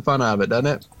kind of takes the fun out of it, doesn't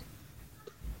it?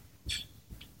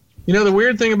 You know, the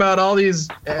weird thing about all these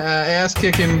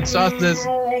ass-kicking sauces,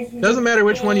 doesn't matter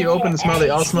which one you open and smell, they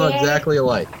all smell exactly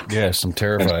alike. Yes, I'm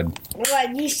terrified.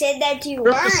 What, you said that you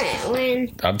weren't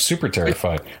when... I'm super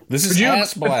terrified. This is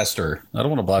ass blaster. I don't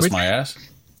want to blast my ass.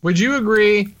 Would you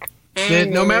agree that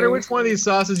no matter which one of these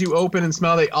sauces you open and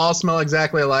smell, they all smell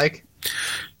exactly alike?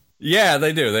 Yeah,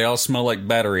 they do. They all smell like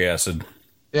battery acid.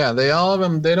 Yeah, they all of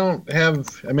them, they don't have,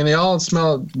 I mean, they all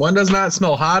smell, one does not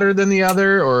smell hotter than the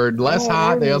other or less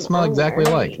hot. They all smell exactly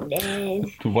alike.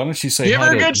 Why don't you say Give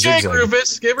her a good shake,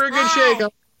 Rufus. Give her a good shake. I'm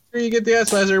sure you get the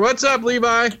ass blaster. What's up, Levi?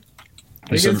 Are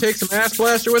you going to take some ass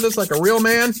blaster with us like a real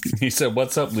man? He said,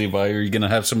 what's up, Levi? Are you going to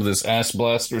have some of this ass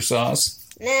blaster sauce?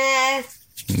 Nah.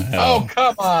 No. Oh,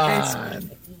 come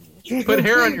on. Put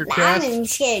hair on your chest. I'm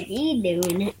scared you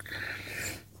doing it.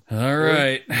 All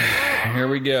right, here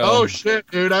we go. Oh shit,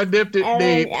 dude! I dipped it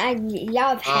deep.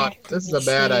 This is a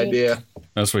bad idea.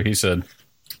 That's what he said.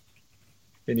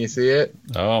 Can you see it?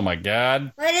 Oh my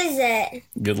god! What is it?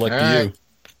 Good luck to you.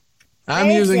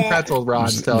 I'm using pretzel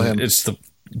rods. Tell him it's the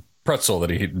pretzel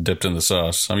that he dipped in the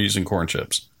sauce. I'm using corn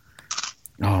chips.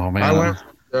 Oh man!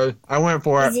 I went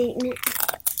for it.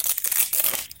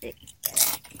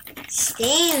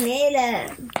 Stand it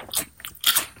up.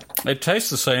 It tastes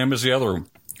the same as the other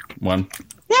one.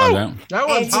 Woo! That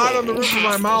one's hot on the roof of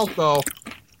my mouth, though.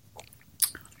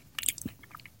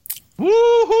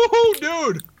 Woo-hoo-hoo,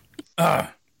 dude!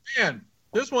 Man,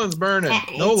 this one's burning.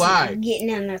 No lie.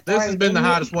 This has been the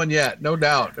hottest one yet, no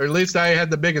doubt. Or at least I had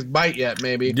the biggest bite yet,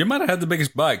 maybe. You might have had the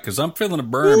biggest bite, because I'm feeling a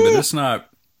burn, but it's not...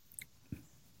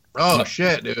 Oh,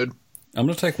 shit, dude. I'm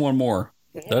going to take one more.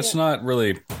 That's not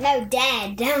really... No,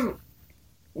 Dad, don't.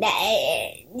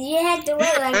 Dad, you have to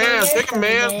wait like man, take a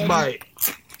man's bite.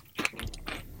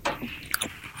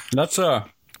 That's Oh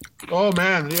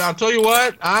man, I'll tell you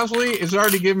what. Honestly, it's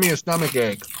already giving me a stomach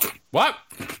ache. What?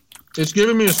 It's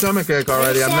giving me a stomach ache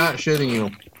already. I'm not shitting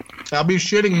you. I'll be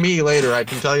shitting me later. I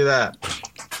can tell you that.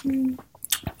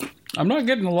 I'm not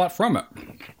getting a lot from it.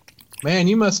 Man,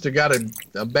 you must have got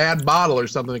a bad bottle or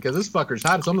something because this fucker's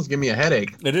hot. It's almost giving me a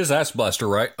headache. It is ass blaster,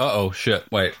 right? Uh-oh, shit.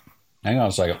 Wait. Hang on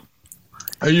a second.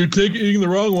 Are you eating the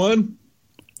wrong one?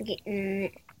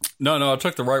 No, I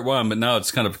took the right one, but now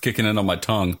it's kind of kicking in on my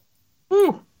tongue.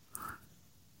 Whew.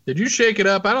 Did you shake it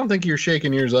up? I don't think you're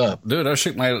shaking yours up. Dude, I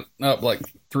shook mine up like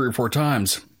 3 or 4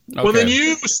 times. Okay. Well, then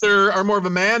you, sir, are more of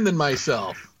a man than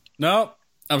myself. No,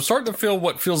 I'm starting to feel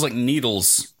what feels like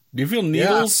needles. Do you feel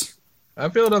needles? Yeah. I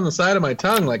feel it on the side of my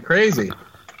tongue like crazy.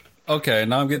 Okay,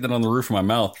 now I'm getting it on the roof of my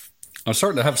mouth. I'm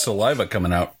starting to have saliva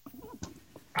coming out.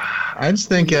 I just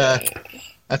think...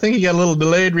 I think you got a little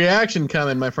delayed reaction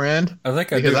coming, my friend. I think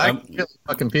because I can really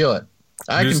fucking feel it.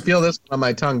 I can feel this on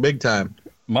my tongue big time.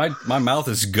 My mouth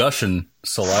is gushing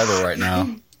saliva right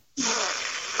now.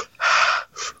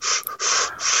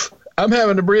 I'm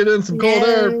having to breathe in some cold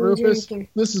air, Rufus.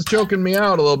 This is choking me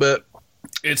out a little bit.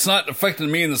 It's not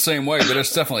affecting me in the same way, but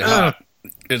it's definitely hot.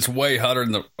 It's way hotter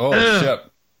than the... Oh, shit.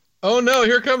 Oh, no.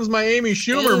 Here comes my Amy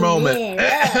Schumer moment.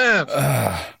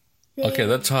 Okay,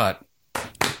 that's hot.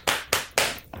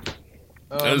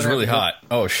 It was really hot.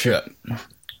 Oh, shit.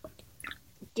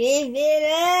 Give it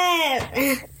up.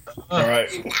 All right.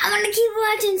 I want to keep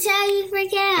watching so you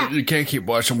freak out. You can't keep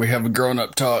watching. We have a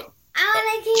grown-up talk. I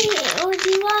want to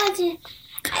keep watching.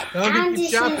 If he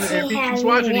keeps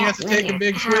watching, he has to take a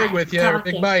big swig with you, or a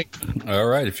big bite. All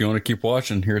right. If you want to keep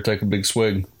watching, here, take a big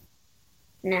swig.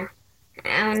 No.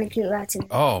 I want to keep watching.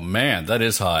 Oh, man. That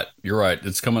is hot. You're right.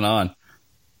 It's coming on.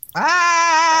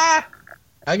 I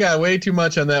got way too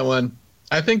much on that one.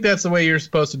 I think that's the way you're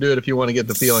supposed to do it if you want to get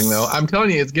the feeling, though. I'm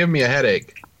telling you, it's giving me a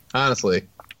headache. Honestly.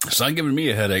 It's not giving me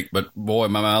a headache, but boy,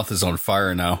 my mouth is on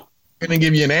fire now. I'm going to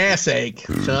give you an ass ache,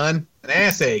 son. An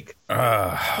ass ache.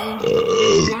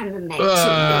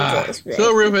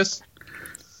 So, Rufus.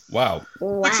 Wow.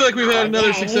 Looks like we've had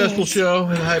another successful show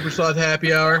in the Hypersloth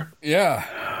Happy Hour. Yeah.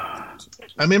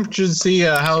 I'm interested to see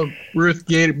how Ruth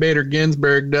Bader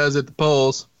Ginsberg does at the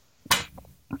polls.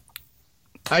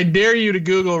 I dare you to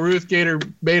Google Ruth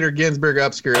Bader Ginsberg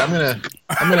upskirt.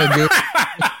 I'm gonna do.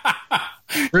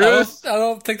 Ruth, I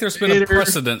don't think there's been a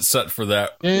precedent set for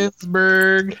that.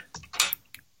 Ginsberg.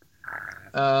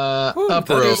 That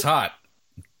is hot.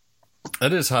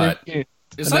 That is hot.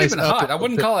 It's not even hot. I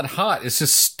wouldn't call it hot. It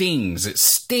just stings. It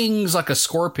stings like a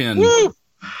scorpion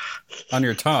on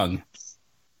your tongue.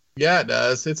 Yeah, it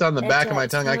does. It's on the back of my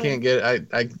tongue. I can't get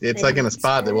it. It's like in a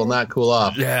spot that will not cool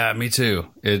off. Yeah, me too.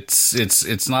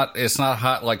 It's not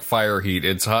hot like fire heat.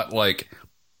 It's hot like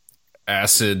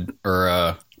acid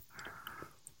or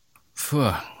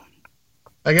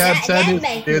I got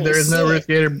sad, dude. There is no Ruth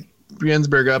Bader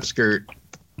Ginsberg upskirt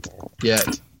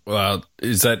yet. Well,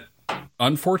 is that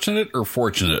unfortunate or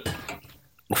fortunate?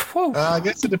 I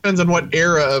guess it depends on what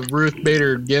era of Ruth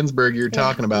Bader Ginsberg you're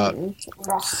talking about.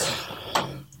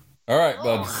 All right,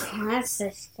 bud. That's so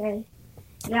scary.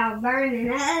 Y'all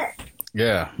burning up.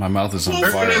 Yeah, my mouth is on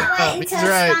Can fire. you not wait until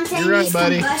You're right,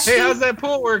 buddy. combustion? Hey, how's that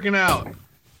pool working out?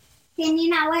 Can you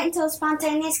not wait until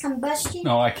spontaneous combustion?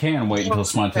 No, I can wait until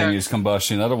spontaneous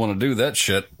combustion. I don't want to do that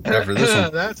shit after this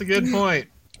one. That's a good point.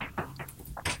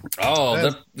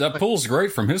 Oh, that pool's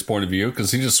great from his point of view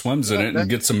because he just swims in it and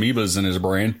gets amoebas in his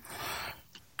brain.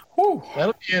 Whew.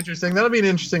 That'll be interesting. That'll be an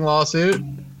interesting lawsuit.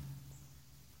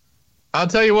 I'll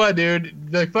tell you what,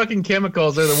 dude. The fucking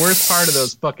chemicals are the worst part of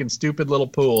those fucking stupid little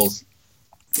pools.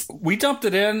 We dumped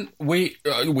it in. We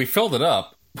filled it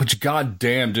up. Which,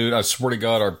 goddamn, dude, I swear to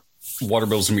God, our water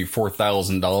bill's gonna be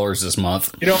 $4,000 this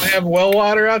month. You don't have well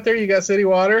water out there? You got city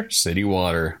water? City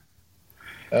water.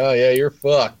 Oh, yeah, you're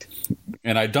fucked.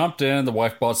 And I dumped in. The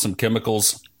wife bought some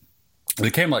chemicals. They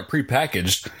came like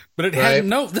prepackaged, but it had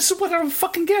no. This is what I would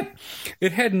fucking get.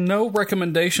 It had no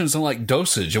recommendations on like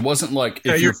dosage. It wasn't like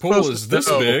if your pool is this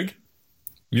big,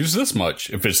 use this much.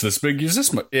 If it's this big, use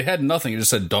this much. It had nothing. It just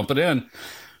said dump it in.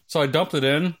 So I dumped it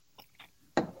in,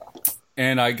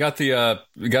 and I got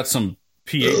got some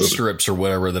pH strips or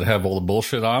whatever that have all the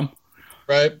bullshit on.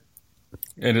 Right.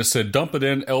 And it said dump it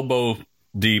in elbow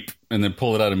deep and then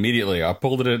pull it out immediately. I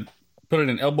pulled it in, put it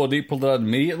in elbow deep, pulled it out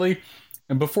immediately.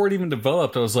 And before it even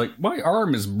developed, I was like, my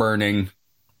arm is burning.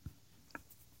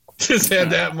 Just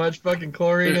had that much fucking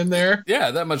chlorine in there?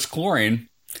 Yeah, that much chlorine.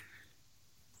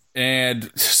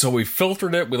 And so we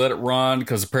filtered it. We let it run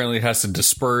because apparently it has to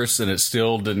disperse, and it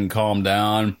still didn't calm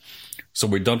down. So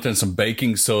we dumped in some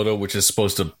baking soda, which is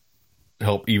supposed to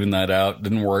help even that out.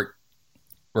 Didn't work,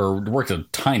 or worked a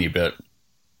tiny bit.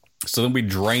 So then we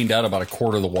drained out about a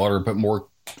quarter of the water, put more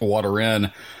water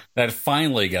in. That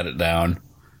finally got it down.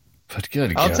 But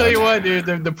good I'll God. tell you what, dude.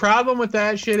 The problem with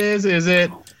that shit is it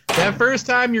that first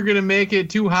time you're gonna make it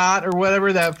too hot or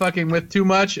whatever, that fucking with too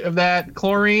much of that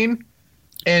chlorine,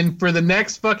 and for the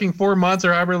next fucking 4 months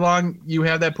or however long you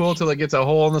have that pool till it gets a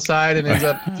hole in the side and ends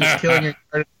up just killing your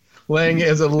garden, laying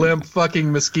as a limp fucking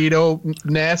mosquito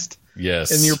nest.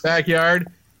 Yes. In your backyard,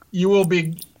 you will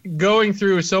be going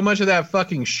through so much of that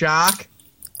fucking shock.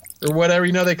 Or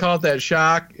whatever, they call it that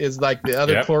shock, is like the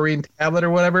other chlorine tablet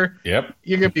or whatever. Yep.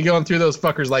 You're going to be going through those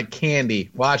fuckers like candy.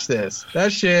 Watch this.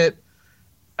 That shit,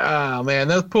 oh man,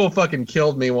 that pool fucking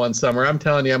killed me one summer. I'm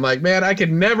telling you, I'm like, man, I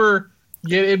could never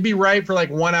it'd be right for like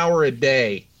 1 hour a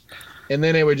day. And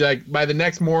then it would like, by the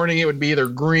next morning, it would be either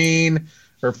green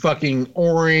or fucking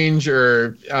orange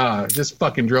or just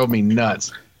fucking drove me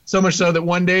nuts. So much so that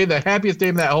one day, the happiest day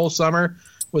of that whole summer,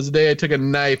 was the day I took a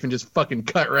knife and just fucking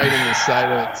cut right in the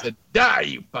side of it and said, die,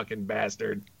 you fucking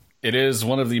bastard. It is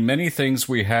one of the many things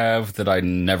we have that I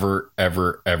never,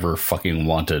 ever, ever fucking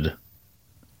wanted.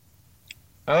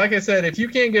 Like I said, if you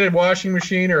can't get a washing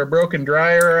machine or a broken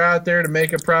dryer out there to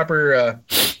make a proper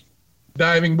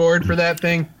diving board for that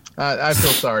thing, I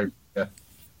feel sorry for you.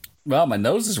 Well, my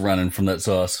nose is running from that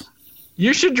sauce.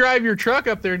 You should drive your truck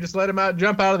up there and just let him out,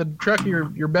 jump out of the truck of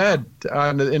your bed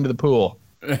into the pool.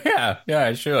 Yeah,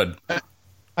 I should.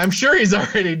 I'm sure he's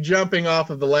already jumping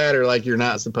off of the ladder like you're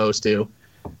not supposed to.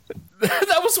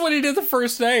 That was what he did the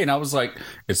first day, and I was like,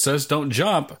 it says don't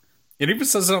jump. It even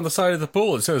says it on the side of the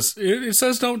pool. It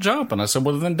says don't jump. And I said,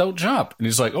 well, then don't jump. And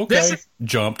he's like, okay,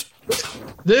 jumped.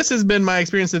 This has been my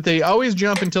experience, that they always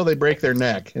jump until they break their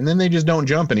neck, and then they just don't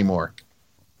jump anymore.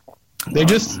 They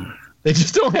just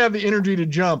don't have the energy to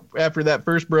jump after that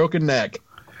first broken neck.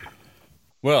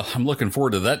 Well, I'm looking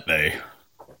forward to that day.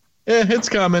 Yeah, it's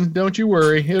coming. Don't you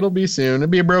worry. It'll be soon. It'll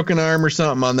be a broken arm or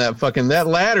something on that fucking... That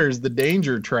ladder's the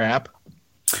danger trap.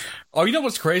 Oh, you know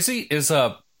what's crazy? Is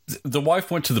the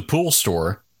wife went to the pool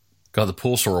store. God, the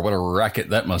pool store, what a racket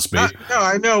that must be.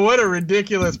 I know. What a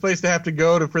ridiculous place to have to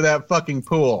go to for that fucking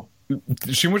pool.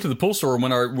 She went to the pool store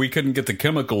when we couldn't get the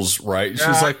chemicals right. She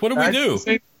was like, what do we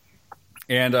do?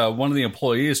 And one of the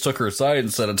employees took her aside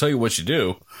and said, I'll tell you what you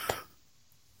do.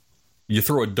 You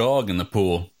throw a dog in the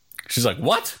pool. She's like,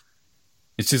 what?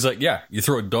 And she's like, yeah, you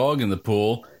throw a dog in the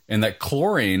pool and that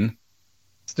chlorine.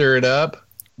 Stir it up.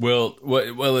 Well,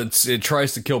 it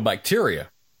tries to kill bacteria.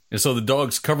 And so the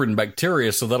dog's covered in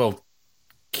bacteria, so that'll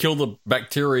kill the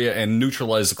bacteria and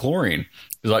neutralize the chlorine.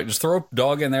 He's like, just throw a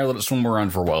dog in there, let it swim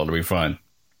around for a while. It'll be fine.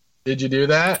 Did you do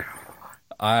that?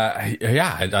 I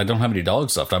don't have any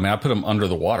dogs left. I mean, I put them under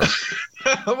the water.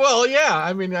 Well, yeah.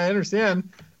 I mean, I understand.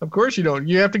 Of course you don't.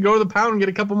 You have to go to the pound and get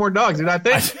a couple more dogs. Dude, I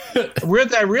think what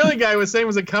that really guy was saying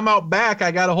was to come out back. I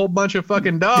got a whole bunch of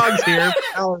fucking dogs here,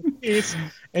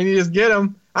 and you just get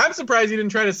them. I'm surprised he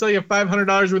didn't try to sell you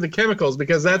 $500 worth of chemicals,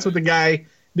 because that's what the guy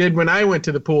did when I went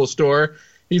to the pool store.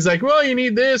 He's like, well, you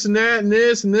need this and that and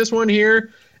this one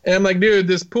here. And I'm like, dude,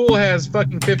 this pool has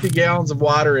fucking 50 gallons of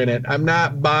water in it. I'm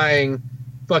not buying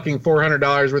fucking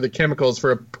 $400 worth of chemicals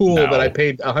for a pool that I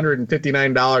paid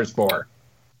 $159 for.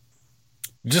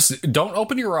 Just don't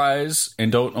open your eyes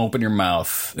and don't open your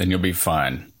mouth, and you'll be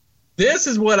fine. This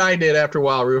is what I did after a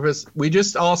while, Rufus. We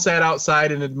just all sat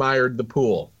outside and admired the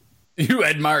pool. You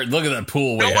admired, look at that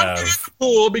pool we have. The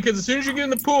pool, because as soon as you get in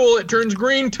the pool, it turns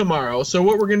green tomorrow. So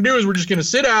what we're going to do is we're just going to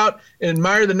sit out and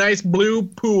admire the nice blue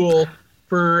pool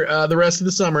for the rest of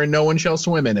the summer, and no one shall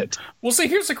swim in it. Well, see,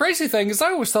 here's the crazy thing, is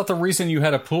I always thought the reason you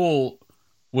had a pool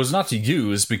was not to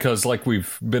use, because like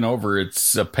we've been over,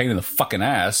 it's a pain in the fucking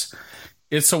ass.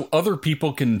 It's so other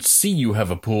people can see you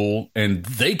have a pool and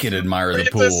they can admire the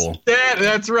pool.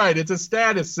 That's right. It's a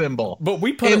status symbol. But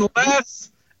we put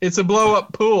unless it's a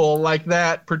blow-up pool like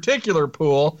that particular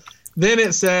pool, then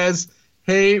it says,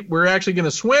 hey, we're actually going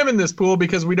to swim in this pool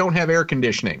because we don't have air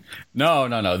conditioning. No.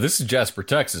 This is Jasper,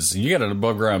 Texas. You got an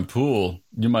above-ground pool,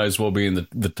 you might as well be in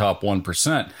the top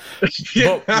 1%.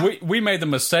 Yeah. But we made the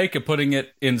mistake of putting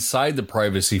it inside the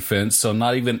privacy fence, so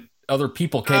not even other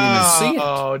people can't even see it.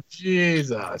 Oh,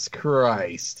 Jesus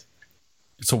Christ.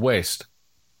 It's a waste.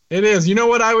 It is. You know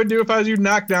what I would do if I was you?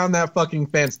 Knock down that fucking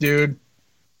fence, dude.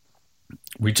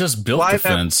 We just built the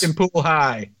fence. In pool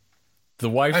high. The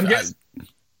wife...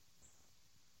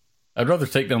 I'd rather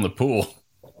take down the pool.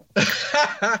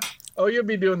 Oh, you'll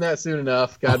be doing that soon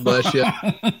enough. God bless you.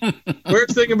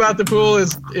 Worst thing about the pool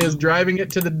is driving it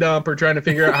to the dump or trying to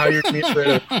figure out how you're going to get rid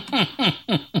of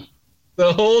it.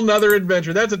 The whole nother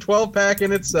adventure. That's a 12-pack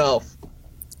in itself.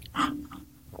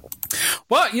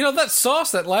 Well, you know,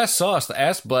 that last sauce, the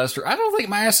ass blaster, I don't think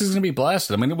my ass is going to be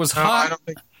blasted. I mean, it was hot. I don't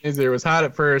think it was hot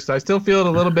at first. I still feel it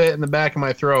a little bit in the back of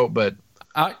my throat, but...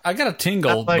 I got a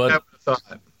tingle, but I thought.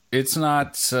 It's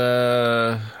not...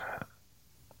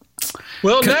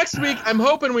 Well, next week, I'm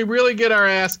hoping we really get our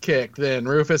ass kicked then,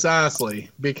 Rufus, honestly.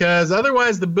 Because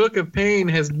otherwise, the Book of Pain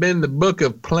has been the Book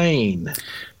of Plain,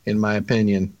 in my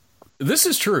opinion. This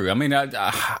is true. I mean,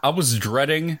 I was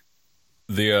dreading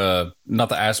the, not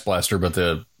the ass blaster, but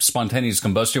the spontaneous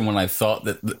combustion when I thought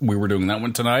that we were doing that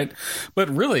one tonight. But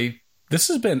really, this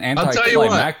has been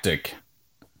anticlimactic.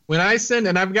 When I send,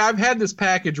 and I've had this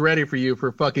package ready for you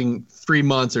for fucking 3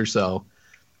 months or so.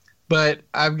 But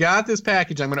I've got this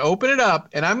package. I'm going to open it up,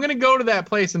 and I'm going to go to that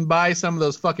place and buy some of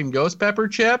those fucking ghost pepper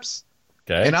chips.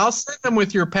 Okay. And I'll send them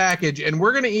with your package, and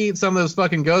we're going to eat some of those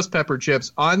fucking ghost pepper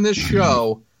chips on this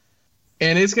show.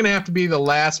 And it's going to have to be the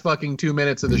last fucking 2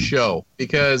 minutes of the show.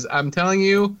 Because I'm telling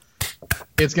you,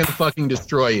 it's going to fucking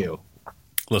destroy you.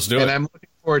 Let's do it. And I'm looking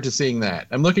forward to seeing that.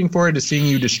 I'm looking forward to seeing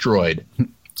you destroyed.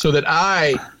 So that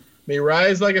I may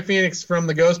rise like a phoenix from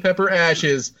the ghost pepper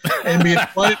ashes and be the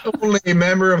one and only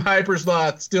member of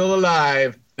Hypersloth still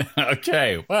alive.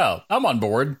 Okay, well, I'm on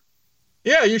board.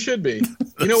 Yeah, you should be.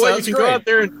 You know what? You can go out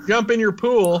there and jump in your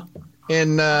pool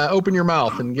and open your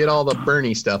mouth and get all the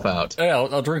burny stuff out. Yeah,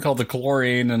 I'll drink all the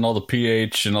chlorine and all the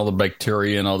pH and all the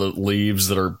bacteria and all the leaves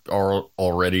that are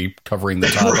already covering the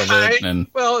top of it. And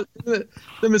well, the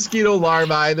mosquito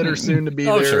larvae that are soon to be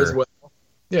there as well.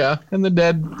 Yeah, and the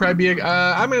dead probably be.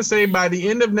 I'm going to say by the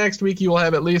end of next week, you will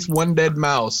have at least one dead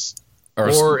mouse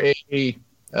or a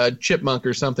chipmunk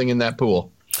or something in that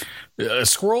pool. A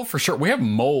squirrel for sure. We have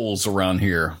moles around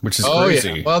here, which is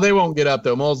crazy. Yeah. Well, they won't get up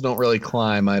though. Moles don't really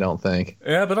climb, I don't think.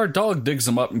 Yeah, but our dog digs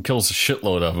them up and kills a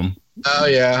shitload of them. Oh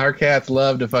yeah, our cats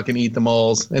love to fucking eat the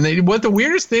moles. And what the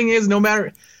weirdest thing is, no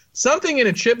matter something in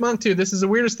a chipmunk too. This is the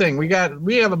weirdest thing. We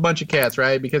have a bunch of cats,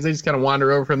 right? Because they just kind of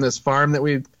wander over from this farm that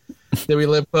we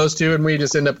live close to, and we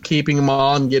just end up keeping them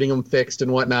all and getting them fixed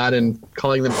and whatnot, and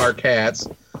calling them our cats.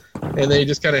 And they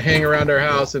just kind of hang around our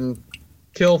house and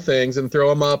kill things and throw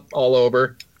them up all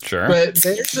over. Sure. But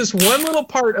there's this one little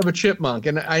part of a chipmunk,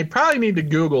 and I probably need to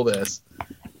Google this,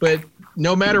 but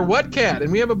no matter what cat,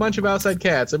 and we have a bunch of outside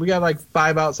cats, and we got like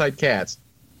 5 outside cats,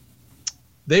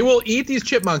 they will eat these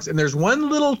chipmunks, and there's one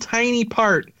little tiny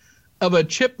part of a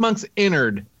chipmunk's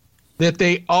innard that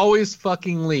they always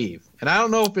fucking leave. And I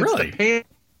don't know if it's the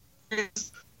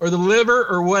pancreas or the liver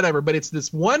or whatever, but it's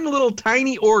this one little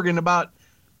tiny organ about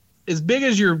as big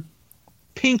as your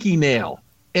pinky nail.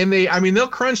 And they'll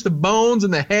crunch the bones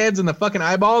and the heads and the fucking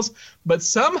eyeballs, but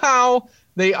somehow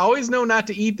they always know not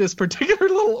to eat this particular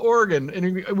little organ.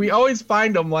 And we always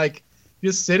find them like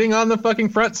just sitting on the fucking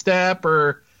front step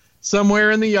or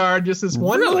somewhere in the yard, just this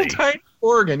one little tiny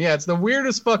organ. Yeah, it's the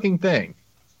weirdest fucking thing.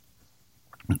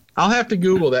 I'll have to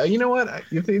Google that. You know what?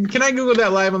 Can I Google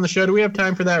that live on the show? Do we have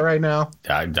time for that right now?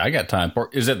 I got time for.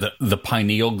 Is it the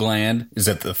pineal gland? Is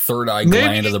it the third eye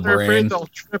gland of the brain? Afraid they'll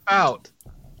trip out.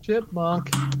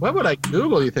 Chipmunk. What would I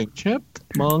Google? You think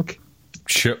chipmunk?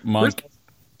 Chipmunk.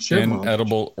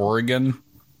 Inedible organ.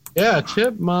 Yeah,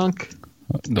 chipmunk.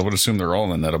 I would assume they're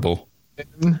all inedible.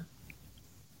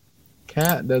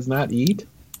 Cat does not eat.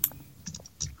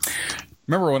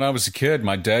 Remember when I was a kid,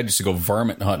 my dad used to go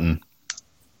varmint hunting,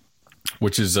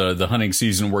 which is the hunting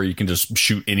season where you can just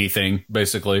shoot anything,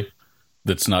 basically,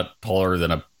 that's not taller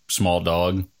than a small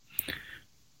dog.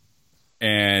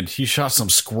 And he shot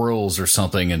some squirrels or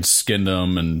something and skinned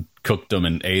them and cooked them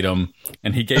and ate them.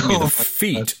 And he gave me the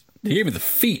feet. He gave me the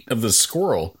feet of the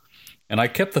squirrel. And I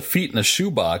kept the feet in a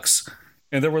shoebox.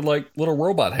 And they were like little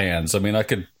robot hands. I mean, I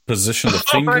could position the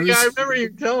fingers. Oh my God, I remember you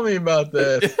telling me about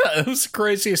this. Yeah, it was the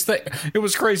craziest thing. It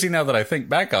was crazy now that I think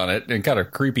back on it, and kind of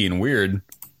creepy and weird.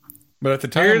 But at the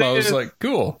time, I was like,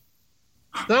 cool.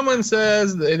 Someone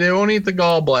says they won't eat the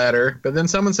gallbladder, but then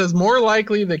someone says more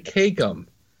likely the caecum.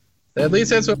 At least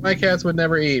that's what my cats would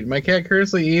never eat. My cat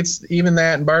curiously eats even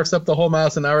that and barfs up the whole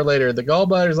mouse an hour later. The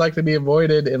gallbladders like to be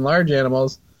avoided in large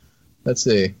animals. Let's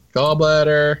see.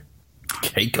 Gallbladder.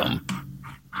 Caecum.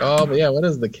 Oh, yeah, what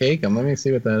is the caecum? Let me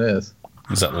see what that is.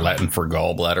 Is that Latin for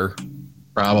gallbladder?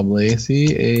 Probably.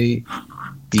 C-A-E-C-U-M.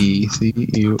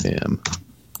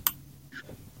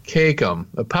 Caecum.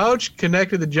 A pouch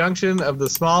connected to the junction of the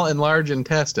small and large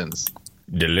intestines.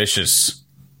 Delicious.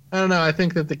 I don't know. I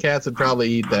think that the cats would probably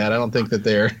eat that. I don't think that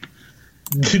they're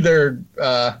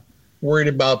worried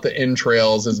about the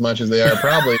entrails as much as they are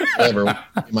probably liver,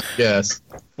 my guess.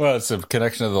 Well, it's a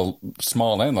connection of the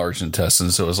small and large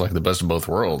intestines, so it's like the best of both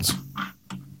worlds.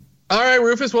 All right,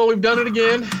 Rufus. Well, we've done it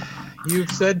again.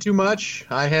 You've said too much.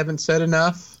 I haven't said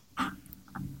enough.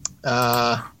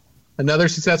 Another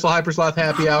successful Hypersloth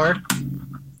happy hour.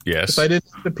 Yes. If I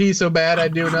didn't have to pee so bad,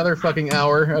 I'd do another fucking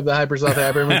hour of the Hypersloth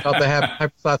happy hour. We call the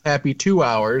Hypersloth happy 2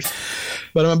 hours.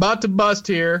 But I'm about to bust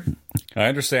here. I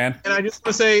understand. And I just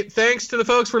want to say thanks to the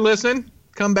folks for listening.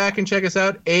 Come back and check us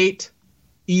out. 8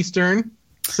 Eastern,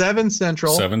 7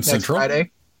 Central. 7 Central.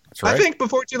 Friday. That's right. I think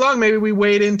before too long, maybe we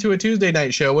wade into a Tuesday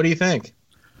night show. What do you think?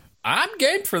 I'm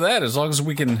game for that, as long as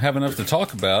we can have enough to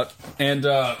talk about. And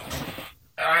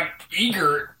I'm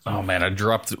eager. Oh, man, I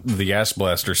dropped the ass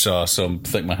blaster sauce, so I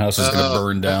think my house is going to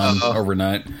burn down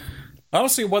overnight.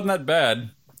 Honestly, it wasn't that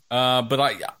bad. But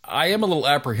I am a little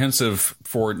apprehensive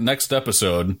for next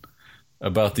episode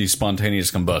about the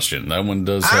spontaneous combustion. That one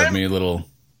does have me a little...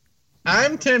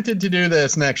 I'm tempted to do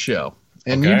this next show.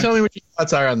 And you tell me what your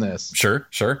thoughts are on this. Sure.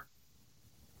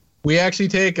 We actually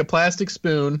take a plastic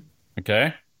spoon.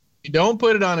 Okay. You don't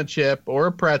put it on a chip or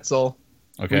a pretzel.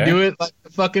 Okay. We do it like the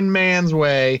fucking man's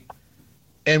way.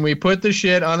 And we put the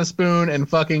shit on a spoon and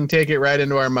fucking take it right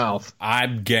into our mouth.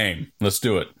 I'm game. Let's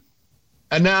do it.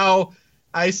 And now...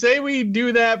 I say we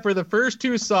do that for the first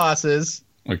 2 sauces.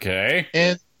 Okay.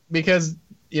 And because,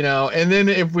 and then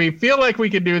if we feel like we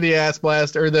could do the ass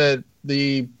blast or the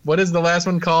what is the last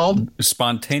one called?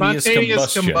 Spontaneous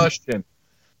combustion.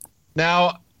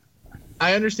 Now,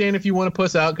 I understand if you want to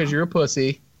puss out because you're a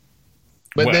pussy.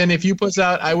 But then if you puss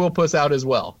out, I will puss out as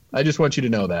well. I just want you to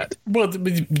know that. Well,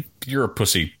 you're a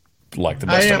pussy like the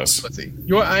best of us. I am a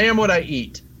pussy. I am what I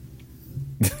eat.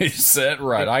 You said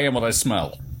right. I am what I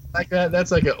smell. Like that.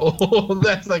 That's like an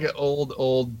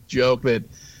old joke that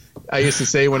I used to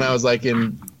say when I was like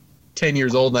in 10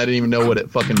 years old and I didn't even know what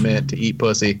it fucking meant to eat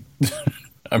pussy.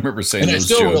 I remember saying those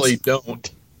jokes. I still jokes. really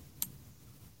don't.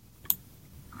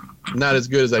 Not as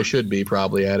good as I should be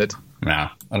probably at it. Nah,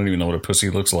 I don't even know what a pussy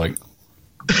looks like.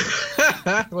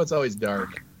 Well, it's always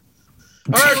dark.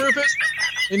 All right, Rufus.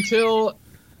 Until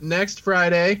next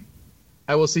Friday,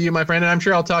 I will see you, my friend, and I'm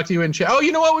sure I'll talk to you in chat. Oh,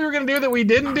 you know what we were going to do that we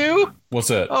didn't do? What's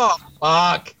that? Oh,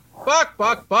 fuck.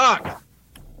 Fuck.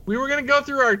 We were going to go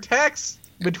through our texts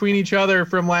between each other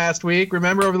from last week.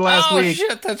 Remember over the last week? Oh,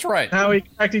 shit, that's right. How we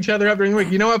cracked each other up during the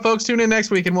week. You know what, folks? Tune in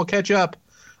next week, and we'll catch up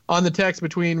on the text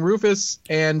between Rufus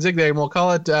and Zig Zag, and we'll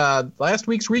call it last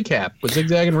week's recap with Zig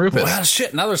Zag and Rufus. Well,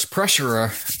 shit, now there's pressure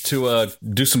to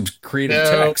do some creative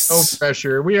texts. No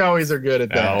pressure. We always are good at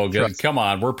that. Oh, good. Come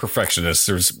on, we're perfectionists.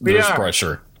 There's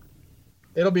pressure.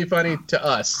 It'll be funny to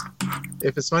us.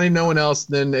 If it's funny to no one else,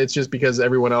 then it's just because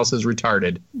everyone else is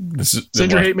retarded.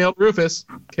 Send your hate mail to Rufus,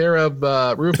 care of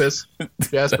Rufus,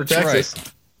 Jasper, Texas.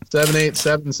 Right.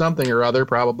 787 something or other,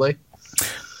 probably.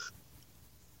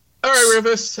 All right,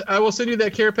 Rufus, I will send you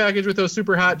that care package with those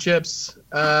super hot chips.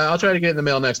 I'll try to get it in the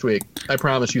mail next week. I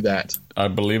promise you that. I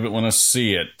believe it when I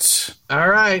see it. All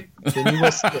right. Then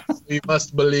you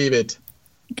must believe it.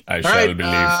 I shall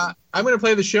believe. I'm going to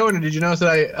play the show ender. Did you notice that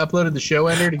I uploaded the show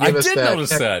ender to give us that? I did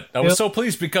notice that. I was so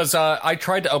pleased because I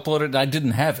tried to upload it and I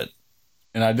didn't have it.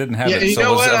 Yeah, you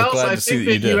know what else? I think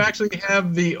that you actually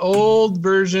have the old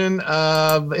version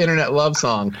of Internet Love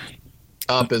Song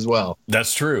up as well.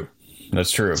 That's true.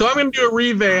 So I'm going to do a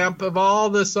revamp of all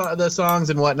the songs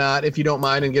and whatnot, if you don't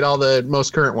mind, and get all the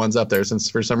most current ones up there, since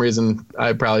for some reason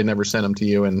I probably never sent them to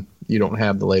you and you don't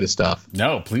have the latest stuff.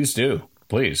 No, please do.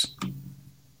 Please.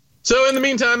 So in the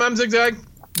meantime, I'm Zig Zag.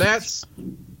 That's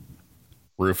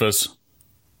Rufus.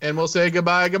 And we'll say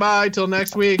goodbye till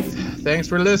next week. Thanks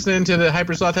for listening to the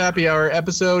Hypersloth Happy Hour,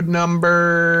 episode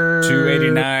number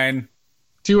 289.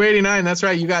 289, that's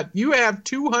right. You have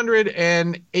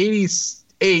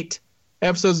 288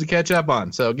 episodes to catch up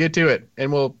on. So get to it,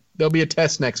 and there'll be a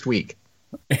test next week.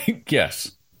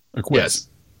 Yes. A quiz. Yes.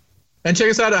 And check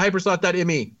us out at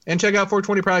hypersloth.me. And check out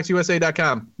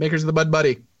 420productsusa.com, makers of the Bud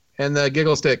Buddy and the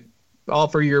Giggle Stick, all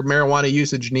for your marijuana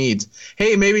usage needs.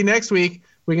 Hey, maybe next week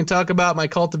we can talk about my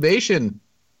cultivation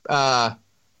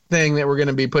thing that we're going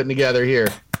to be putting together here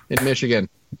in Michigan.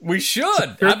 We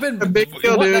should. I've been wanting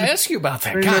to ask you about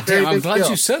that. God damn, I'm glad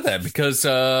you said that, because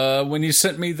when you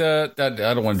sent me that,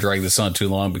 I don't want to drag this on too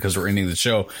long because we're ending the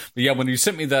show. But yeah, when you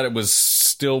sent me that, it was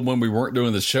still when we weren't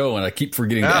doing the show, and I keep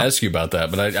forgetting to ask you about that.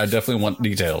 But I definitely want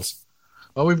details.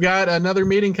 Well, we've got another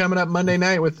meeting coming up Monday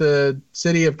night with the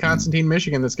city of Constantine,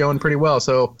 Michigan that's going pretty well.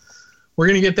 So we're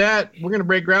going to get that. We're going to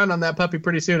break ground on that puppy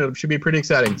pretty soon. It should be pretty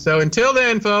exciting. So until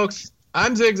then, folks,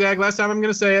 I'm Zig Zag. Last time I'm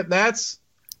going to say it. That's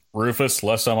Rufus.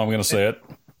 Last time I'm going to say it.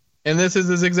 And this is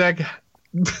the Zig Zag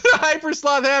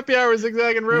Hypersloth Happy Hour, Zig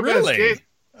Zag and Rufus. Really?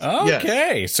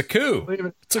 Okay. Yes. It's a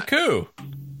coup. It's a coup.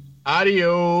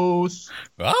 Adios.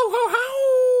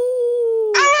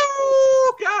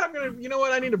 Oh, God, I'm going to, you know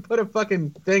what? I need to put a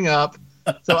fucking thing up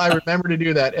so I remember to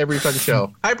do that every fucking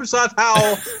show. Hypersloth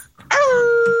howl.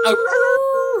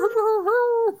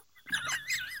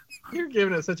 You're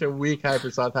giving it such a weak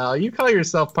Hypersloth howl. You call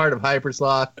yourself part of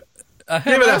Hypersloth.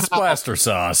 Give it a plaster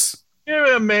sauce. Give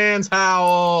it a man's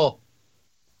howl.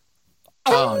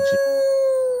 Oh,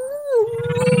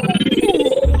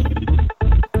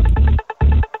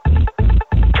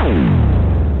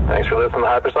 Thanks for listening to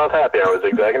Hypersloth Happy Hour with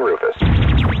Zig Zag and Rufus.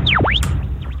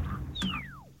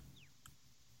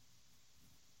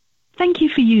 Thank you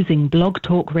for using Blog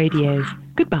Talk Radio.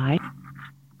 Goodbye.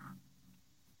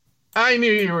 I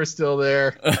knew you were still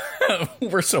there.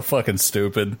 We're so fucking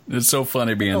stupid. It's so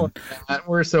funny being...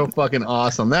 We're so fucking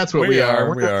awesome. That's what we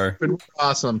are. We are. We're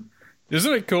awesome.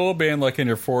 Isn't it cool being like in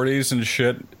your 40s and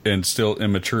shit and still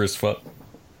immature as fuck?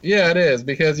 Yeah, it is.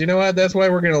 Because you know what? That's why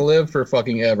we're going to live for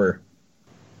fucking ever.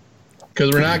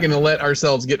 Because we're not going to let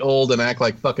ourselves get old and act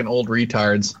like fucking old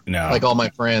retards. No. Like all my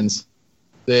friends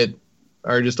that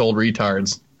are just old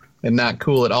retards and not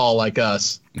cool at all like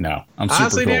us. No, I'm super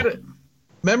honestly, cool. Dude,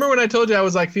 remember when I told you I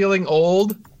was like feeling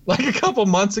old like a couple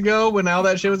months ago when all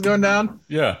that shit was going down?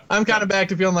 Yeah. I'm kind of back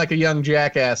to feeling like a young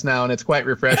jackass now, and it's quite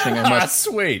refreshing.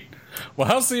 Sweet. Well,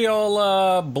 how's the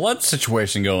old blood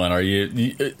situation going? Are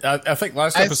you I think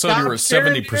last episode you were at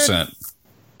 70%.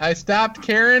 I stopped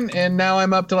caring, and now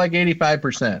I'm up to like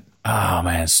 85%. Oh,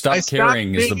 man. Stop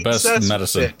caring is the best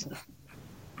medicine.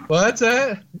 What's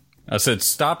that? I said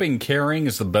stopping caring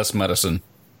is the best medicine.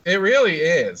 It really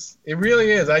is. It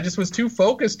really is. I just was too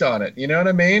focused on it. You know what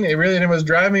I mean? It was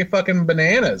driving me fucking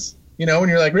bananas. You know, when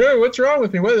you're like, really, what's wrong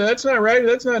with me? Well, that's not right.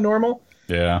 That's not normal.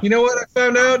 Yeah. You know what I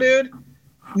found out, dude?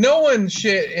 No one's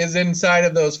shit is inside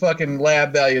of those fucking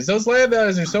lab values. Those lab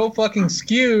values are so fucking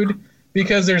skewed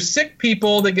because there's sick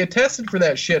people that get tested for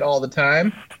that shit all the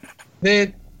time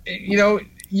that, you know,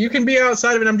 you can be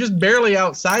outside of it. I'm just barely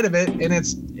outside of it. And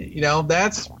it's, you know,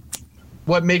 that's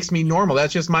what makes me normal.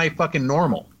 That's just my fucking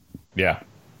normal. Yeah.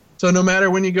 So no matter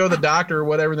when you go to the doctor or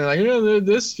whatever, they're like, you know,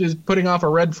 this is putting off a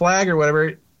red flag or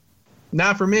whatever.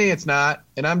 Not for me, it's not.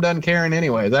 And I'm done caring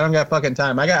anyways. I don't got fucking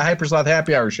time. I got Hypersloth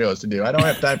Happy Hour shows to do. I don't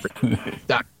have time for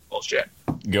doctor bullshit.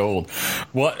 Gold.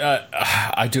 Well,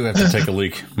 I do have to take a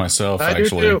leak myself, I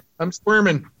actually. do too. I'm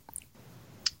squirming.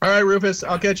 All right, Rufus,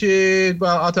 I'll catch you.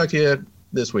 Well, I'll talk to you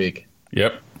this week.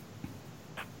 Yep.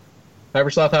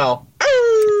 Hypersloth howl.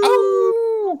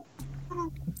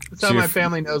 That's how my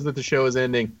family knows that the show is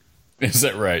ending. Is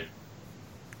that right?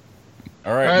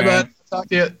 All right, All right, man. bud. Talk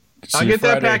to you. I'll you get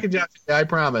that Friday. package out to you. I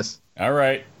promise. All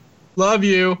right. Love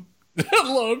you.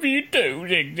 Love you too,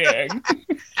 Zig Zag.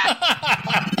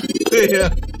 See ya.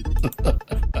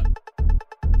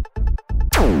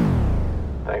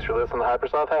 Thanks for listening to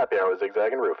Hypersloth Happy Hour with Zig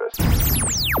Zag and Rufus.